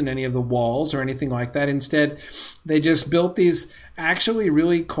gates in any of the walls or anything like that. Instead, they just built these actually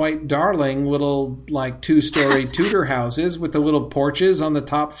really quite darling little like 2-story Tudor houses with the little porches on the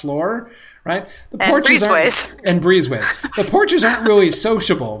top floor, right? The porches and breezeways. The porches aren't really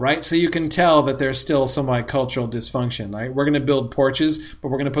sociable, right? So you can tell that there's still some like cultural dysfunction, right? We're going to build porches, but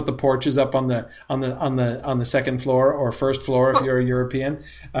we're going to put the porches up on the second floor or first floor if you're a European.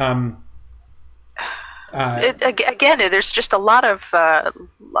 Again, there's just a lot of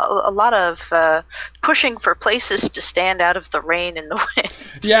pushing for places to stand out of the rain and the wind.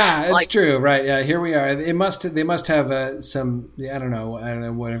 Yeah, it's true, right? Yeah, here we are. They must have some. I don't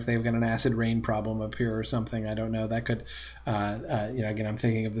know. What if they've got an acid rain problem up here or something? I don't know. That could, again, I'm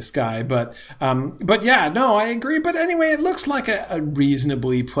thinking of the sky, but yeah, no, I agree. But anyway, it looks like a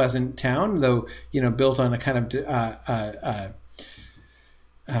reasonably pleasant town, though built on a kind of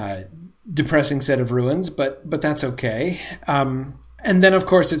depressing set of ruins, but that's okay. And then, of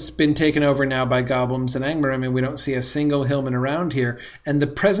course, it's been taken over now by goblins and Angmar. I mean, we don't see a single hillman around here. And the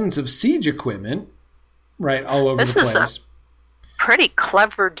presence of siege equipment, right, all over the place. This is a pretty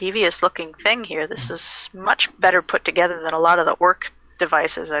clever, devious-looking thing here. This is much better put together than a lot of the orc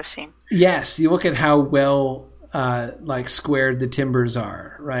devices I've seen. Yes, you look at how well squared the timbers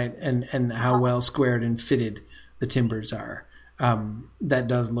are, right, and how well squared and fitted the timbers are. That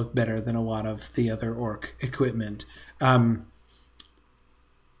does look better than a lot of the other orc equipment.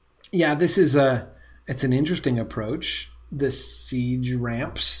 This is it's an interesting approach. The siege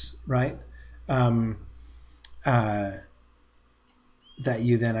ramps, right? That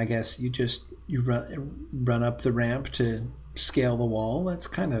you then, I guess, you run up the ramp to scale the wall. That's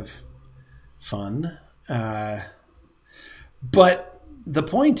kind of fun. But the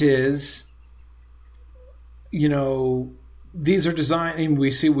point is, these are designed, and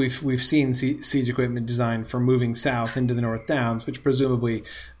we've seen siege equipment designed for moving south into the North Downs, which presumably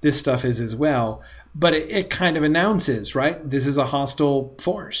this stuff is as well. But it kind of announces, right? This is a hostile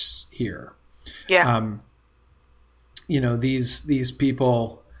force here. Yeah. These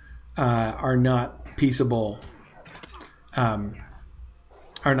people are not peaceable.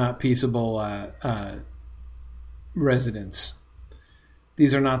 Residents.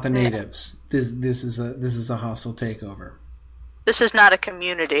 These are not the natives. This is a hostile takeover. This is not a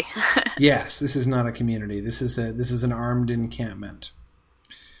community. Yes, this is not a community. This is an armed encampment.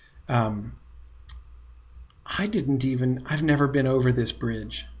 I've never been over this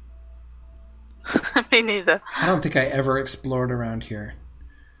bridge. Me neither. I don't think I ever explored around here.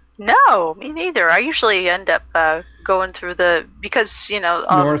 No, me neither. I usually end up going through because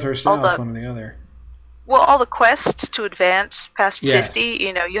north or south, one or the other. Well, all the quests to advance past 50,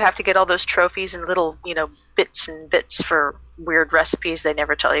 Yes. You have to get all those trophies and little, bits and bits for weird recipes. They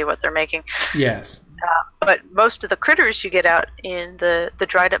never tell you what they're making. Yes. But most of the critters you get out in the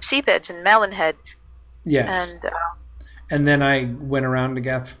dried up seabeds in Melonhead. Yes. And then I went around to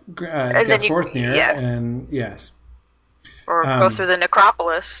Gathforthnear, and yes. Or go through the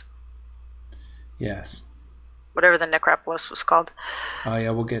Necropolis. Yes. Whatever the Necropolis was called. Oh,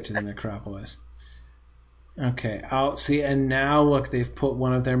 yeah, we'll get to the Necropolis. Okay, I'll see. And now, look, they've put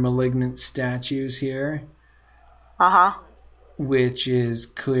one of their malignant statues here. Uh-huh. Which is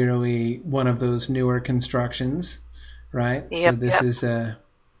clearly one of those newer constructions. right? Yep, So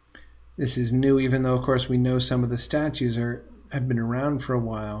this is new, even though, of course, we know some of the statues have been around for a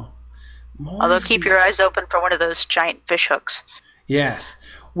while. Although keep your eyes open for one of those giant fish hooks. Yes.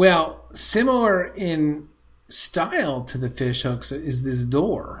 Well, similar in style to the fish hooks is this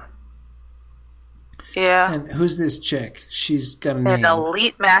door. Yeah. And who's this chick? She's got a name. An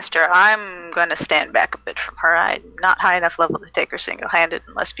elite master. I'm going to stand back a bit from her. I'm not high enough level to take her single-handed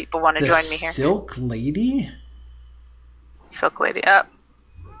unless people want to join me here. Silk Lady? Silk Lady. Oh,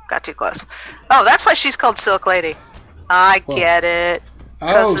 got too close. Oh, that's why she's called Silk Lady. I get it.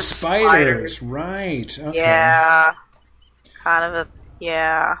 Oh, spiders. Right. Okay. Yeah. Kind of a...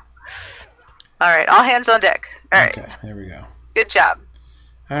 Yeah. All right. All hands on deck. All right. Okay, there we go. Good job.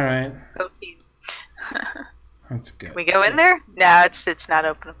 All right. Go team. That's good. Can we go in there? No, it's not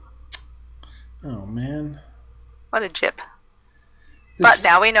open. Oh, man. What a jip. But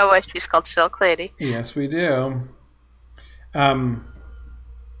now we know why she's called Silk Lady. Yes, we do.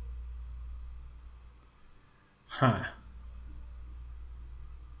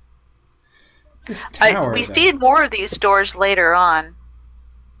 This tower, we see more of these doors later on.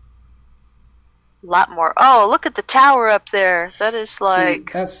 A lot more. Oh, look at the tower up there. That is like...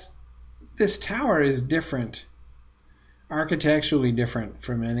 See, this tower is different. Architecturally different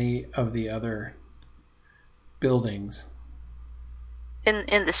from any of the other buildings.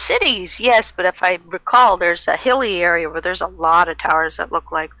 In the cities, yes, but if I recall, there's a hilly area where there's a lot of towers that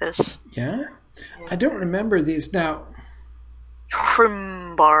look like this. Yeah? I don't remember these now.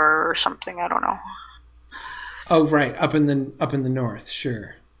 Hrimbar or something, I don't know. Oh, right, up in the north,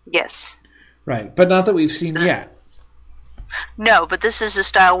 sure. Yes. Right, but not that we've seen yet. No, but this is a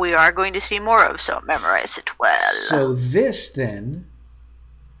style we are going to see more of, so memorize it well. So this, then,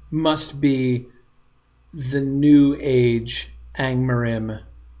 must be the New Age Angmarim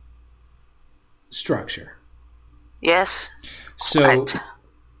structure. Yes. So... Right.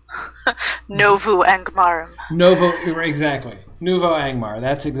 Novu Angmarim. Exactly. Nouveau Angmar,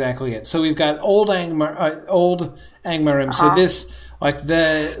 that's exactly it. So we've got old Angmarim. So this, like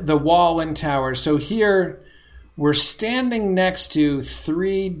the wall and tower. So here... we're standing next to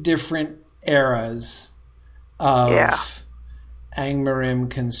 3 different eras of Angmarim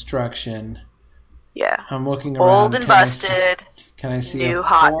construction. Yeah. I'm looking around. Old and busted. Can I see new a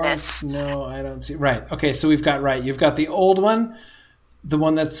hotness? No, I don't see. Right. Okay, so you've got the old one, the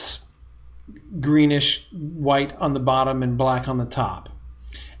one that's greenish white on the bottom and black on the top.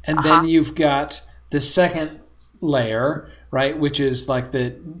 And then you've got the second layer, right, which is like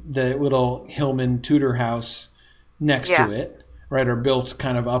the little Hillman Tudor house next to it, right, or built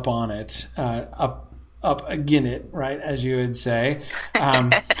kind of up on it, up again it, right, as you would say,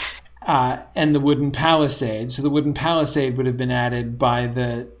 and the wooden palisade. So the wooden palisade would have been added by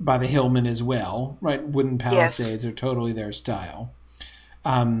the Hillman as well, right? Wooden palisades are totally their style.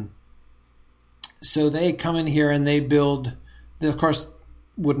 So they come in here and they build. Of course,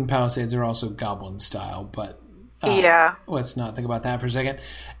 wooden palisades are also goblin style, but let's not think about that for a second.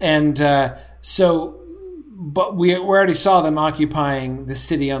 And but we already saw them occupying the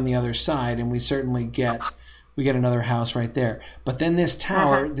city on the other side, and we certainly get another house right there. But then this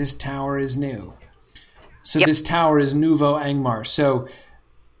tower is new. So this tower is Nouveau Angmar. So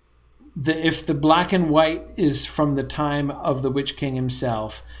if the black and white is from the time of the Witch King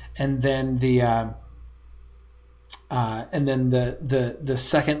himself, and then the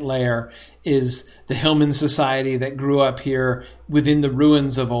second layer is the Hillman Society that grew up here within the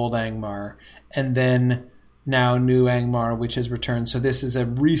ruins of Old Angmar, and then now New Angmar, which has returned. So this is a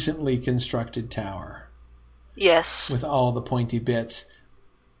recently constructed tower. Yes. With all the pointy bits.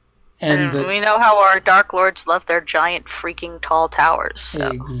 And we know how our Dark Lords love their giant freaking tall towers. So.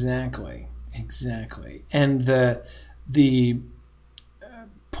 Exactly. And the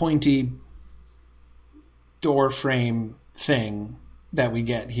pointy door frame thing that we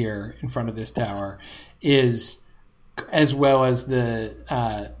get here in front of this tower is, as well as the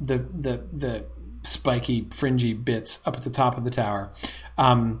spiky, fringy bits up at the top of the tower,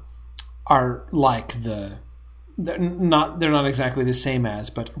 are like they're not exactly the same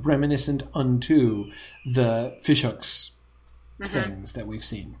as, but reminiscent unto the fishhooks things that we've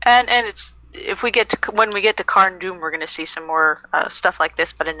seen. And it's when we get to Karn Doom, we're going to see some more stuff like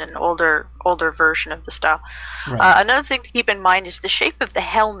this, but in an older version of the style. Right. Another thing to keep in mind is the shape of the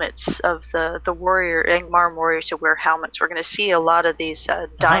helmets of the Angmar warriors who wear helmets. We're going to see a lot of these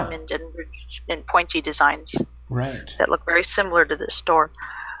diamond and pointy designs, right, that look very similar to this door.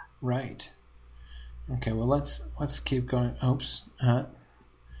 Right. Okay. Well, let's keep going. Oops.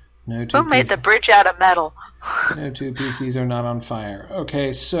 No two. Who made the bridge out of metal? No two PCs are not on fire.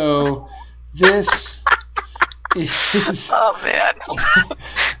 Okay, so this is Oh man.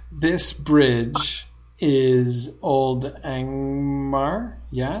 this bridge is Old Angmar,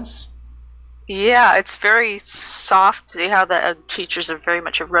 yes? Yeah, it's very soft. See how the features are very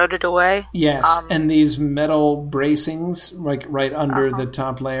much eroded away? Yes, and these metal bracings, like right under Uh-huh. the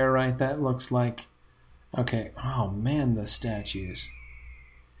top layer, right? That looks like... Okay. Oh, man, the statues.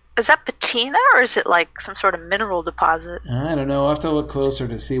 Is that patina or is it like some sort of mineral deposit? I don't know. I'll have to look closer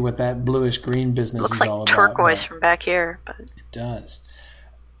to see what that bluish-green business Looks is like all about. turquoise but from back here. But It does.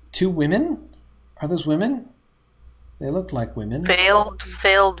 2 women? Are those women? They look like women.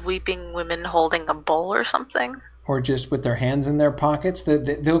 veiled weeping women holding a bowl or something. Or just with their hands in their pockets.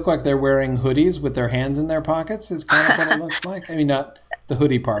 They look like they're wearing hoodies with their hands in their pockets is kind of what it looks like. I mean, not the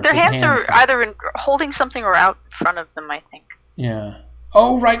hoodie part. Their but the hands are part. either holding something or out in front of them, I think. Yeah.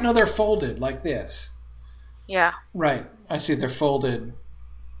 Oh, right. No, they're folded like this. Yeah. Right. I see they're folded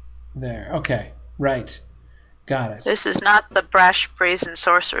there. Okay. Right. Got it. This is not the brash brazen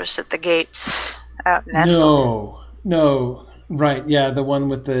sorceress at the gates out in Estel. No. Right. Yeah, the one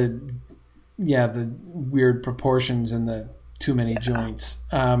with the weird proportions and the too many joints.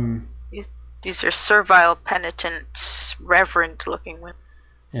 These are servile, penitent, reverent-looking women.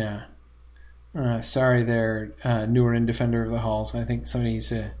 Yeah. Sorry there, newer in Defender of the Halls. I think somebody needs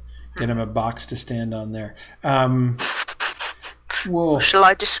to get him a box to stand on there. Well, shall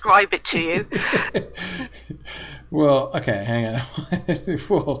I describe it to you? Well, okay, hang on.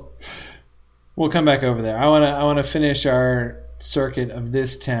 We'll come back over there. I want to finish our circuit of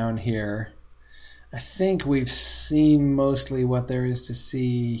this town here. I think we've seen mostly what there is to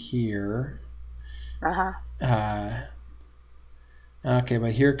see here. Okay,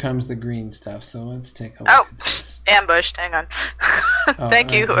 but here comes the green stuff, so let's take a look at this. Ambushed. Hang on.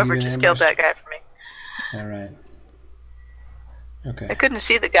 Thank you, whoever just killed that guy for me. All right. Okay. I couldn't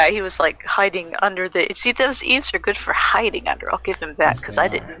see the guy. He was like hiding under the... See, those eaves are good for hiding under. I'll give him that, because I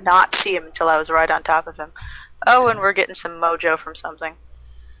did not see him until I was right on top of him. Oh, and we're getting some mojo from something.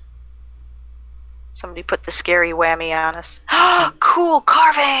 Somebody put the scary whammy on us. Cool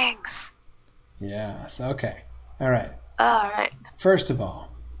carvings! Yes, okay. All right. All right. First of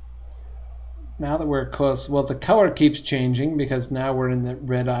all, now that we're close... Well, the color keeps changing because now we're in the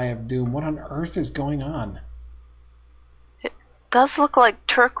Red Eye of Doom. What on earth is going on? Does look like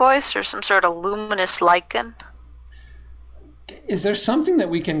turquoise or some sort of luminous lichen. Is there something that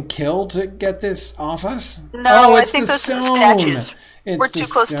we can kill to get this off us? No, it's I think the those stone. are the statues. It's we're the too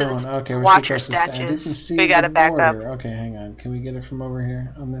close stone. to the okay, we're watcher too close to statues. I didn't see we gotta the back border. up. Okay, hang on. Can we get it from over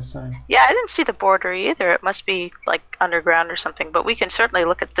here on this side? Yeah, I didn't see the border either. It must be like underground or something. But we can certainly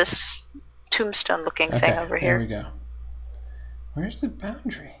look at this tombstone-looking thing over here. There we go. Where's the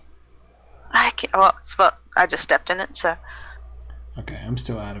boundary? I can't. Well, I just stepped in it, so. Okay, I'm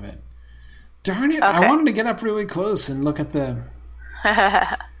still out of it. Darn it! Okay. I wanted to get up really close and look at the.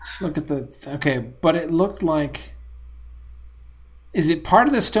 Okay, but it looked like. Is it part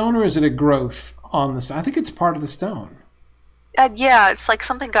of the stone or is it a growth on the stone? I think it's part of the stone. Yeah, it's like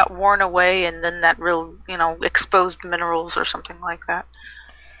something got worn away and then that real, exposed minerals or something like that.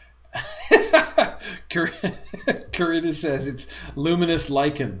 Karina says it's Luminous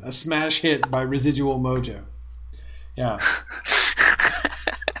Lichen, a smash hit by Residual Mojo. Yeah.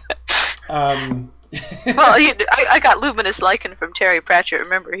 Well, I got luminous lichen from Terry Pratchett.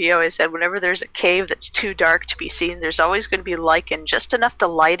 Remember, he always said whenever there's a cave that's too dark to be seen, there's always going to be lichen just enough to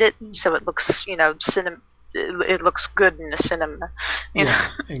light it, so it looks, it looks good in a cinema. You know?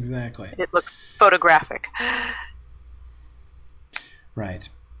 Exactly. It looks photographic. Right.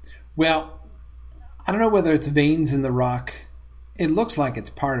 Well, I don't know whether it's veins in the rock. It looks like it's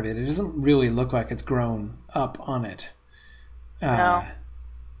part of it. It doesn't really look like it's grown up on it. No.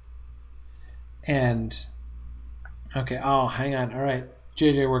 And okay, hang on. All right,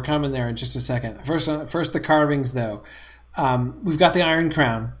 JJ, we're coming there in just a second. First the carvings though. We've got the Iron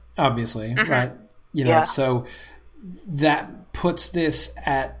Crown, obviously, right? So that puts this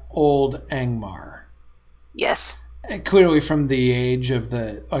at Old Angmar. Yes. Clearly from the age of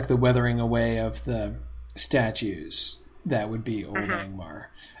the weathering away of the statues, that would be Old Angmar.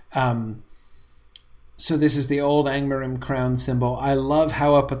 So this is the Old Angmarim crown symbol. I love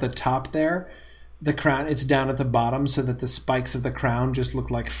how up at the top there, the crown, it's down at the bottom so that the spikes of the crown just look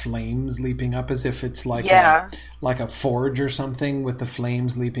like flames leaping up as if it's like a forge or something with the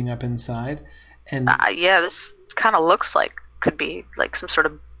flames leaping up inside. And this kind of looks like could be like some sort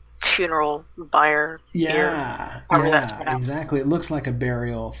of funeral bier. Yeah, exactly. It looks like a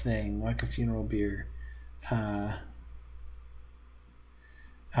burial thing, like a funeral bier.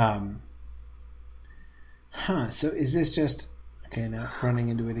 So is this just... Okay, now running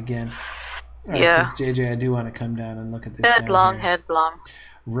into it again. All right, because JJ, I do want to come down and look at this. Headlong, down here. headlong.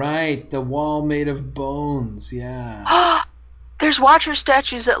 Right, the wall made of bones. Yeah. There's Watcher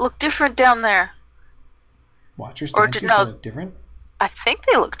statues that look different down there. Watcher statues that look different? I think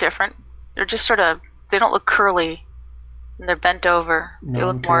they look different. They're just sort of, they don't look curly. And they're bent over. They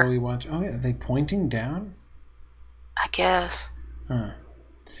look more... Watch. Oh, yeah. Are they pointing down? I guess. Huh.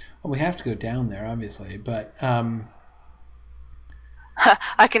 Well, we have to go down there, obviously, but...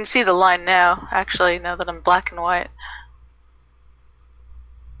 I can see the line now, actually, now that I'm black and white.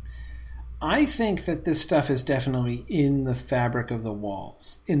 I think that this stuff is definitely in the fabric of the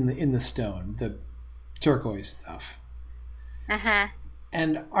walls, in the stone, the turquoise stuff. Mm-hmm.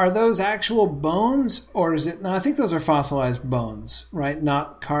 And are those actual bones, or is it? No, I think those are fossilized bones, right?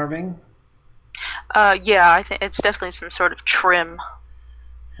 Not carving. Yeah, I think it's definitely some sort of trim.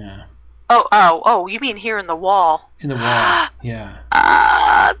 Yeah. Oh! You mean here in the wall? In the wall,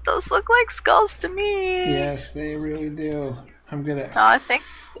 yeah. Those look like skulls to me. Yes, they really do. I'm gonna. No, I think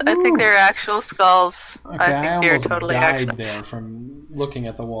they're actual skulls. Okay, I almost totally died there from looking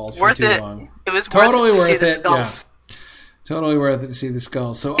at the walls for too long. It was totally worth it. Yeah. Totally worth it to see the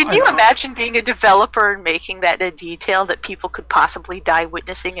skulls. So can you imagine being a developer and making that a detail that people could possibly die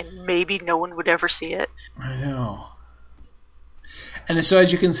witnessing and maybe no one would ever see it? I know. And so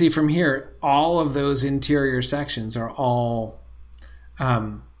as you can see from here, all of those interior sections are all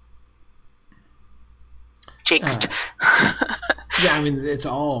jinxed. Yeah, I mean, it's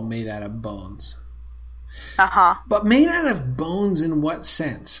all made out of bones. Uh-huh. But made out of bones in what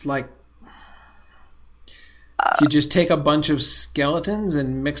sense? Like, you just take a bunch of skeletons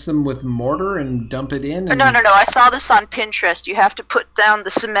and mix them with mortar and dump it in? And... No. I saw this on Pinterest. You have to put down the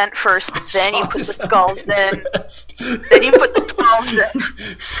cement first, then you put the skulls in. Then you put the skulls in.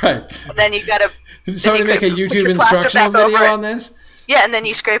 Right. And then you gotta... Did somebody make a YouTube instructional video on this? Yeah, and then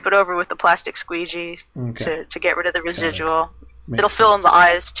you scrape it over with the plastic squeegee to get rid of the residual. It'll fill in the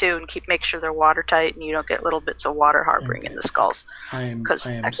eyes too, and make sure they're watertight, and you don't get little bits of water harboring in the skulls. Because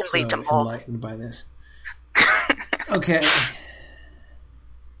that can lead to mold. Enlightened by this. Okay.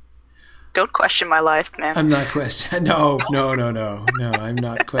 Don't question my life, man. I'm not questioning. No. I'm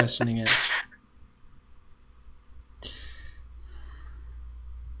not questioning it.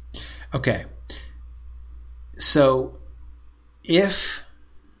 Okay. So, if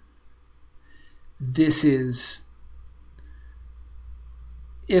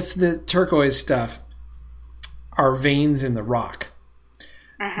the turquoise stuff are veins in the rock,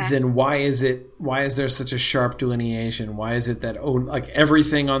 then why is there such a sharp delineation? Why is it that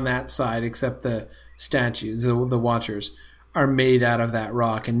everything on that side except the statues, the Watchers, are made out of that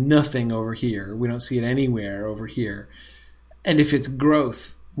rock and nothing over here? We don't see it anywhere over here. And if it's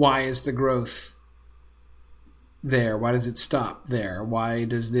growth, why is the growth there? Why does it stop there? Why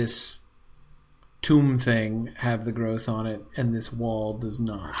does this tomb thing have the growth on it and this wall does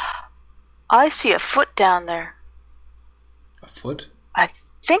not? I see a foot down there. A foot? I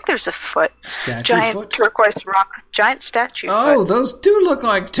think there's a foot. A statue giant foot? Turquoise rock, giant statue Oh, foot. Those do look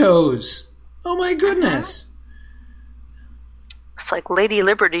like toes. Oh my goodness. It's like Lady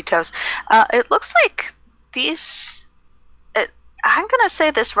Liberty toes. It looks like these... I'm going to say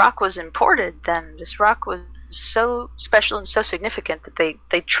this rock was imported then. This rock was so special and so significant that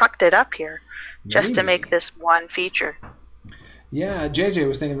they trucked it up here just to make this one feature. Yeah, JJ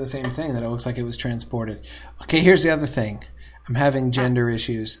was thinking the same thing, that it looks like it was transported. Okay, here's the other thing. I'm having gender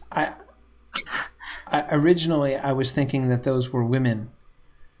issues. I originally I was thinking that those were women,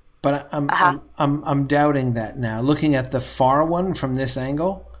 but I'm doubting that now. Looking at the far one from this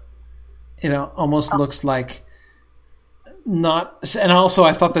angle, it almost looks like not. And also,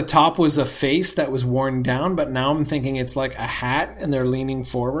 I thought the top was a face that was worn down, but now I'm thinking it's like a hat, and they're leaning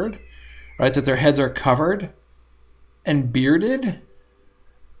forward, right? That their heads are covered and bearded.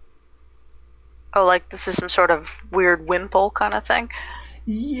 Oh, like this is some sort of weird wimple kind of thing?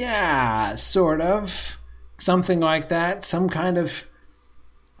 Yeah, sort of. Something like that. Some kind of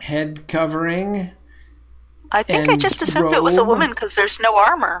head covering. I think I just assumed it was a woman because there's no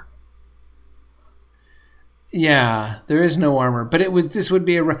armor. Yeah, there is no armor. But this would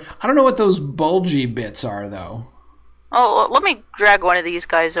be I don't know what those bulgy bits are, though. Oh, let me drag one of these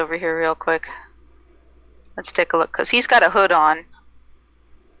guys over here real quick. Let's take a look, because he's got a hood on.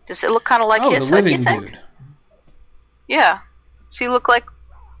 Does it look kind of like his hood, you think? Dude. Yeah. Does he look like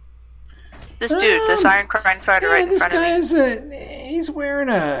this dude, this Iron Crime fighter right in front of me? He's wearing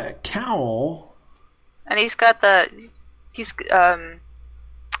a cowl. And he's got he's on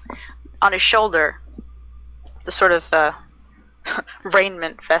his shoulder, the sort of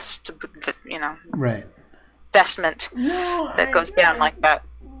raiment vest, right. vestment that goes down like that.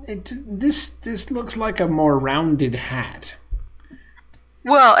 This looks like a more rounded hat.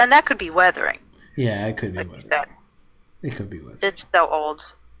 Well, and that could be weathering. Yeah, it could be weathering. It could be weathering. It's so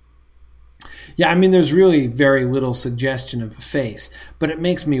old. Yeah, I mean, there's really very little suggestion of a face, but it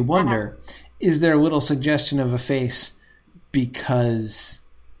makes me wonder, is there a little suggestion of a face because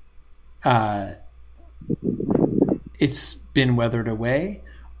it's been weathered away,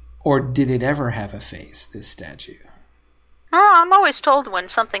 or did it ever have a face, this statue? I'm always told when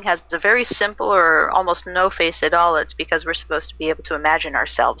something has a very simple or almost no face at all, it's because we're supposed to be able to imagine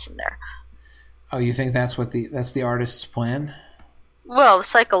ourselves in there. Oh, you think that's the artist's plan? Well,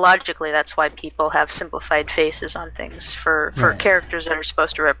 psychologically, that's why people have simplified faces on things for Right. characters that are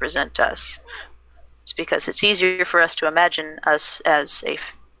supposed to represent us. It's because it's easier for us to imagine us as a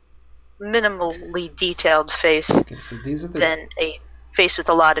minimally detailed face Okay, so these are than a face with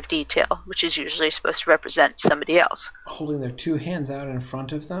a lot of detail, which is usually supposed to represent somebody else. holding their two hands out in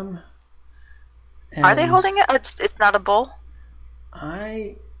front of them. Are they And holding it? It's not a bull?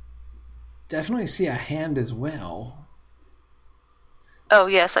 I definitely see a hand as well. Oh,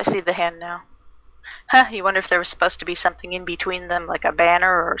 yes, I see the hand now. Huh, you wonder if there was supposed to be something in between them, like a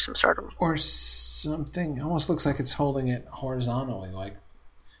banner or some sort of... Or something. Almost looks like it's holding it horizontally, like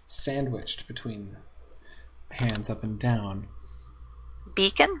sandwiched between hands up and down.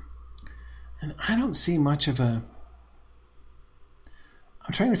 beacon? And I don't see much of a...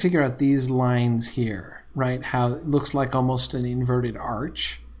 I'm trying to figure out these lines here, right? How it looks like almost an inverted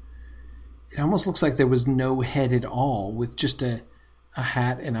arch. It almost looks like there was no head at all with just a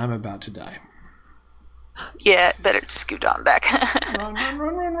hat, and I'm about to die. Yeah, better scoot on back. Run, run,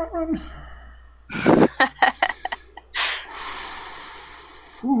 run, run, run, run.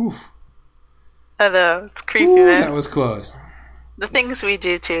 Ooh. I know, it's creepy, Ooh, man. that was close. The things we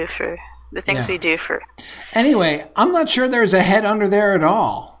do too for the things Yeah. we do for. Anyway, I'm not sure there's a head under there at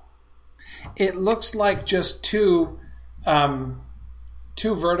all. It looks like just two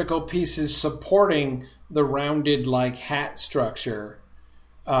vertical pieces supporting the rounded like hat structure,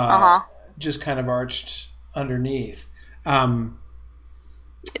 just kind of arched underneath.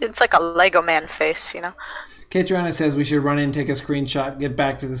 It's like a Lego man face, you know. Katrina says we should run in, take a screenshot, get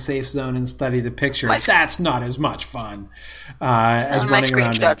back to the safe zone, and study the picture. That's not as much fun as My running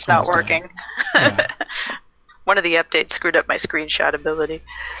around. screenshot's not working. Yeah. One of the updates screwed up my screenshot ability.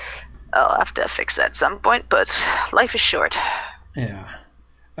 I'll have to fix that at some point, but life is short. Yeah.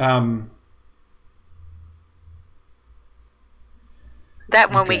 That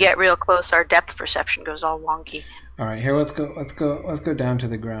when we Okay. get real close, our depth perception goes all wonky. All right, here let's go down to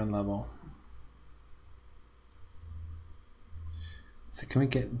the ground level. So can we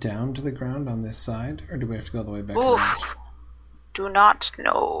get down to the ground on this side, or do we have to go all the way back around? Oof. Do not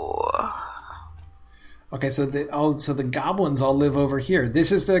know. Okay, so the goblins all live over here.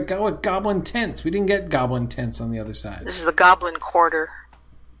 This is the goblin tents. We didn't get goblin tents on the other side. This is the Goblin Quarter.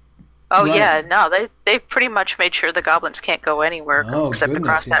 Oh Right. yeah, no, they pretty much made sure the goblins can't go anywhere except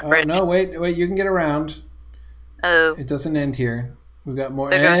across yeah. that bridge. Oh no, wait, you can get around. Oh, It doesn't end here. We've got more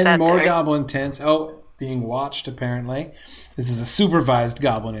There goes and that more theory. goblin tents. Oh, being watched apparently. This is a supervised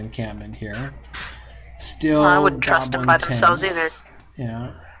goblin encampment here. Still, I wouldn't trust them by goblin themselves tents.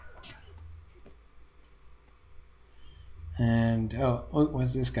 Yeah. And what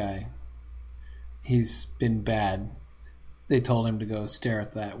was this guy? He's been bad. They told him to go stare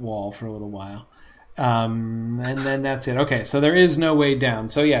at that wall for a little while. And then that's it. Okay, so there is no way down.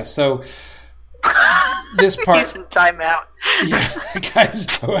 So yeah, so this part he's in timeout. yeah, the guy's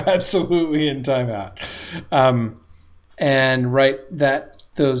absolutely in timeout. And right, that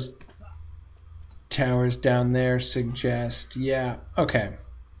those towers down there suggest, yeah, okay.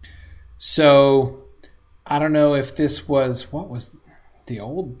 So I don't know if this was what was the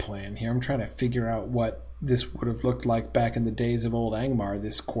old plan here. I'm trying to figure out what this would have looked like back in the days of old Angmar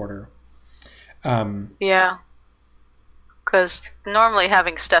this quarter. Yeah. Because normally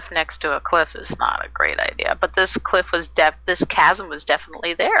having stuff next to a cliff is not a great idea. But this cliff was this chasm was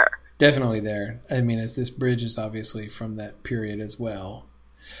definitely there. Definitely there. I mean, as this bridge is obviously from that period as well.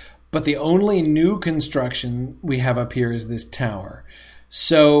 But the only new construction we have up here is this tower.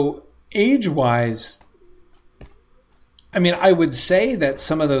 So age-wise, I mean, I would say that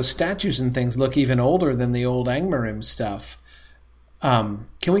some of those statues and things look even older than the old Angmarim stuff. Can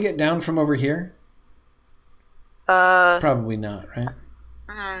we get down from over here? Probably not, right?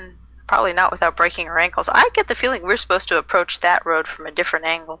 Probably not without breaking our ankles. I get the feeling we're supposed to approach that road from a different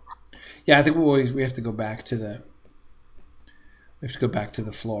angle. Yeah, I think we have to go back to the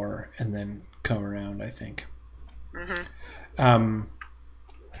floor and then come around, I think.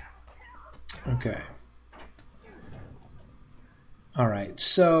 Okay. All right.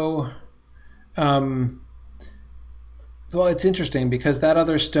 So, well, it's interesting because that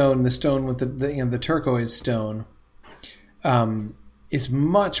other stone, the stone with the turquoise stone, is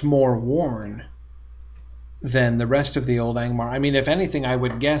much more worn than the rest of the old Angmar. I mean, if anything, I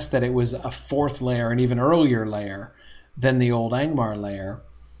would guess that it was a fourth layer, an even earlier layer than the old Angmar layer.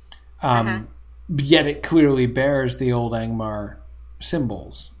 Yet it clearly bears the old Angmar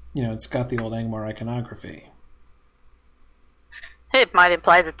symbols. It's got the old Angmar iconography. It might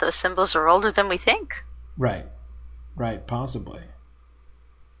imply that those symbols are older than we think. Right, possibly.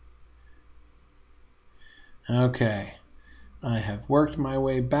 Okay, I have worked my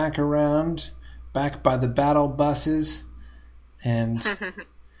way back around, back by the battle buses, and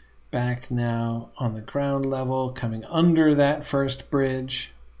back now on the ground level, coming under that first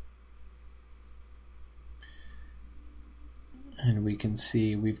bridge. And we can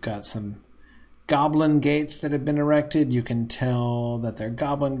see we've got some goblin gates that have been erected. You can tell that they're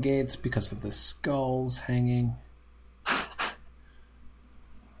goblin gates because of the skulls hanging.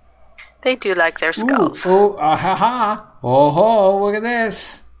 They do like their skulls. Oh, look at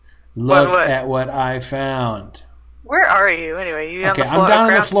this. Look at what I found. Where are you anyway? You okay, I'm down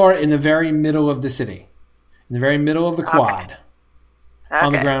on the floor in the very middle of the city. In the very middle of the quad. Okay.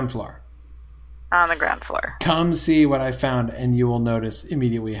 On the ground floor. On the ground floor. Come see what I found, and you will notice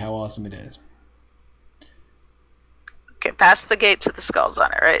immediately how awesome it is. Okay, past the gates with the skulls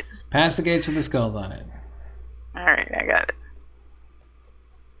on it, right? Past the gates with the skulls on it. All right, I got it.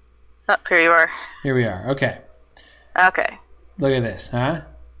 Oh, here you are. Here we are. Okay. Okay. Look at this, huh?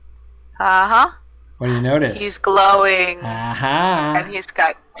 Uh-huh. What do you notice? He's glowing. Uh-huh. And he's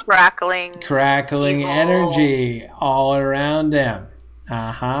got crackling evil energy all around him.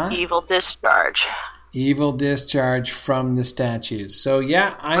 Uh-huh. Evil discharge. Evil discharge from the statues. So,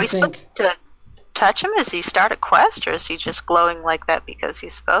 yeah, I think... to touch him? Does he start a quest, or is he just glowing like that because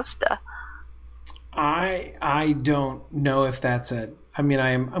he's supposed to? I don't know if that's a... I mean,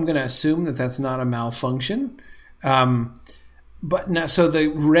 I'm going to assume that that's not a malfunction. But now, so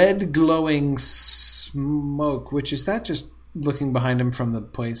the red glowing smoke, which is that just looking behind him from the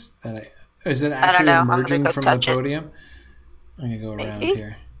place that is it actually emerging from the podium? I'm going to go around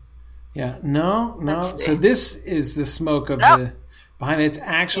here. Yeah. No. So this is the smoke of the behind it. It's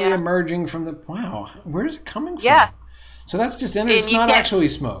actually emerging from the... Wow. Where's it coming from? Yeah. So that's just energy. It's not actually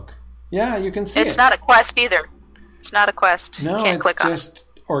smoke. Yeah, you can see it. It's not a quest either. It's not a quest. No, it's just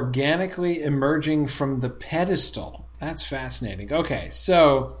organically emerging from the pedestal. That's fascinating. Okay,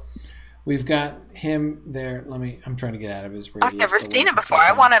 so we've got him there. I'm trying to get out of his radius. I've never seen him before.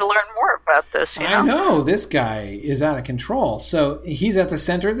 I wanted to learn more about this. I know. This guy is out of control. So he's at the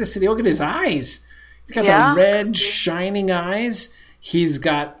center of the city. Look at his eyes. He's got the red, shining eyes. He's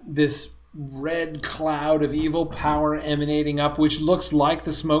got this red cloud of evil power emanating up, which looks like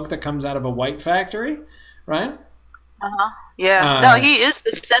the smoke that comes out of a white factory, right? Uh-huh. Yeah. No, he is the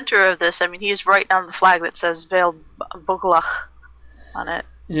center of this. I mean, he's right on the flag that says Veil Buglach on it.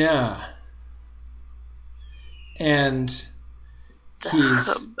 Yeah. And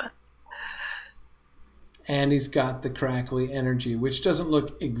he's got the crackly energy, which doesn't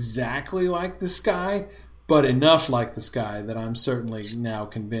look exactly like the sky, but enough like the sky that I'm certainly now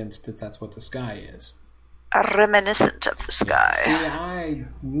convinced that that's what the sky is. Reminiscent of the sky. See, I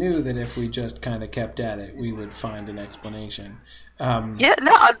knew that if we just kind of kept at it, we would find an explanation. I'm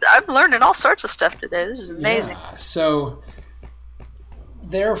learning all sorts of stuff today. This is amazing. Yeah, so,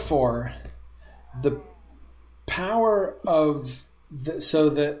 therefore, the power of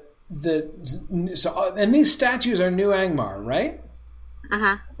and these statues are new Angmar, right?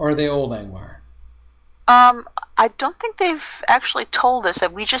 Uh-huh. Or are they old Angmar? I don't think they've actually told us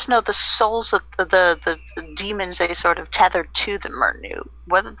that. We just know the souls of the demons they sort of tethered to them are new.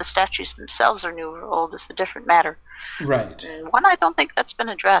 Whether the statues themselves are new or old is a different matter. Right. And one, I don't think that's been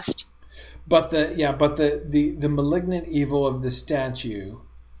addressed. But the malignant evil of the statue,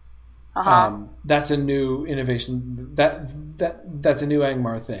 that's a new innovation. That's a new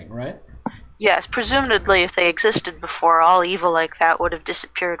Angmar thing, right? Yes, presumably if they existed before, all evil like that would have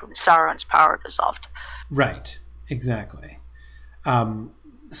disappeared when Sauron's power dissolved. Right, exactly.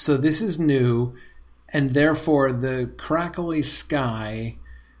 So this is new, and therefore the crackly sky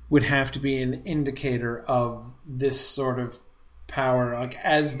would have to be an indicator of this sort of power, like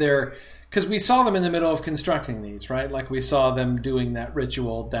as they're... Because we saw them in the middle of constructing these, right? Like we saw them doing that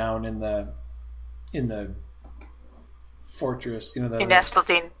ritual down in the fortress, in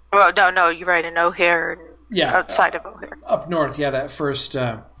Esteltine. Well, no, you're right, in O'Hare. Outside of O'Hare. Up north, that first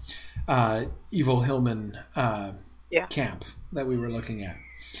Evil Hillman camp that we were looking at.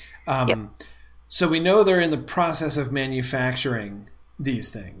 So we know they're in the process of manufacturing these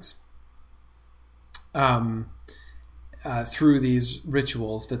things through these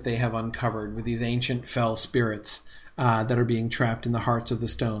rituals that they have uncovered with these ancient fell spirits that are being trapped in the hearts of the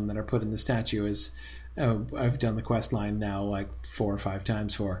stone that are put in the statue. As I've done the quest line now like 4 or 5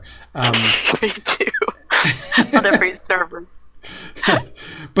 times for. Me too. On every server.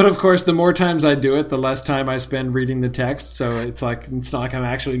 But of course, the more times I do it, the less time I spend reading the text. So it's not like I'm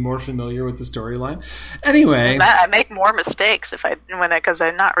actually more familiar with the storyline. Anyway, I make more mistakes because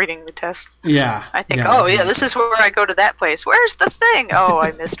I'm not reading the text. Yeah, I think, this is where I go to that place. Where's the thing? Oh,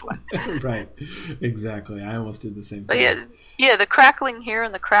 I missed one. Right, exactly. I almost did the same But thing. yeah, the crackling here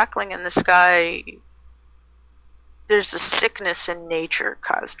and the crackling in the sky. There's a sickness in nature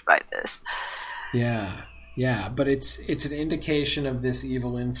caused by this. Yeah, but it's an indication of this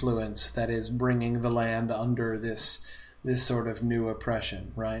evil influence that is bringing the land under this sort of new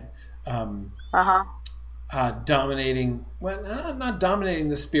oppression, right? Dominating, well, not dominating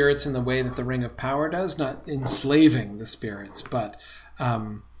the spirits in the way that the Ring of Power does, not enslaving the spirits, but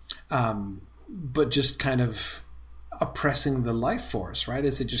just kind of oppressing the life force, right?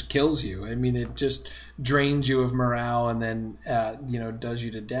 As it just kills you. I mean, it just drains you of morale and then does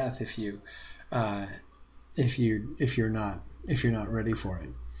you to death if you're not ready for it.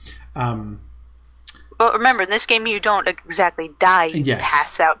 Well, remember, in this game, you don't exactly die. You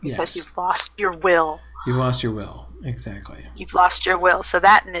pass out because you've lost your will. You've lost your will, exactly. You've lost your will. So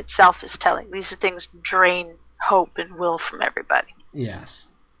that in itself is telling. These are things drain hope and will from everybody. Yes.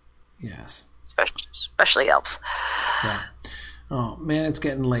 Especially elves. Yeah. Oh, man, it's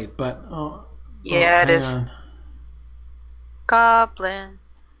getting late, but... it is. On. Goblin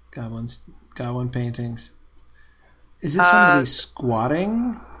paintings. Is this somebody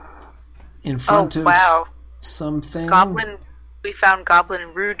squatting in front of something? We found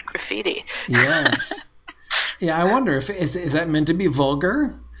Goblin rude graffiti. Yes. Yeah, I wonder if is that meant to be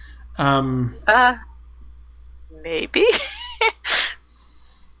vulgar? Maybe.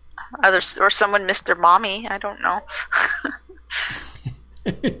 Or someone missed their mommy. I don't know.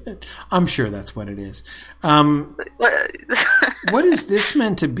 I'm sure that's what it is. What is this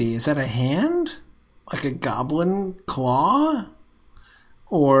meant to be? Is that a hand? Like a goblin claw?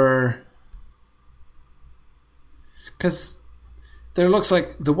 Or... Because there looks like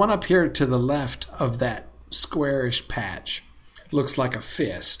the one up here to the left of that squarish patch looks like a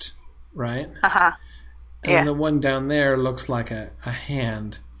fist, right? Uh-huh. And the one down there looks like a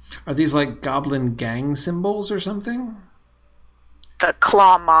hand. Are these like goblin gang symbols or something? The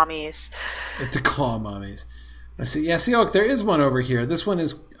claw mommies. The claw mommies. I see. Yeah, see, look, there is one over here. This one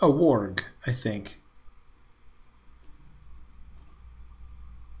is a warg, I think.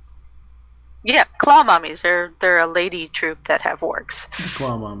 Yeah, claw mommies. They're a lady troupe that have wargs. The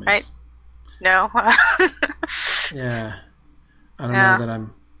claw mommies. Right? No. Yeah. I don't know that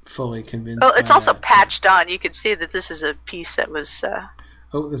I'm fully convinced. Well, it's also patched on. You could see that this is a piece that was there's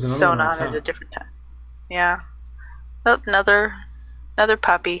another sewn one on at a different time. Yeah. Oh, another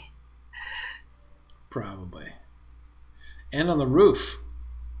puppy. Probably. And on the roof.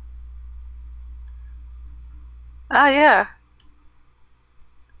 Oh, yeah.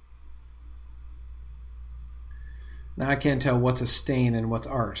 Now I can't tell what's a stain and what's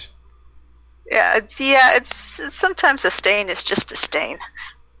art. It's sometimes a stain is just a stain.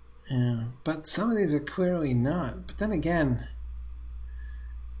 Yeah, but some of these are clearly not. But then again...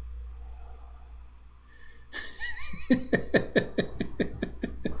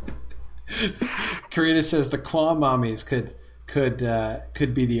 Karita says the Claw Mommies could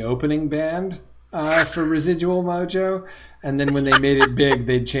be the opening band for Residual Mojo, and then when they made it big,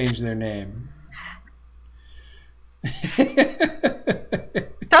 they'd change their name.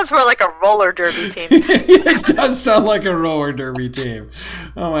 Sounds more like a roller derby team. It does sound like a roller derby team.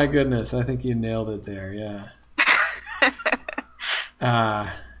 Oh my goodness, I think you nailed it there.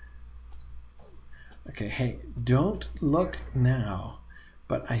 Yeah. Okay, hey, don't look now,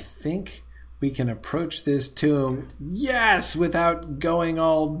 but I think we can approach this tomb, yes, without going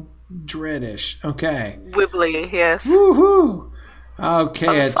all dreadish. Okay. Wibbly, yes. Woohoo! Okay,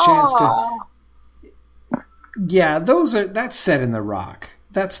 a chance to... Yeah, that's set in the rock.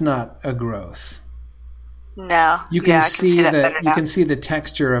 That's not a growth. No. You can see that you can see the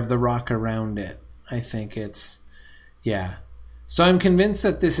texture of the rock around it. I think it's So I'm convinced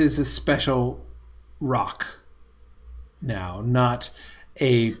that this is a special rock now, not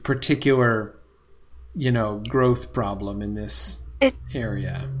a particular, growth problem in this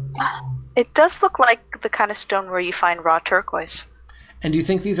area. It does look like the kind of stone where you find raw turquoise. And do you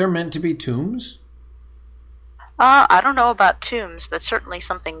think these are meant to be tombs? I don't know about tombs, but certainly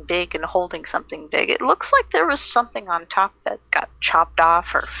something big and holding something big. It looks like there was something on top that got chopped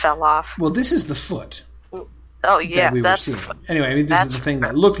off or fell off. Well, this is the foot. Oh yeah, that we that's were the seeing. foot. Anyway, I mean, this is That's the thing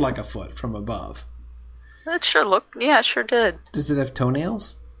that looked like a foot from above. It sure looked. Yeah, it sure did. Does it have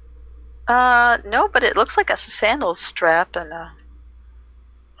toenails? No, but it looks like a sandal strap and a.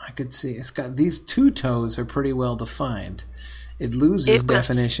 I could see it's got these two toes are pretty well defined. It loses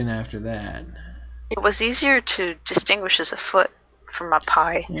definition after that. It was easier to distinguish as a foot from up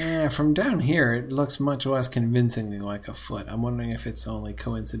high. Yeah, from down here, it looks much less convincingly like a foot. I'm wondering if it's only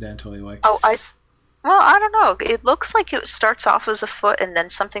coincidentally like. Oh, well, I don't know. It looks like it starts off as a foot, and then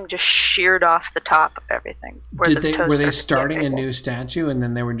something just sheared off the top of everything. Were they starting a new statue, and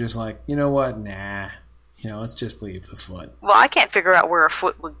then they were just like, you know what? Nah, let's just leave the foot. Well, I can't figure out where a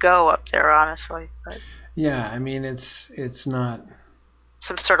foot would go up there, honestly. But yeah, I mean, it's not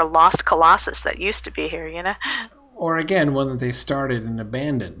some sort of lost colossus that used to be here, Or again, one that they started and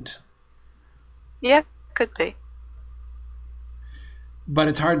abandoned. Yeah, could be. But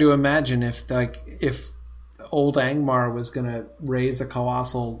it's hard to imagine if old Angmar was going to raise a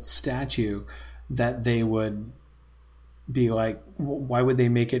colossal statue that they would be like, why would they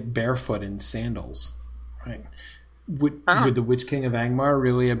make it barefoot in sandals? Right? Would the Witch King of Angmar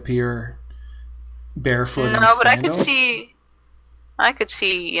really appear barefoot in sandals? No, but I could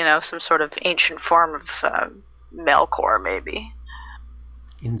see, some sort of ancient form of Melkor, maybe.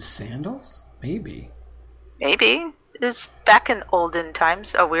 In sandals? Maybe. Maybe. It's back in olden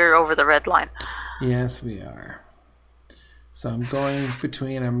times. Oh, we're over the red line. Yes, we are. So I'm going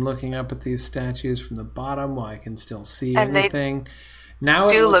between, I'm looking up at these statues from the bottom while I can still see anything. Now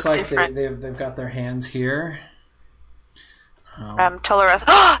it looks like they've got their hands here. Tellerath.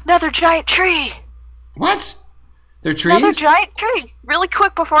 Oh, another giant tree! What? They're trees? Another giant tree! Really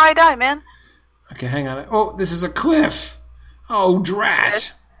quick before I die, man. Okay, hang on. Oh, this is a cliff! Oh,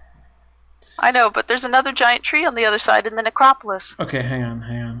 drat! I know, but there's another giant tree on the other side in the necropolis. Okay, hang on.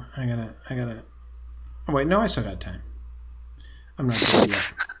 I gotta... Oh, wait, no, I still got time. I'm not dead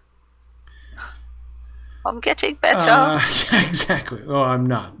yet. I'm getting better. Yeah, exactly. Oh, I'm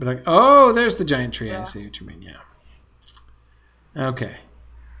not. But there's the giant tree. Yeah. I see what you mean, yeah. Okay.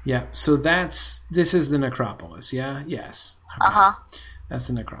 Yeah, so this is the necropolis, yeah? Yes. Okay. Uh-huh. That's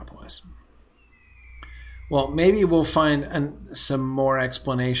the necropolis. Well, maybe we'll find some more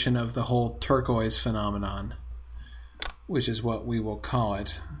explanation of the whole turquoise phenomenon, which is what we will call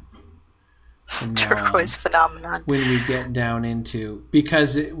it. Turquoise phenomenon. When we get down into...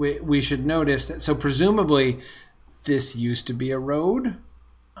 Because we should notice that... So presumably, this used to be a road,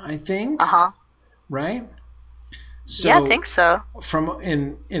 I think. Uh-huh. Right? So, yeah, I think so. From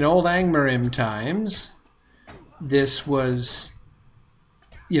in old Angmarim times, this was...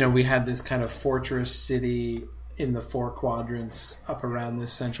 we had this kind of fortress city in the four quadrants up around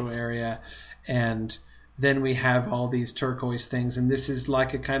this central area. And then we have all these turquoise things. And this is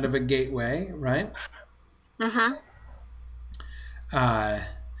like a kind of a gateway, right? Mm-hmm.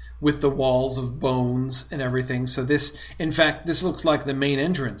 With the walls of bones and everything. So this looks like the main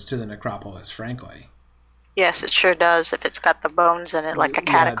entrance to the necropolis, frankly. Yes, it sure does. If it's got the bones in it like a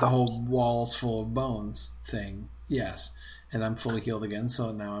catacomb. Yeah, the whole walls full of bones thing. Yes. And I'm fully healed again,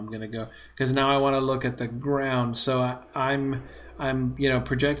 so now I'm going to go... Because now I want to look at the ground. So I'm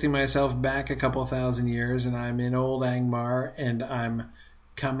projecting myself back a couple thousand years, and I'm in old Angmar, and I'm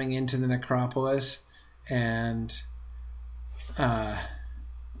coming into the necropolis, and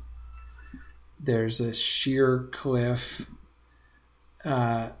there's a sheer cliff.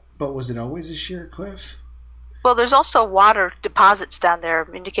 But was it always a sheer cliff? Well, there's also water deposits down there,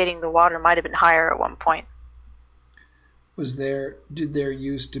 indicating the water might have been higher at one point. Did there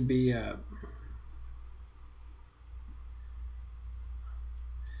used to be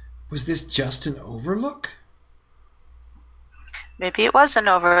was this just an overlook? Maybe it was an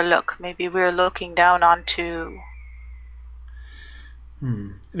overlook. Maybe we're looking down onto...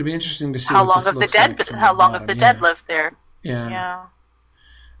 It'd be interesting to see how long have the dead lived there. Yeah.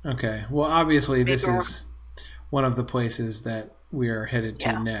 Okay. Well, obviously this is one of the places that we are headed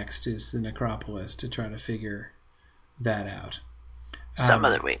to next is the necropolis to try to figure that out. Some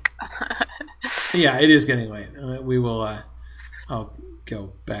other week. Yeah, it is getting late. We will... I'll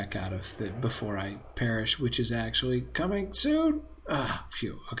go back out of the before I perish, which is actually coming soon.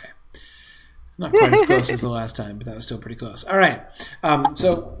 Phew. Okay. Not quite as close as the last time, but that was still pretty close. All right.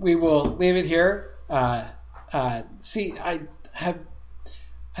 So we will leave it here. I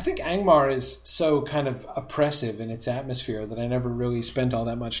think Angmar is so kind of oppressive in its atmosphere that I never really spent all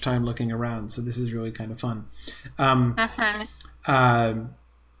that much time looking around. So this is really kind of fun.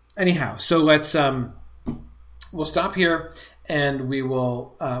 Anyhow, so let's we'll stop here, and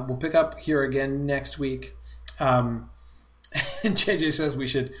we'll pick up here again next week. And JJ says we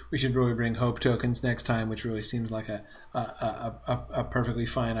should really bring hope tokens next time, which really seems like a perfectly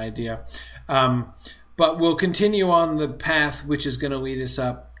fine idea. But we'll continue on the path which is going to lead us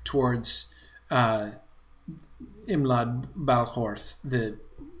up towards Imlad Balhorth, the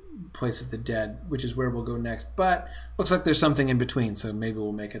place of the dead, which is where we'll go next. But looks like there's something in between, so maybe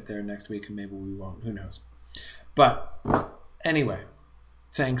we'll make it there next week, and maybe we won't. Who knows? But anyway,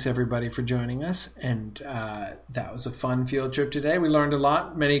 thanks everybody for joining us, and that was a fun field trip today. We learned a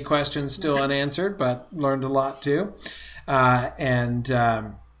lot. Many questions still unanswered, but learned a lot too.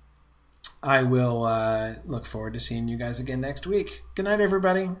 I will look forward to seeing you guys again next week. Good night,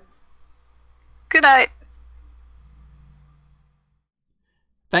 everybody. Good night.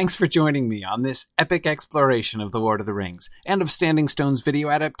 Thanks for joining me on this epic exploration of The Lord of the Rings and of Standing Stone's video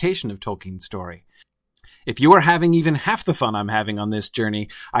adaptation of Tolkien's story. If you are having even half the fun I'm having on this journey,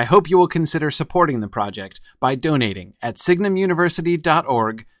 I hope you will consider supporting the project by donating at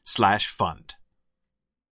signumuniversity.org/fund.